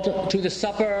called to the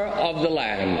supper of the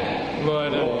Lamb.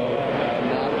 Lord, I'm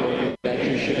not worthy that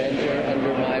you should enter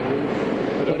under my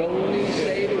roof, but only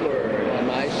say the word, and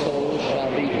my soul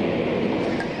shall be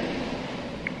healed.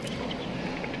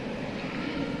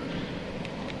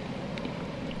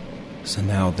 So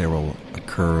now there will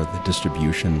occur the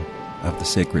distribution of the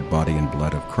sacred body and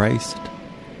blood of Christ.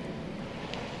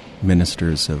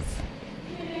 Ministers of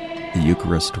the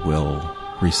Eucharist will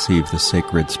receive the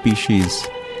sacred species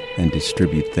and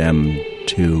distribute them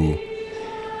to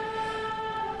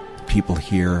people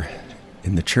here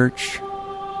in the church.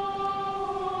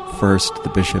 First the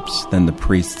bishops, then the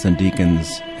priests and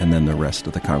deacons, and then the rest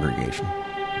of the congregation.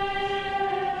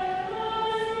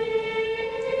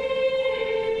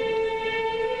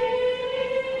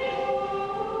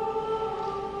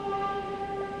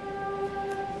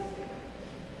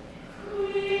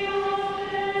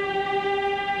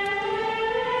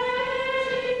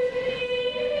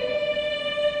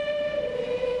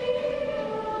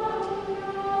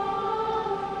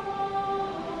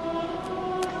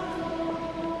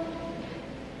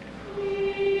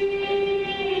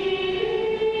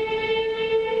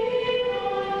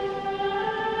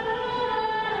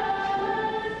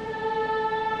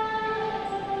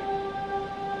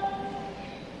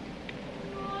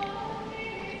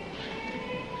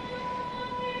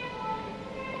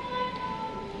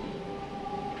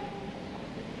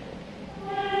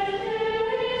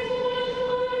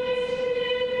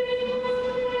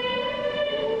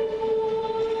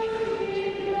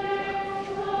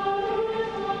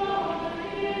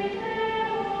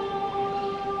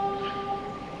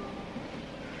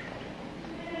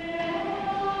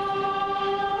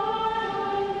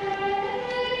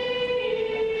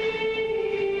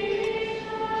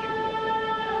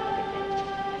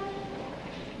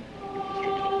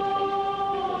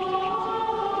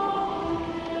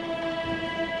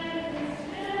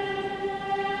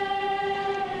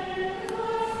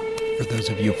 For those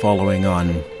of you following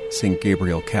on St.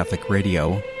 Gabriel Catholic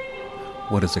Radio,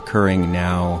 what is occurring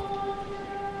now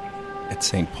at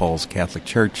St. Paul's Catholic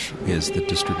Church is the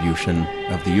distribution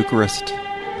of the Eucharist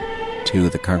to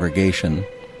the congregation.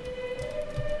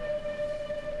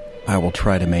 I will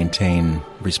try to maintain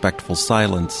respectful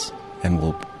silence and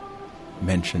will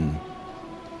mention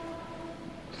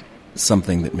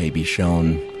something that may be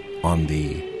shown on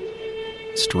the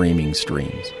streaming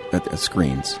screens.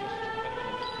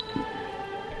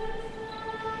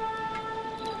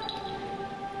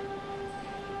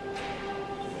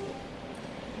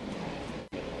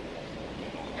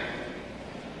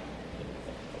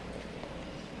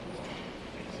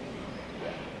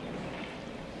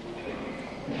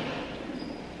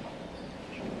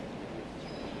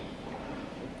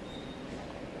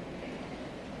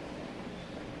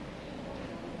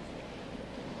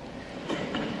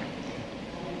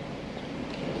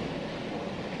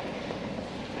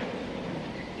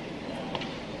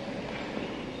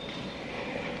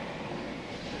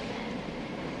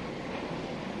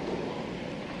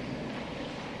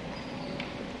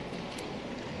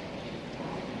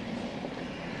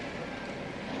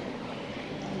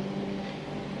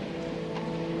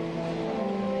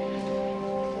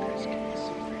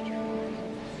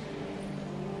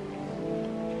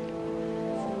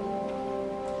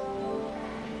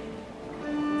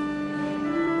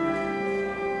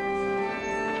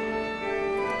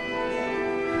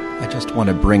 I just want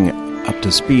to bring up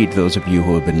to speed those of you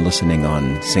who have been listening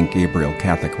on St. Gabriel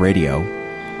Catholic Radio.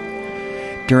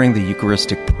 During the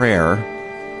Eucharistic prayer,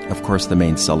 of course, the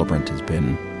main celebrant has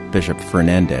been Bishop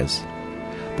Fernandes,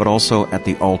 but also at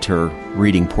the altar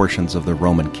reading portions of the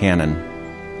Roman canon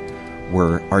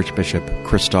were Archbishop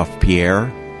Christophe Pierre,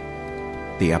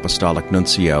 the Apostolic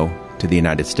Nuncio to the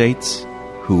United States,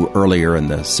 who earlier in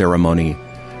the ceremony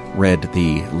read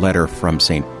the letter from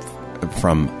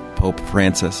Pope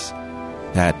Francis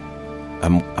that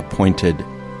appointed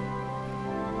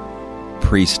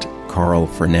priest Carl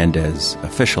Fernandes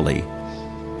officially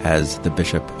as the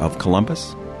Bishop of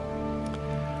Columbus.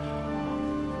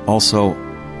 Also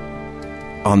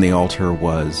on the altar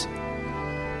was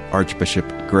Archbishop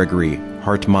Gregory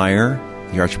Hartmeyer,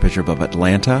 the Archbishop of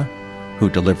Atlanta, who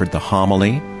delivered the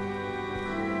homily,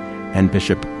 and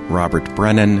Bishop Robert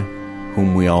Brennan,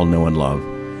 whom we all know and love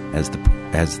as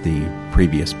the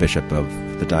previous bishop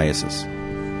of the diocese.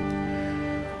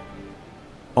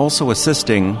 Also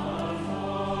assisting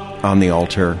on the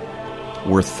altar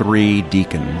were 3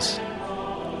 deacons.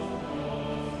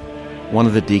 One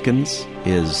of the deacons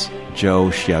is Joe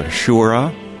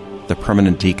Shiashura, the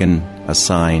permanent deacon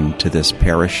assigned to this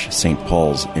parish, St.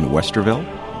 Paul's in Westerville.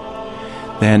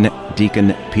 Then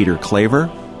Deacon Peter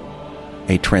Claver,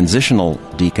 a transitional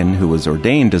deacon who was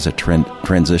ordained as a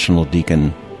transitional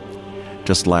deacon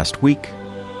just last week.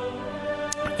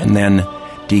 And then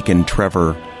Deacon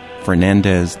Trevor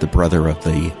Fernandes, the brother of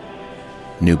the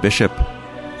new bishop,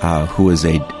 who is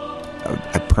a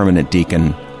permanent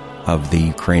deacon of the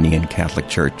Ukrainian Catholic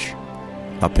Church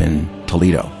up in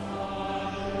Toledo.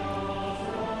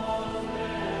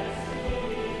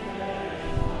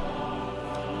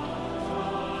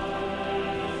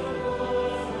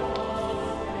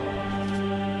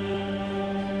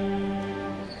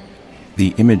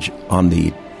 The image on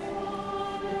the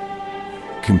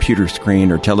computer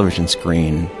screen or television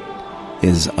screen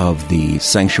is of the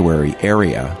sanctuary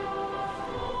area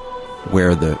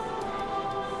where the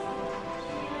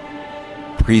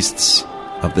priests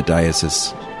of the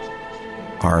diocese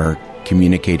are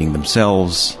communicating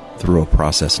themselves through a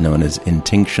process known as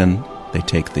intinction. They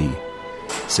take the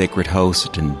sacred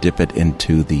host and dip it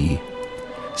into the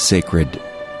sacred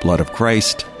blood of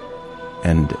Christ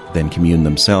and then commune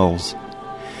themselves.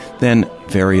 Then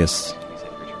various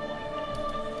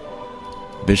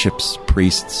bishops,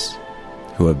 priests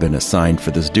who have been assigned for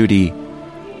this duty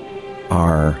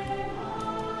are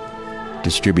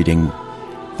distributing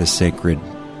the sacred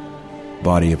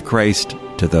body of Christ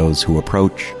to those who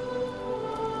approach.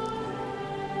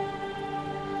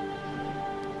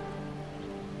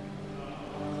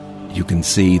 You can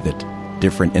see that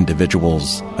different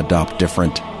individuals adopt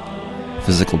different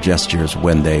physical gestures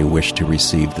when they wish to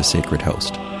receive the sacred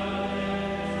host.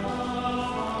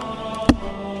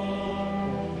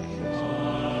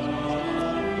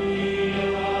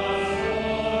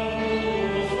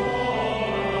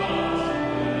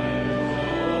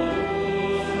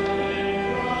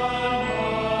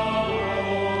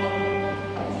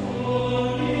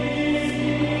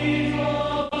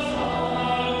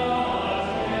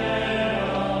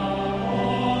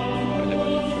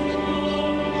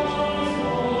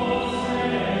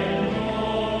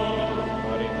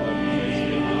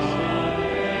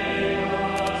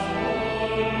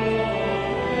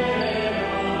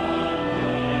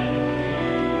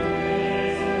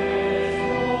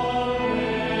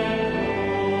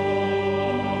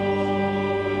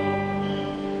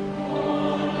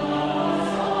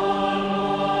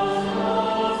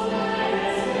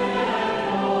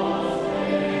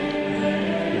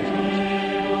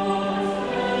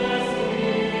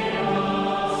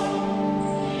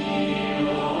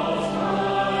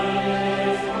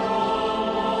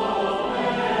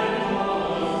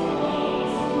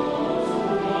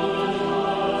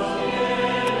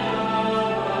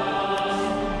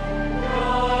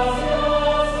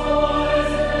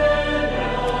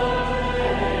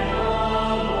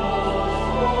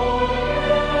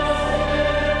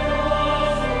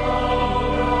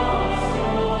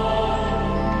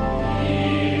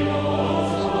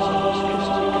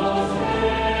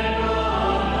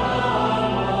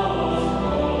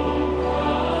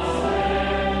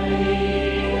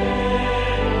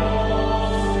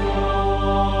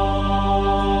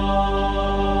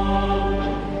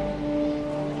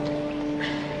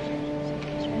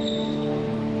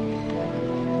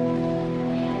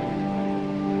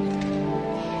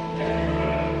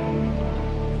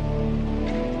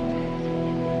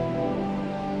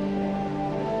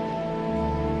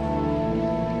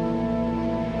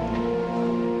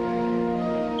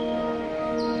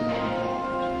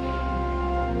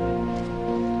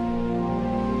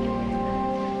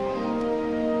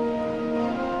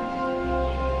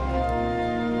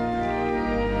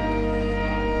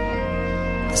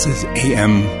 This is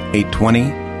AM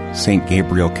 820, St.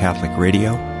 Gabriel Catholic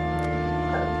Radio,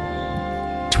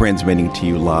 transmitting to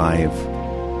you live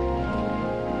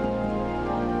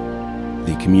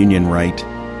the communion rite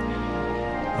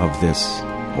of this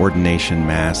ordination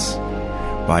Mass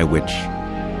by which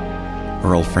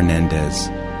Earl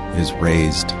Fernandes is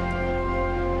raised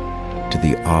to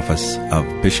the office of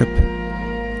bishop.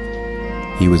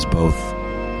 He was both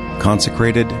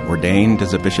consecrated, ordained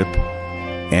as a bishop,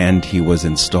 and he was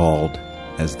installed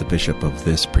as the bishop of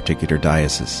this particular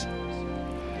diocese.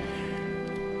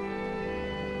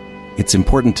 It's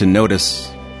important to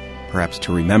notice, perhaps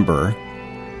to remember,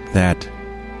 that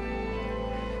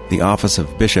the office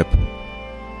of bishop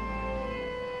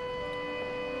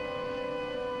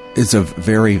is of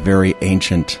very, very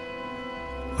ancient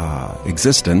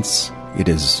existence. It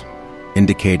is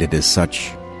indicated as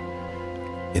such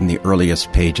in the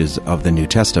earliest pages of the New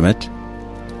Testament.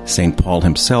 St. Paul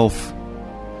himself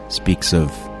speaks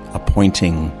of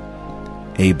appointing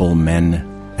able men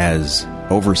as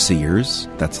overseers.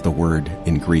 That's the word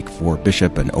in Greek for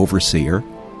bishop, an overseer.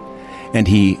 And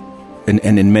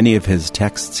in many of his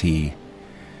texts, he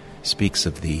speaks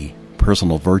of the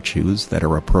personal virtues that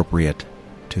are appropriate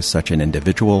to such an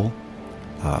individual: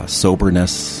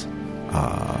 soberness,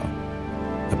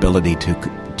 ability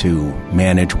to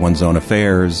manage one's own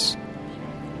affairs,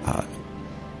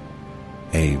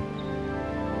 a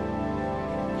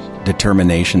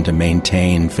determination to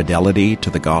maintain fidelity to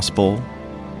the gospel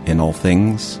in all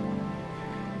things,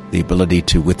 the ability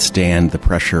to withstand the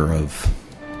pressure of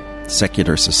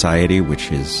secular society, which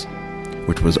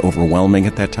was overwhelming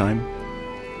at that time.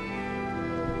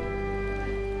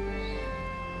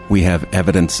 We have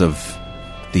evidence of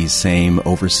these same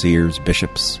overseers,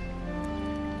 bishops,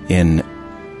 in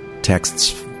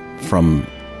texts from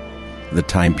the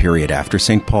time period after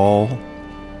St. Paul,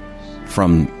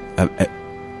 from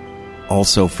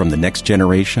also from the next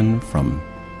generation, from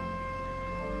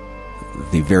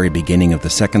the very beginning of the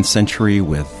 2nd century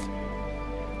with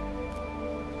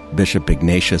Bishop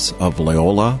Ignatius of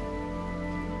Loyola,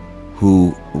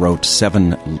 who wrote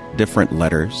 7 different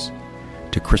letters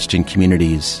to Christian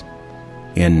communities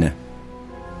in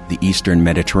the Eastern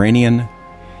Mediterranean.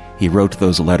 He wrote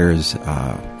those letters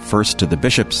first to the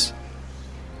bishops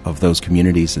of those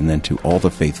communities and then to all the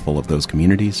faithful of those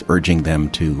communities, urging them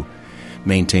to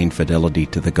maintain fidelity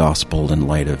to the gospel in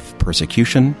light of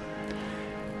persecution.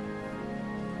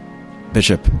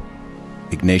 Bishop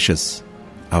Ignatius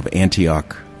of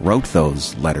Antioch wrote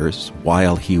those letters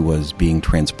while he was being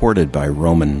transported by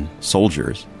Roman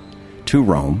soldiers to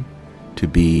Rome to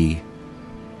be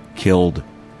killed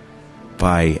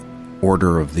by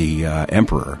order of the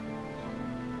emperor.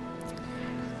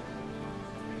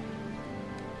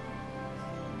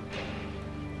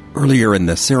 Earlier in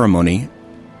the ceremony,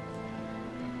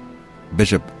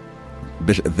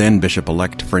 then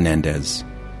Bishop-elect Fernandes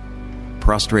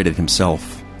prostrated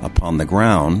himself upon the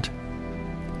ground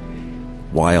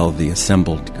while the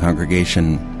assembled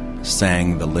congregation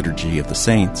sang the Liturgy of the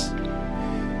Saints.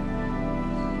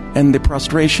 And the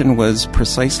prostration was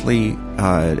precisely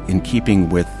in keeping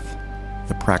with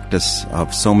the practice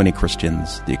of so many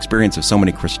Christians, the experience of so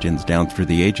many Christians down through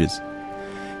the ages,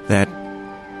 that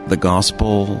the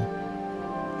gospel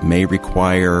may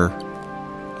require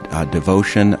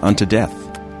devotion unto death.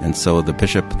 And so the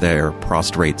bishop there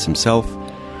prostrates himself,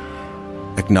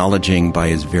 acknowledging by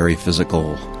his very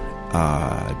physical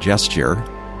gesture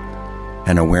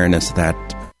an awareness that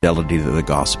fidelity to the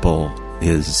gospel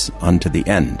is unto the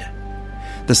end.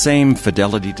 The same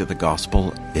fidelity to the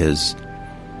gospel is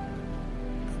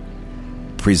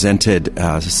presented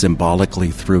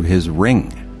symbolically through his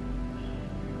ring.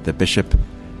 The bishop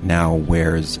now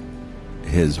wears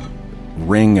his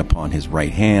ring upon his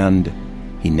right hand.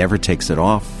 He never takes it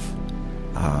off.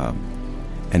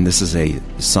 And this is a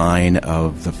sign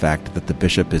of the fact that the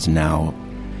bishop is now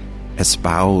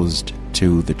espoused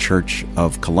to the Church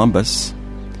of Columbus.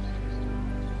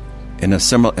 In a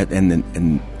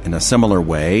similar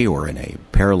way, or in a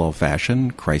parallel fashion,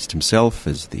 Christ himself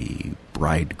is the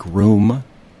bridegroom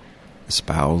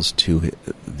espoused to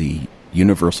the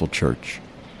universal church,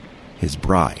 his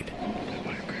bride.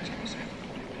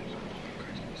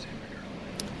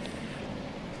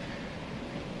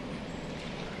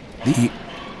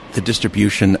 The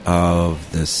distribution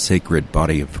of the sacred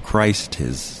body of Christ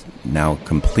is now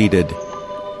completed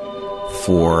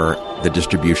for the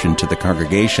distribution to the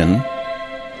congregation.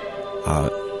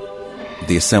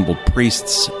 The assembled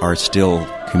priests are still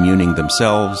communing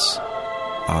themselves,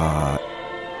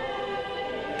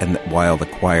 and while the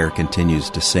choir continues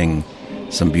to sing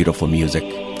some beautiful music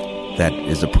that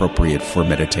is appropriate for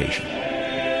meditation.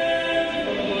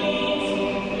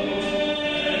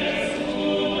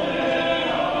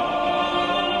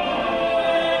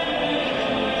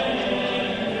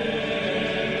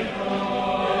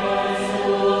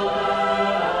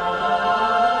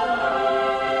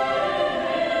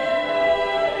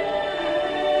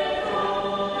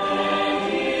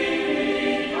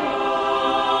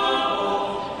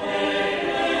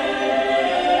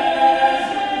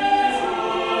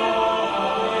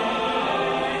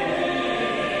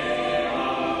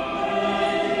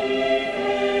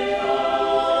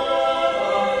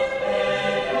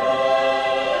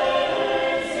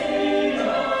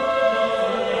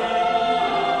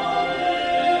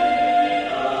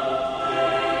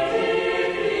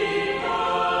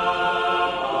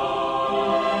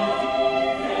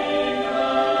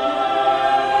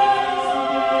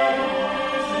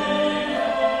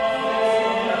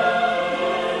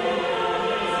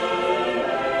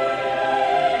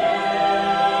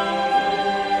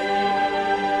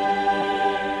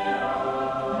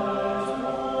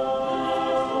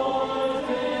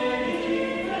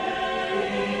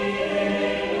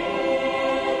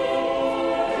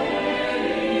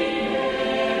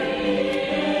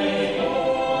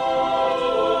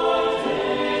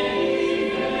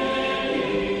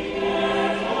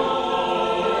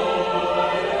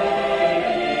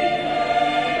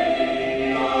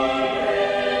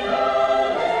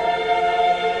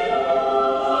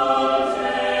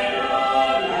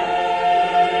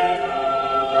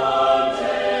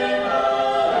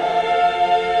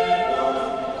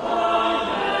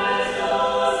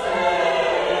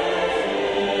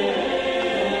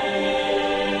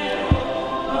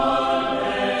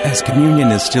 As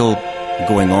communion is still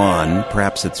going on,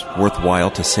 perhaps it's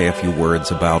worthwhile to say a few words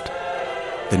about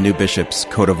the new bishop's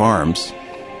coat of arms,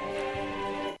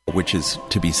 which is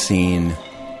to be seen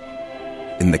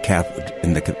in the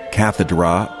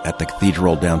cathedra at the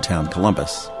cathedral downtown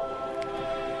Columbus.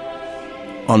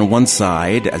 On one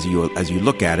side, as you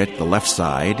look at it, the left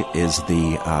side is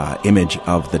the image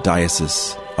of the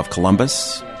Diocese of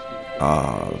Columbus.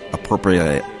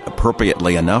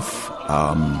 Appropriately enough,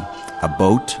 a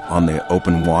boat on the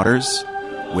open waters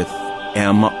with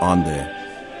M on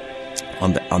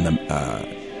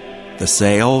the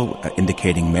sail,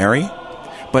 indicating Mary.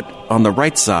 But on the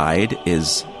right side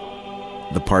is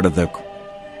the part of the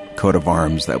coat of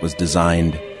arms that was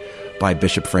designed by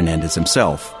Bishop Fernandes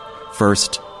himself.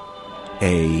 First,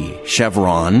 a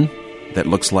chevron that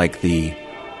looks like the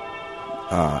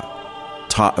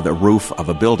roof of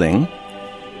a building.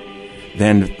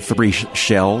 Then 3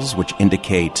 shells, which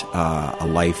indicate a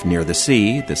life near the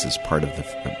sea. This is part of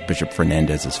Bishop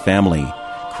Fernandez's family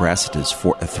crest, is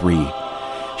 3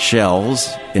 shells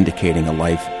indicating a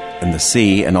life in the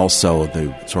sea, and also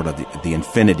the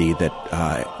infinity that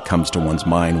comes to one's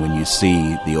mind when you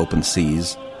see the open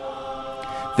seas.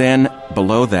 Then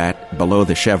below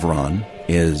the chevron,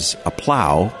 is a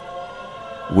plow,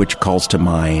 which calls to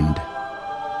mind,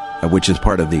 which is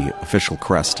part of the official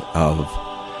crest of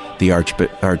the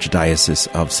Archdiocese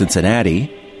of Cincinnati,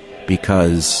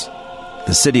 because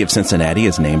the city of Cincinnati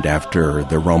is named after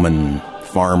the Roman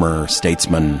farmer,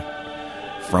 statesman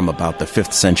from about the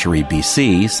 5th century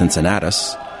BC,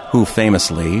 Cincinnatus, who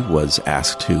famously was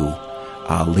asked to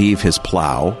leave his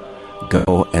plow,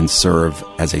 go and serve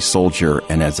as a soldier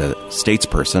and as a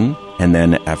statesperson, and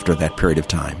then after that period of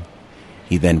time,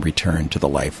 he then returned to the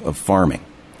life of farming.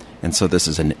 And so this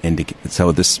is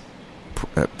this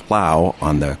plow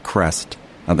on the crest,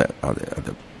 the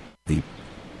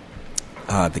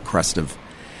crest of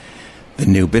the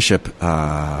new bishop,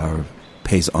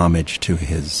 pays homage to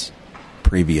his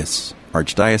previous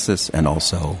archdiocese and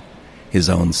also his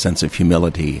own sense of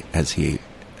humility as he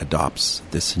adopts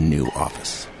this new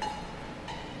office.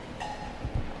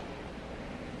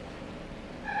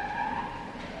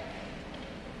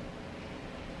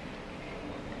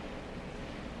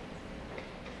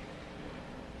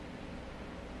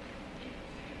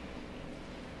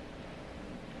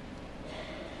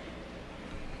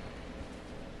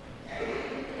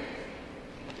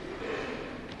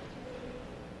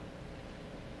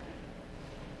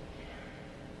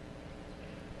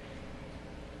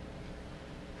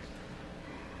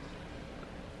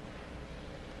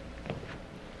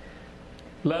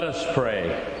 Let us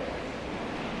pray.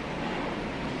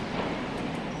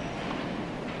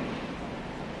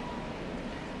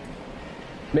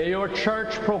 May your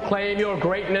church proclaim your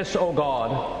greatness, O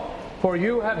God, for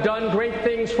you have done great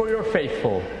things for your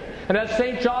faithful. And as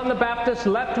St. John the Baptist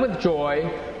leapt with joy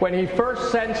when he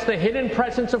first sensed the hidden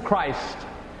presence of Christ,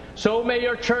 so may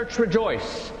your church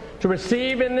rejoice to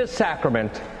receive in this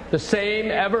sacrament the same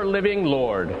ever-living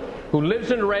Lord, who lives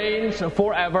and reigns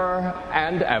forever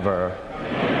and ever.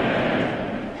 Amen.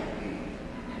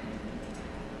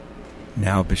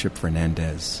 Now Bishop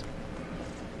Fernandes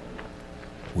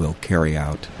will carry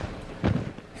out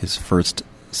his first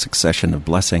succession of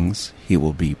blessings. He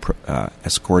will be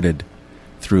escorted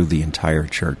through the entire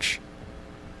church.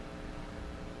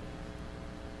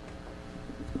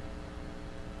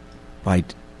 By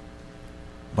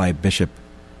Bishop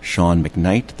Sean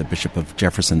McKnight, the Bishop of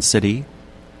Jefferson City,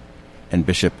 and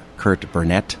Bishop Kurt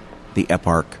Burnett, the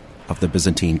Eparch of the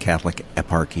Byzantine Catholic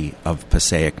Eparchy of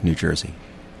Passaic, New Jersey.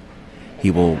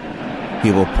 He will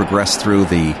progress through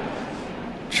the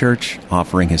church,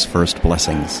 offering his first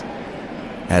blessings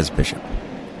as bishop.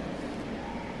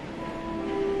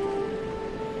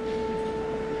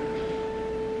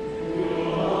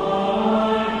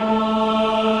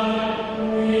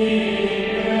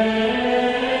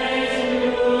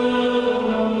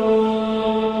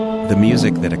 The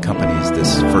music that accompanies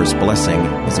this first blessing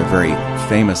is a very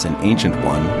famous and ancient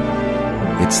one.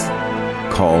 It's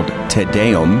called Te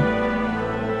Deum,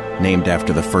 named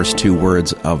after the first 2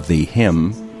 words of the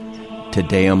hymn, Te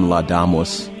Deum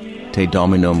laudamus, Te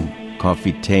Dominum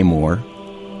confitemur.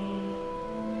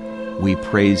 We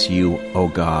praise you, O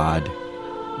God.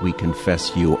 We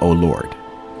confess you, O Lord.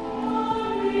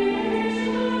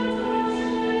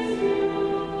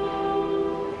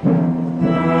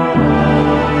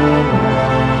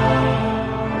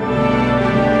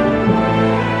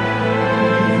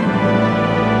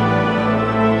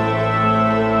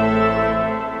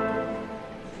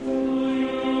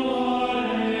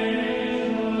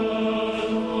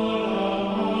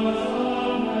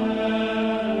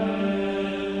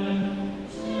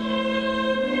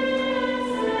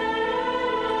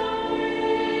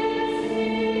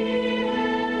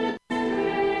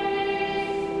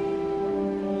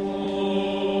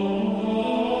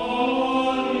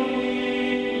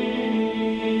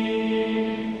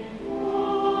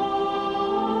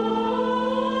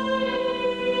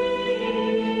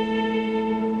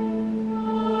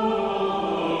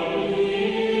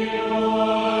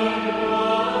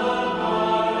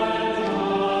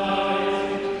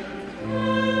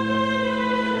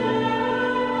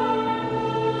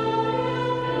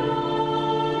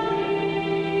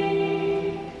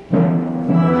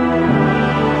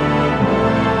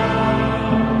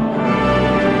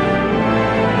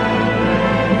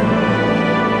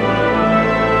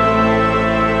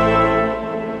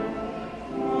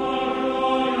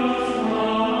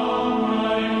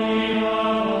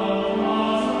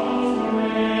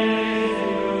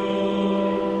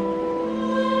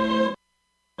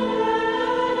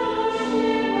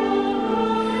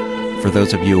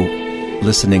 those of you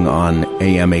listening on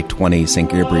AM 820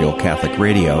 St. Gabriel Catholic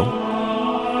Radio,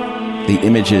 the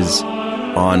images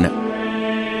on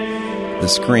the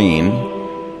screen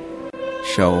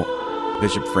show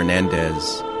Bishop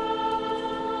Fernandes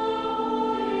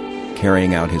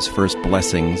carrying out his first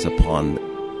blessings upon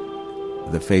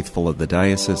the faithful of the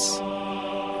diocese,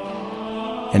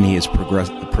 and he is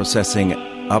processing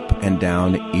up and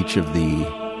down each of the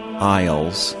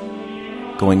aisles,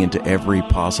 going into every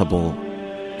possible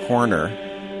corner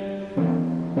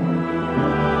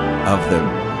of the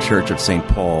Church of St.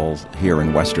 Paul here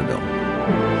in Westerville.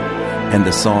 And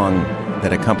the song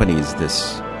that accompanies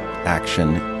this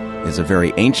action is a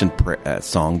very ancient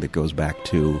song that goes back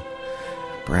to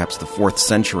perhaps the 4th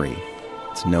century.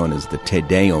 It's known as the Te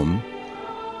Deum,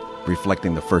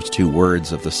 reflecting the first 2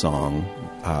 words of the song,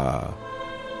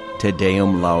 Te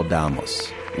Deum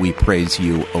laudamus, we praise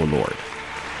you, O Lord.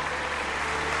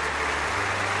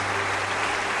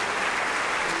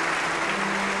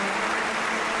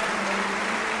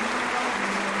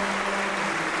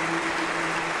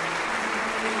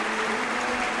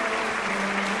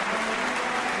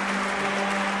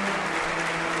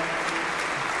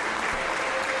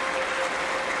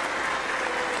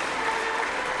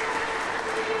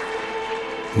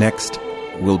 Next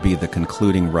will be the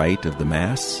concluding rite of the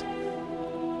Mass,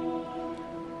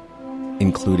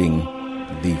 including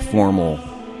the formal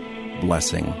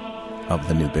blessing of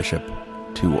the new bishop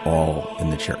to all in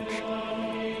the church.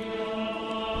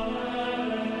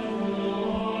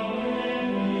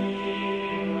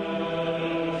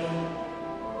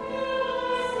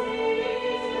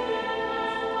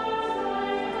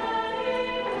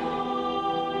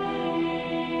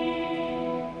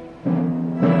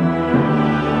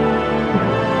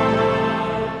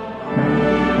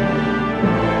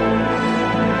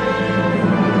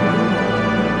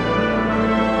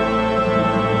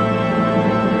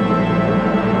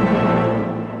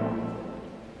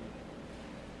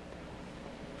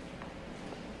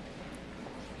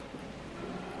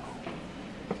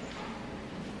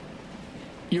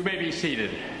 You may be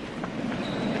seated.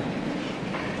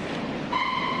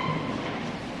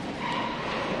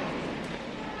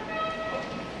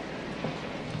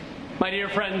 My dear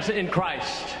friends in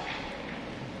Christ,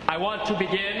 I want to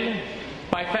begin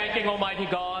by thanking Almighty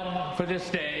God for this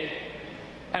day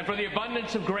and for the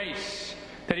abundance of grace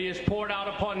that He has poured out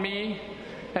upon me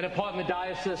and upon the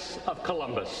Diocese of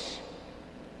Columbus.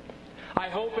 I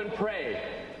hope and pray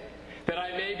that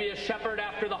I may be a shepherd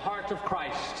after the heart of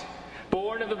Christ,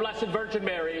 born of the Blessed Virgin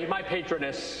Mary, my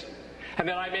patroness, and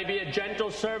that I may be a gentle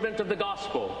servant of the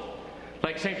gospel,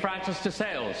 like St. Francis de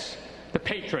Sales, the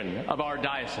patron of our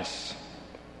diocese.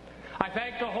 I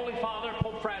thank the Holy Father,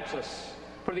 Pope Francis,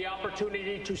 for the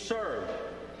opportunity to serve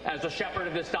as a shepherd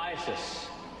of this diocese.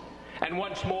 And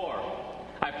once more,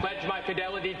 I pledge my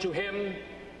fidelity to him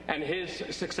and his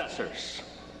successors.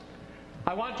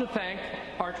 I want to thank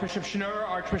Archbishop Schnur,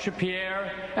 Archbishop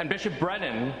Pierre, and Bishop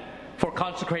Brennan for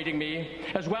consecrating me,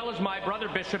 as well as my brother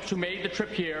bishops who made the trip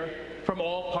here from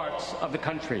all parts of the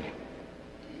country.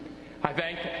 I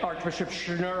thank Archbishop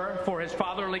Schnur for his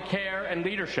fatherly care and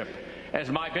leadership as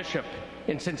my bishop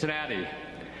in Cincinnati,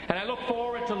 and I look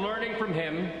forward to learning from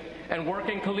him and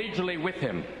working collegially with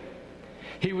him.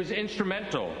 He was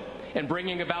instrumental in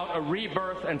bringing about a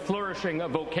rebirth and flourishing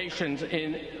of vocations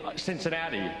in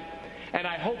Cincinnati, and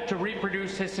I hope to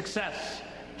reproduce his success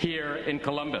here in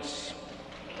Columbus.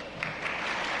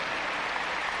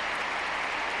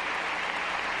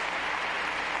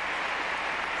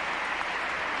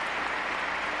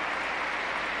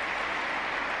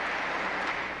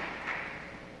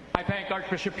 I thank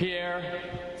Archbishop Pierre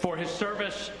for his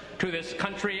service to this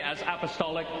country as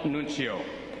Apostolic Nuncio.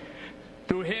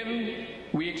 Through him,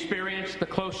 we experienced the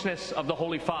closeness of the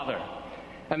Holy Father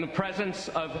and the presence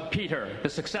of Peter, the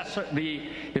successor,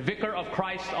 the Vicar of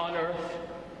Christ on earth,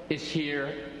 is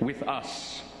here with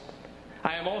us.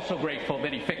 I am also grateful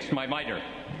that he fixed my mitre.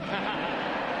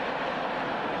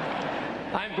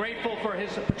 I'm grateful for his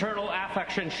paternal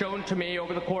affection shown to me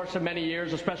over the course of many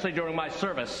years, especially during my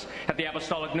service at the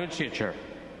Apostolic Nunciature.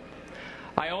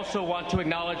 I also want to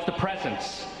acknowledge the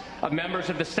presence of members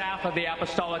of the staff of the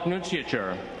Apostolic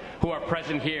Nunciature who are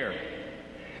present here.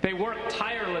 They work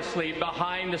tirelessly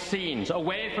behind the scenes,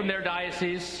 away from their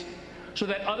dioceses, so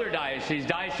that other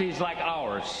dioceses like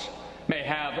ours, may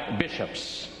have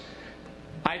bishops.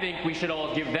 I think we should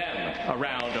all give them a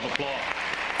round of applause.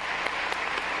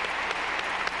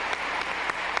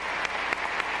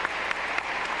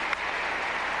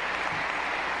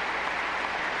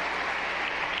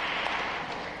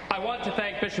 I want to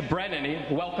thank Bishop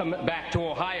Brennan. Welcome back to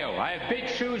Ohio. I have big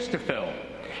shoes to fill.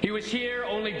 He was here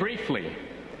only briefly,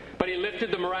 but he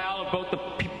lifted the morale of both the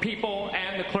people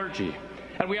and the clergy,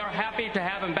 and we are happy to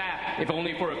have him back, if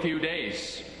only for a few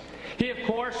days. He, of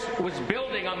course, was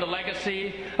building on the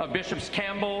legacy of Bishops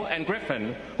Campbell and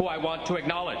Griffin, who I want to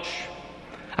acknowledge.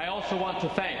 I also want to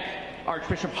thank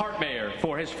Archbishop Hartmayer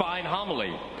for his fine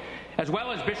homily, as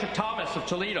well as Bishop Thomas of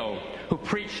Toledo, who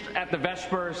preached at the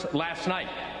Vespers last night.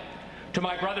 To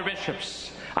my brother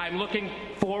bishops, I'm looking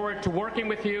forward to working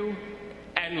with you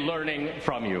and learning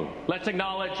from you. Let's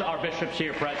acknowledge our bishops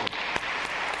here present.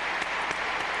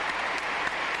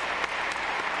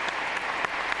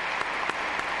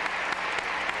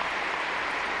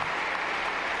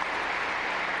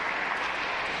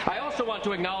 I also want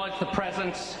to acknowledge the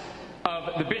presence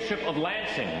of the Bishop of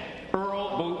Lansing,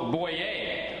 Earl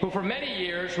Boyer, who for many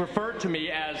years referred to me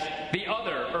as the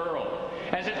other Earl.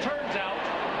 As it turns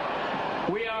out,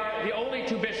 we are the only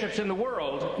two bishops in the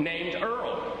world named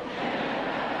Earl.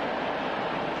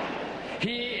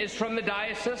 He is from the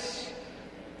diocese,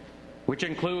 which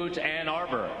includes Ann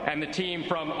Arbor and the team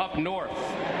from up north.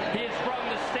 He is from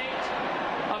the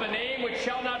state of a name which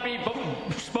shall not be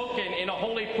spoken in a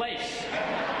holy place.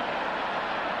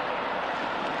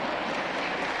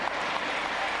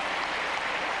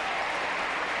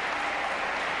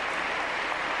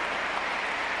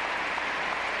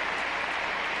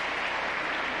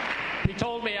 He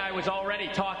told me I was already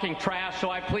talking trash,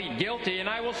 so I plead guilty, and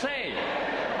I will say,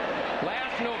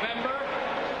 last November,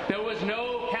 there was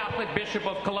no Catholic Bishop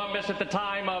of Columbus at the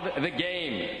time of the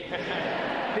game.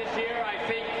 This year, I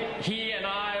think he and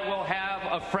I will have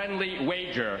a friendly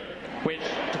wager, which,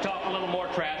 to talk a little more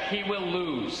trash, he will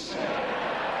lose.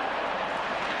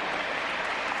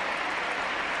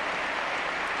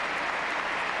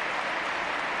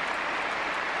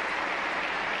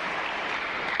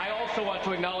 I also want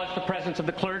to acknowledge the presence of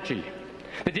the clergy.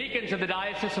 The deacons of the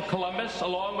Diocese of Columbus,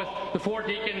 along with the 4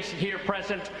 deacons here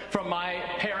present from my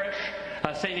parish,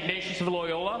 St. Ignatius of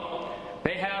Loyola,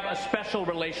 they have a special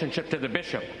relationship to the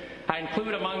bishop. I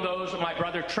include among those my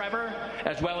brother Trevor,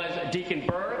 as well as Deacon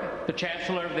Berg, the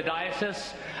Chancellor of the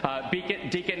Diocese,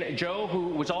 Deacon Joe, who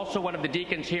was also one of the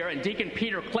deacons here, and Deacon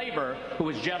Peter Claver, who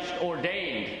was just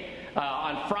ordained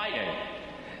on Friday.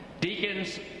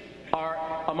 Deacons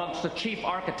are amongst the chief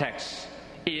architects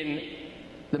in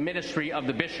the ministry of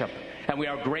the bishop, and we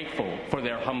are grateful for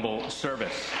their humble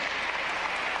service.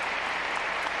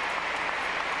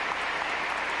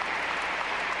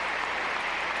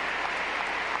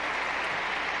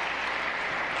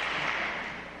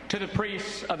 To the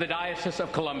priests of the Diocese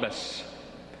of Columbus,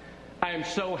 I am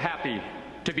so happy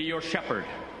to be your shepherd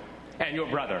and your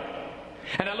brother,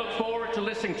 and I look forward to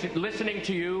listening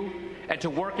to you and to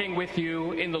working with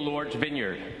you in the Lord's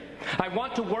vineyard. I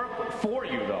want to work for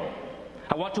you, though.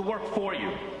 I want to work for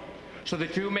you so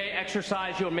that you may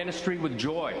exercise your ministry with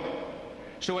joy,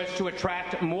 so as to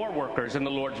attract more workers in the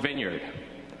Lord's vineyard.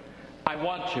 I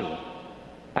want to,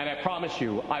 and I promise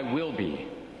you, I will be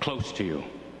close to you.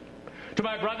 To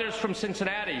my brothers from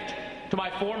Cincinnati, to my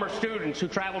former students who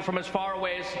traveled from as far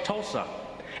away as Tulsa,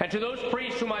 and to those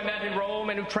priests whom I met in Rome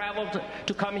and who traveled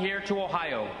to come here to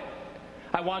Ohio,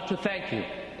 I want to thank you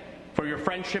for your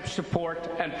friendship, support,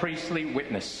 and priestly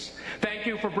witness. Thank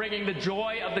you for bringing the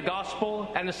joy of the gospel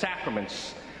and the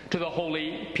sacraments to the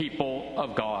holy people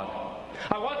of God.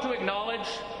 I want to acknowledge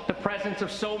the presence of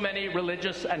so many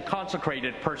religious and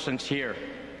consecrated persons here.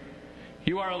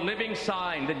 You are a living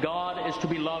sign that God is to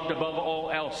be loved above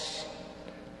all else.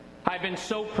 I've been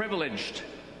so privileged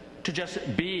to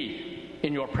just be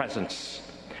in your presence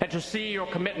and to see your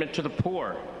commitment to the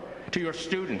poor, to your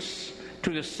students,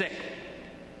 to the sick,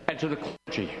 and to the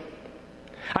clergy.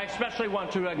 I especially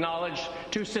want to acknowledge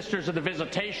 2 sisters of the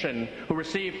Visitation who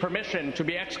received permission to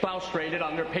be exclaustrated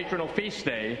on their patronal feast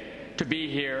day to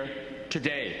be here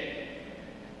today.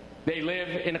 They live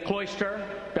in a cloister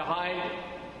behind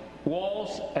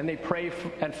walls, and they pray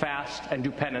and fast and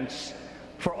do penance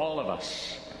for all of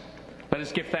us. Let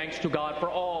us give thanks to God for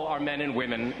all our men and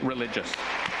women religious.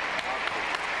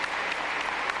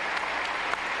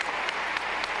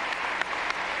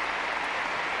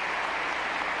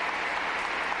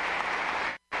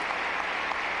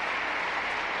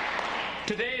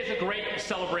 Today is a great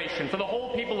celebration for the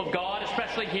whole people of God,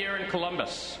 especially here in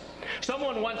Columbus.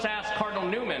 Someone once asked Cardinal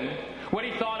Newman what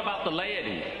he thought about the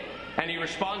laity, and he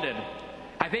responded,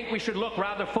 "I think we should look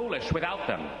rather foolish without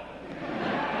them."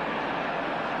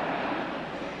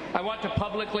 I want to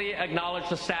publicly acknowledge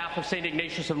the staff of St.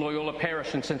 Ignatius of Loyola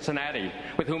Parish in Cincinnati,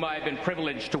 with whom I have been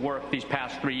privileged to work these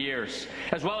past 3 years,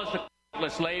 as well as the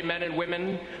countless lay men and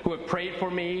women who have prayed for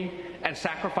me and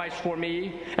sacrificed for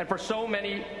me, and for so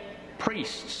many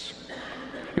priests.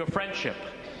 Your friendship,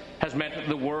 has meant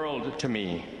the world to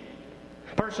me.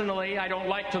 Personally, I don't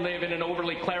like to live in an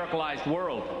overly clericalized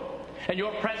world, and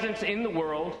your presence in the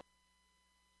world,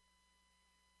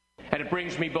 and it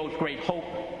brings me both great hope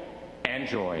and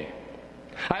joy.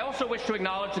 I also wish to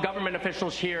acknowledge the government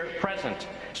officials here present,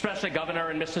 especially Governor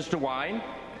and Mrs. DeWine,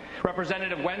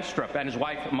 Representative Wenstrup and his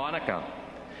wife Monica,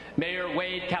 Mayor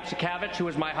Wade Kapsakavich, who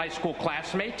was my high school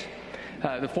classmate,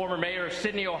 the former mayor of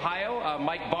Sydney, Ohio,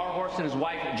 Mike Barhorst and his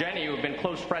wife Jenny, who have been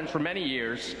close friends for many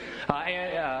years,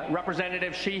 and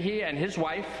Representative Sheehy and his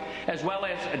wife, as well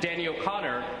as Danny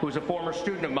O'Connor, who is a former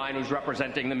student of mine who's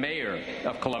representing the mayor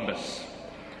of Columbus.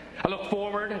 I look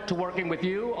forward to working with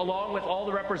you, along with all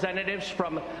the representatives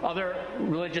from other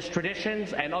religious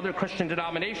traditions and other Christian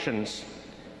denominations,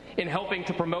 in helping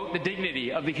to promote the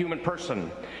dignity of the human person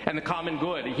and the common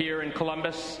good here in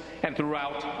Columbus and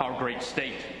throughout our great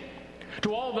state.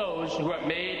 To all those who have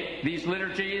made these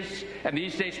liturgies and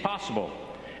these days possible,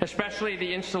 especially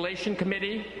the installation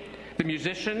committee, the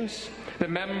musicians, the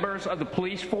members of the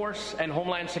police force and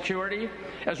Homeland Security,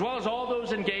 as well as all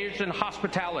those engaged in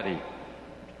hospitality,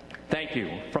 thank you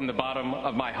from the bottom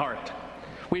of my heart.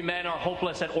 We men are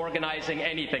hopeless at organizing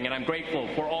anything, and I'm grateful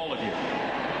for all of you.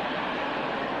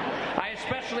 I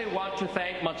especially want to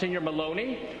thank Monsignor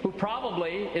Maloney, who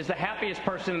probably is the happiest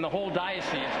person in the whole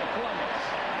Diocese of Columbus.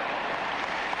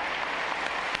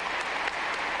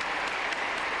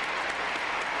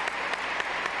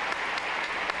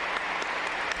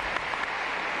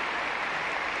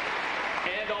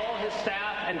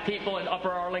 Staff and people in Upper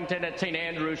Arlington at St.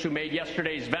 Andrews who made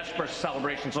yesterday's Vespers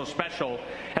celebration so special.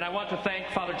 And I want to thank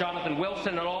Father Jonathan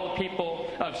Wilson and all the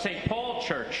people of St. Paul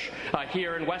Church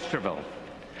here in Westerville.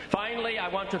 Finally, I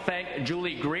want to thank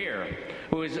Julie Greer,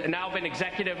 who has now been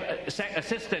executive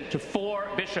assistant to 4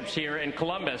 bishops here in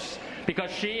Columbus,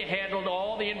 because she handled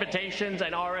all the invitations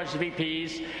and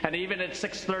RSVPs, and even at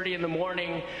 6:30 in the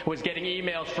morning was getting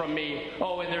emails from me,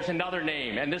 oh, and there's another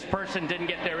name, and this person didn't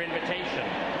get their invitation.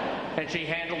 And she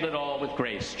handled it all with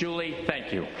grace. Julie,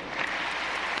 thank you.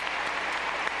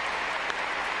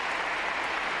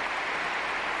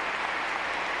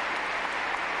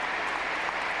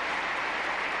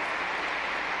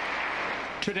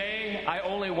 Today, I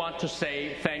only want to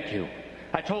say thank you.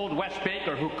 I told Wes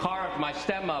Baker, who carved my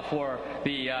stemma for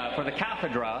the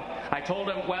cathedra, I told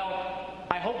him, well,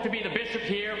 I hope to be the bishop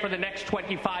here for the next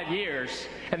 25 years,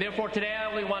 and therefore today I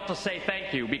only want to say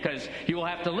thank you, because you will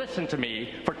have to listen to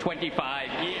me for 25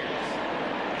 years.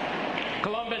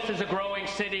 Columbus is a growing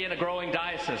city and a growing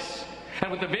diocese,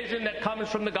 and with the vision that comes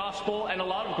from the gospel and a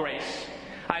lot of grace,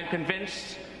 I'm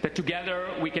convinced that together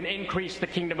we can increase the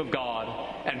kingdom of God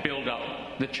and build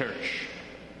up the church.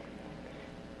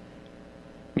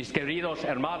 Mis queridos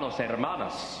hermanos y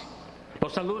hermanas,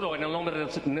 los saludo en el nombre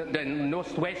de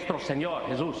nuestro Señor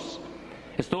Jesús.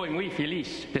 Estoy muy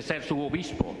feliz de ser su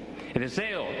obispo y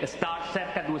deseo estar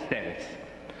cerca de ustedes.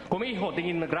 Como hijo de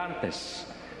inmigrantes,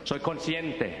 soy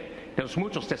consciente de los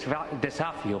muchos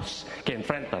desafíos que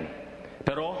enfrentan,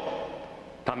 pero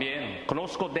también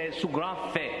conozco de su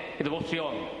gran fe y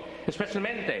devoción,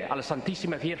 especialmente a la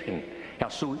Santísima Virgen y a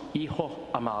su Hijo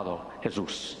amado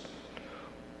Jesús.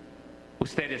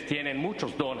 Ustedes tienen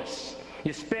muchos dones y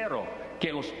espero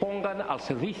que los pongan al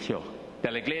servicio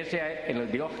de la Iglesia en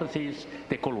el diócesis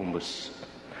de Columbus.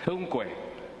 Aunque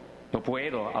no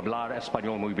puedo hablar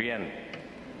español muy bien,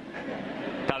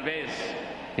 tal vez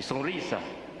mi sonrisa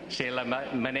sea la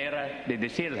manera de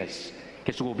decirles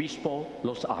que su obispo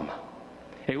los ama.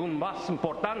 Y aún más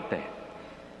importante,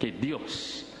 que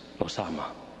Dios los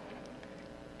ama.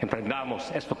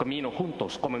 Emprendamos este camino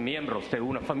juntos como miembros de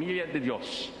una familia de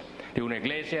Dios, di una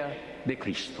iglesia di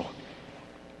Cristo.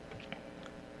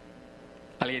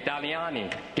 Agli italiani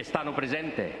che stanno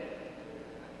presenti,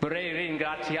 vorrei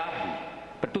ringraziarvi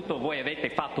per tutto voi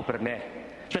avete fatto per me,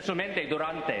 specialmente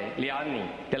durante gli anni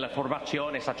della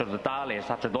formazione sacerdotale e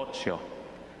sacerdozio.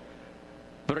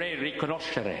 Vorrei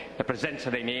riconoscere la presenza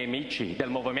dei miei amici del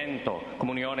movimento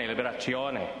Comunione e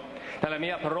Liberazione, della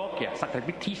mia parrocchia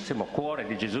Sacratissimo Cuore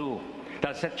di Gesù,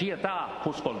 dalla Società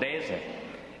Fuscoldese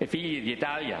e Figli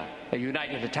d'Italia e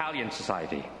United Italian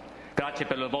Society. Grazie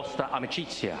per la vostra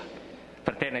amicizia,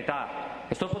 fraternità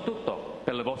e soprattutto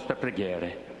per le vostre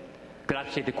preghiere.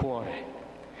 Grazie di cuore.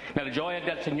 Nella gioia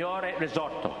del Signore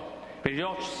risorto,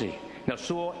 risorsi nel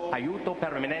suo aiuto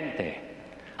permanente.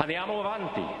 Andiamo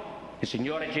avanti, il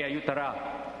Signore ci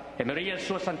aiuterà e Maria,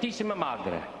 sua Santissima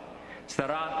Madre,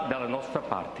 starà dalla nostra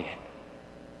parte.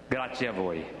 Grazie a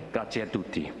voi, grazie a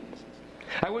tutti.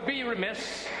 I would be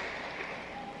remiss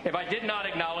if I did not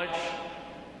acknowledge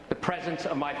the presence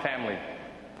of my family.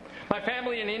 My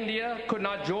family in India could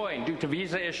not join due to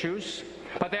visa issues,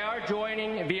 but they are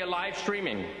joining via live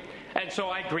streaming, and so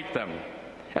I greet them,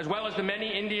 as well as the many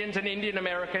Indians and Indian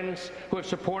Americans who have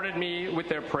supported me with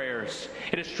their prayers.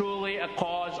 It is truly a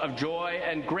cause of joy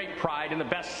and great pride, in the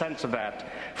best sense of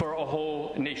that, for a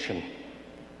whole nation.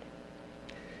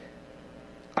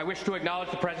 I wish to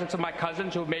acknowledge the presence of my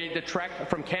cousins who have made the trek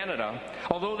from Canada.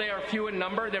 Although they are few in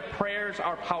number, their prayers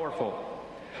are powerful.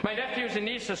 My nephews and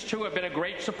nieces, too, have been a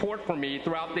great support for me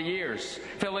throughout the years,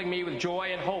 filling me with joy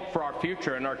and hope for our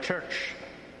future and our church.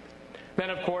 Then,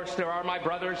 of course, there are my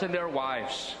brothers and their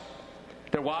wives.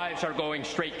 Their wives are going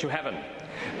straight to heaven.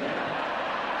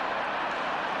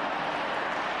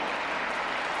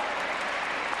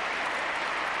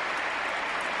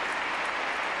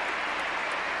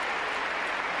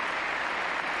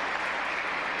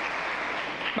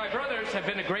 My brothers have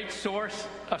been a great source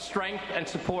of strength and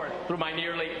support through my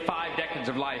nearly 5 decades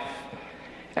of life,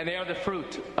 and they are the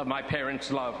fruit of my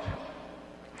parents' love.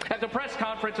 At the press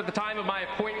conference at the time of my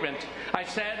appointment, I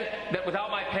said that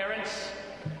without my parents,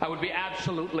 I would be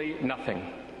absolutely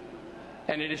nothing.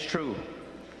 And it is true.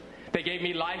 They gave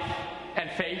me life and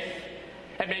faith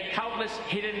and made countless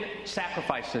hidden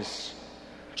sacrifices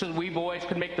so that we boys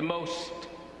could make the most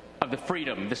of the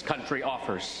freedom this country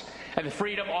offers, and the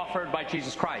freedom offered by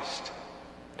Jesus Christ.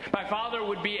 My father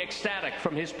would be ecstatic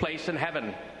from his place in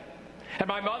heaven. And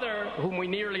my mother, whom we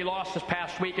nearly lost this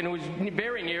past week and who was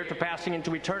very near to passing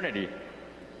into eternity.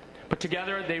 But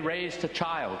together they raised a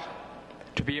child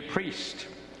to be a priest,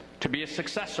 to be a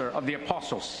successor of the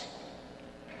apostles.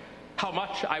 How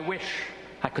much I wish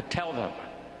I could tell them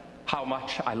how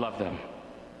much I love them.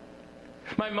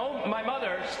 My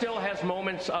mother still has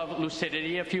moments of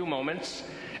lucidity, a few moments.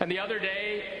 And the other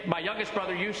day, my youngest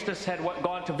brother Eustace had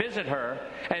gone to visit her,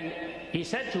 and he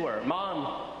said to her,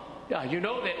 "Mom, you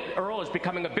know that Earl is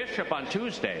becoming a bishop on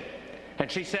Tuesday."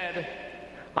 And she said,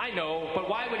 "I know, but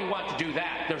why would he want to do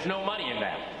that? There's no money in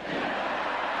that."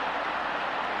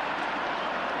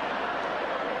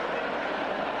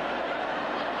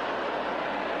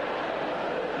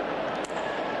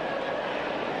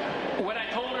 When I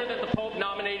told her that the Pope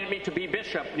nominated me to be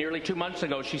bishop nearly 2 months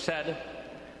ago, she said,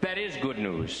 "That is good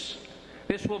news.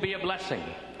 This will be a blessing.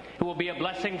 It will be a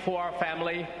blessing for our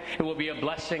family. It will be a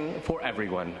blessing for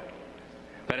everyone."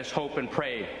 Let us hope and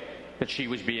pray that she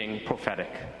was being prophetic.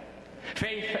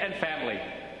 Faith and family.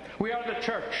 We are the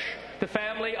church, the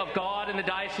family of God in the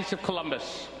Diocese of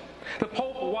Columbus. The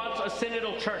Pope wants a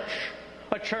synodal church,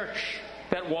 a church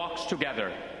that walks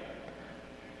together.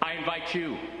 I invite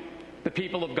you, the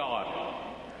people of God,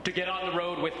 to get on the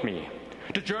road with me,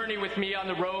 to journey with me on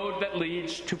the road that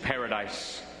leads to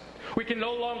paradise. We can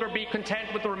no longer be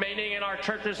content with remaining in our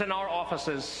churches and our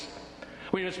offices.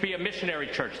 We must be a missionary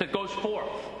church that goes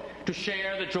forth to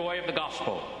share the joy of the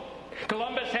gospel.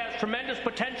 Columbus has tremendous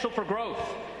potential for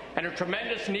growth and a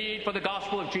tremendous need for the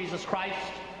gospel of Jesus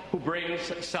Christ, who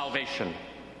brings salvation.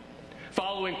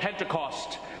 Following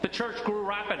Pentecost, the church grew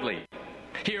rapidly.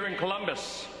 Here in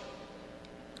Columbus,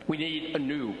 we need a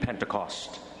new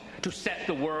Pentecost to set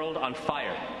the world on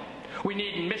fire. We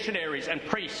need missionaries and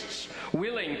priests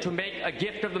willing to make a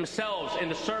gift of themselves in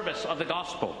the service of the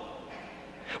gospel.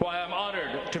 Well, I'm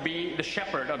honored to be the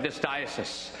shepherd of this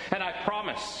diocese, and I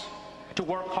promise to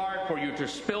work hard for you, to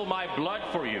spill my blood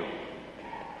for you.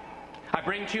 I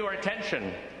bring to your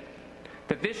attention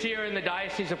that this year in the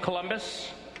Diocese of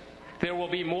Columbus, there will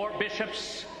be more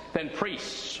bishops than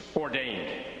priests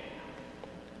ordained.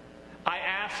 I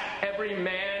ask every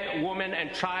man, woman,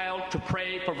 and child to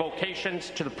pray for vocations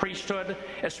to the priesthood,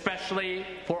 especially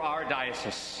for our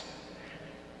diocese.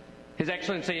 His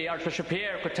Excellency Archbishop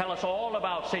Pierre could tell us all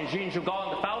about St. Jean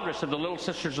Jougon, the foundress of the Little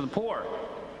Sisters of the Poor.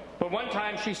 But one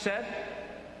time she said,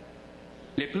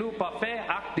 "Le plus parfait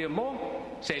acte d'amour,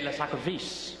 c'est le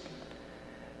sacrifice."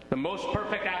 The most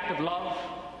perfect act of love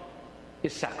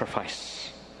is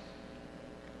sacrifice.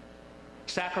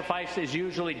 Sacrifice is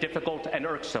usually difficult and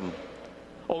irksome.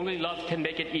 Only love can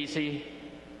make it easy,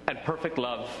 and perfect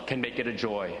love can make it a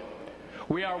joy.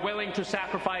 We are willing to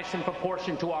sacrifice in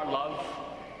proportion to our love,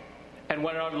 and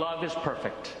when our love is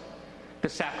perfect, the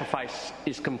sacrifice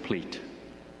is complete.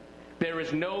 There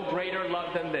is no greater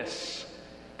love than this,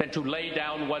 than to lay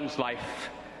down one's life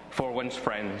for one's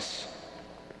friends.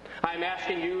 I'm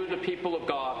asking you, the people of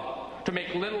God, to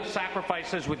make little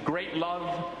sacrifices with great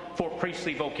love for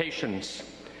priestly vocations.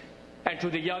 And to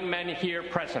the young men here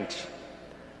present,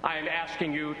 I am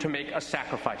asking you to make a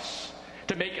sacrifice,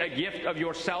 to make a gift of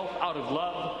yourself out of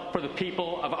love for the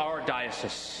people of our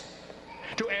diocese.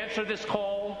 To answer this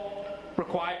call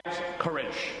requires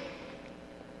courage.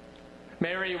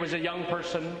 Mary was a young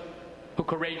person who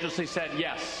courageously said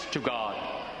yes to God.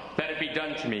 Let it be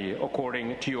done to me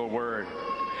according to your word.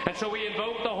 And so we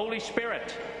invoke the Holy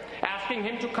Spirit, asking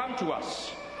him to come to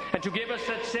us and to give us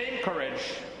that same courage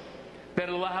that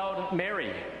allowed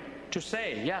Mary to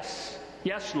say, yes,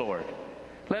 yes, Lord.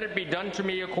 Let it be done to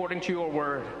me according to your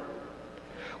word.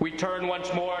 We turn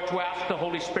once more to ask the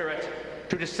Holy Spirit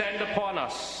to descend upon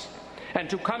us and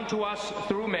to come to us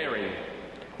through Mary,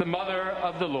 the Mother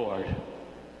of the Lord.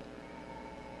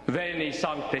 Veni,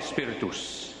 Sancte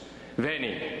Spiritus.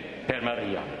 Veni, per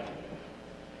Maria.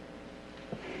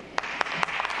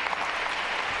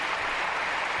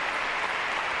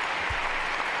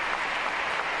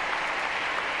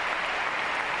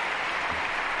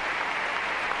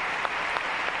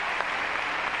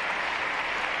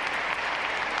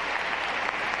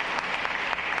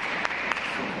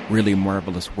 Really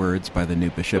marvelous words by the new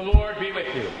bishop. The Lord be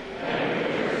with you.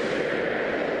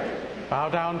 Bow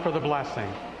down for the blessing.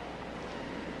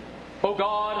 O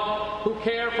God, who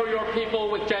care for your people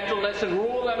with gentleness and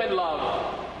rule them in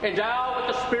love, endow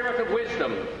with the spirit of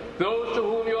wisdom those to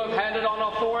whom you have handed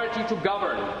on authority to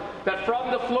govern, that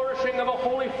from the flourishing of a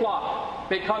holy flock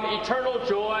may come eternal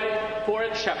joy for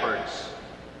its shepherds.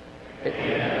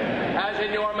 As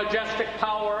in your majestic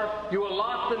power you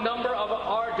allot the number of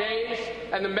our days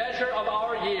and the measure of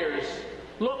our years,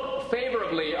 look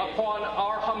favorably upon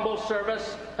our humble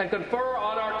service and confer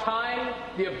on our time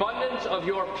the abundance of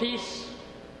your peace.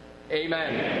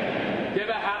 Amen. Give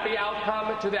a happy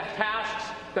outcome to the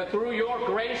tasks that through your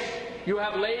grace you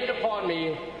have laid upon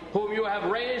me, whom you have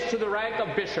raised to the rank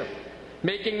of bishop,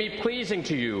 making me pleasing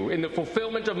to you in the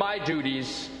fulfillment of my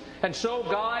duties, and so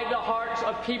guide the hearts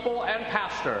of people and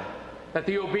pastor, that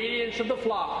the obedience of the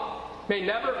flock may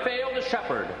never fail the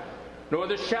shepherd, nor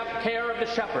the care of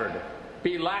the shepherd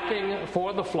be lacking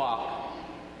for the flock.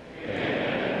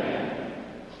 Amen.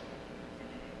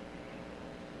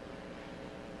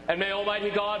 And may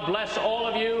Almighty God bless all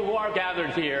of you who are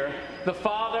gathered here, the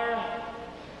Father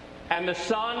and the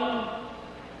Son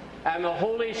and the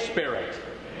Holy Spirit.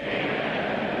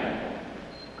 Amen.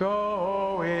 Go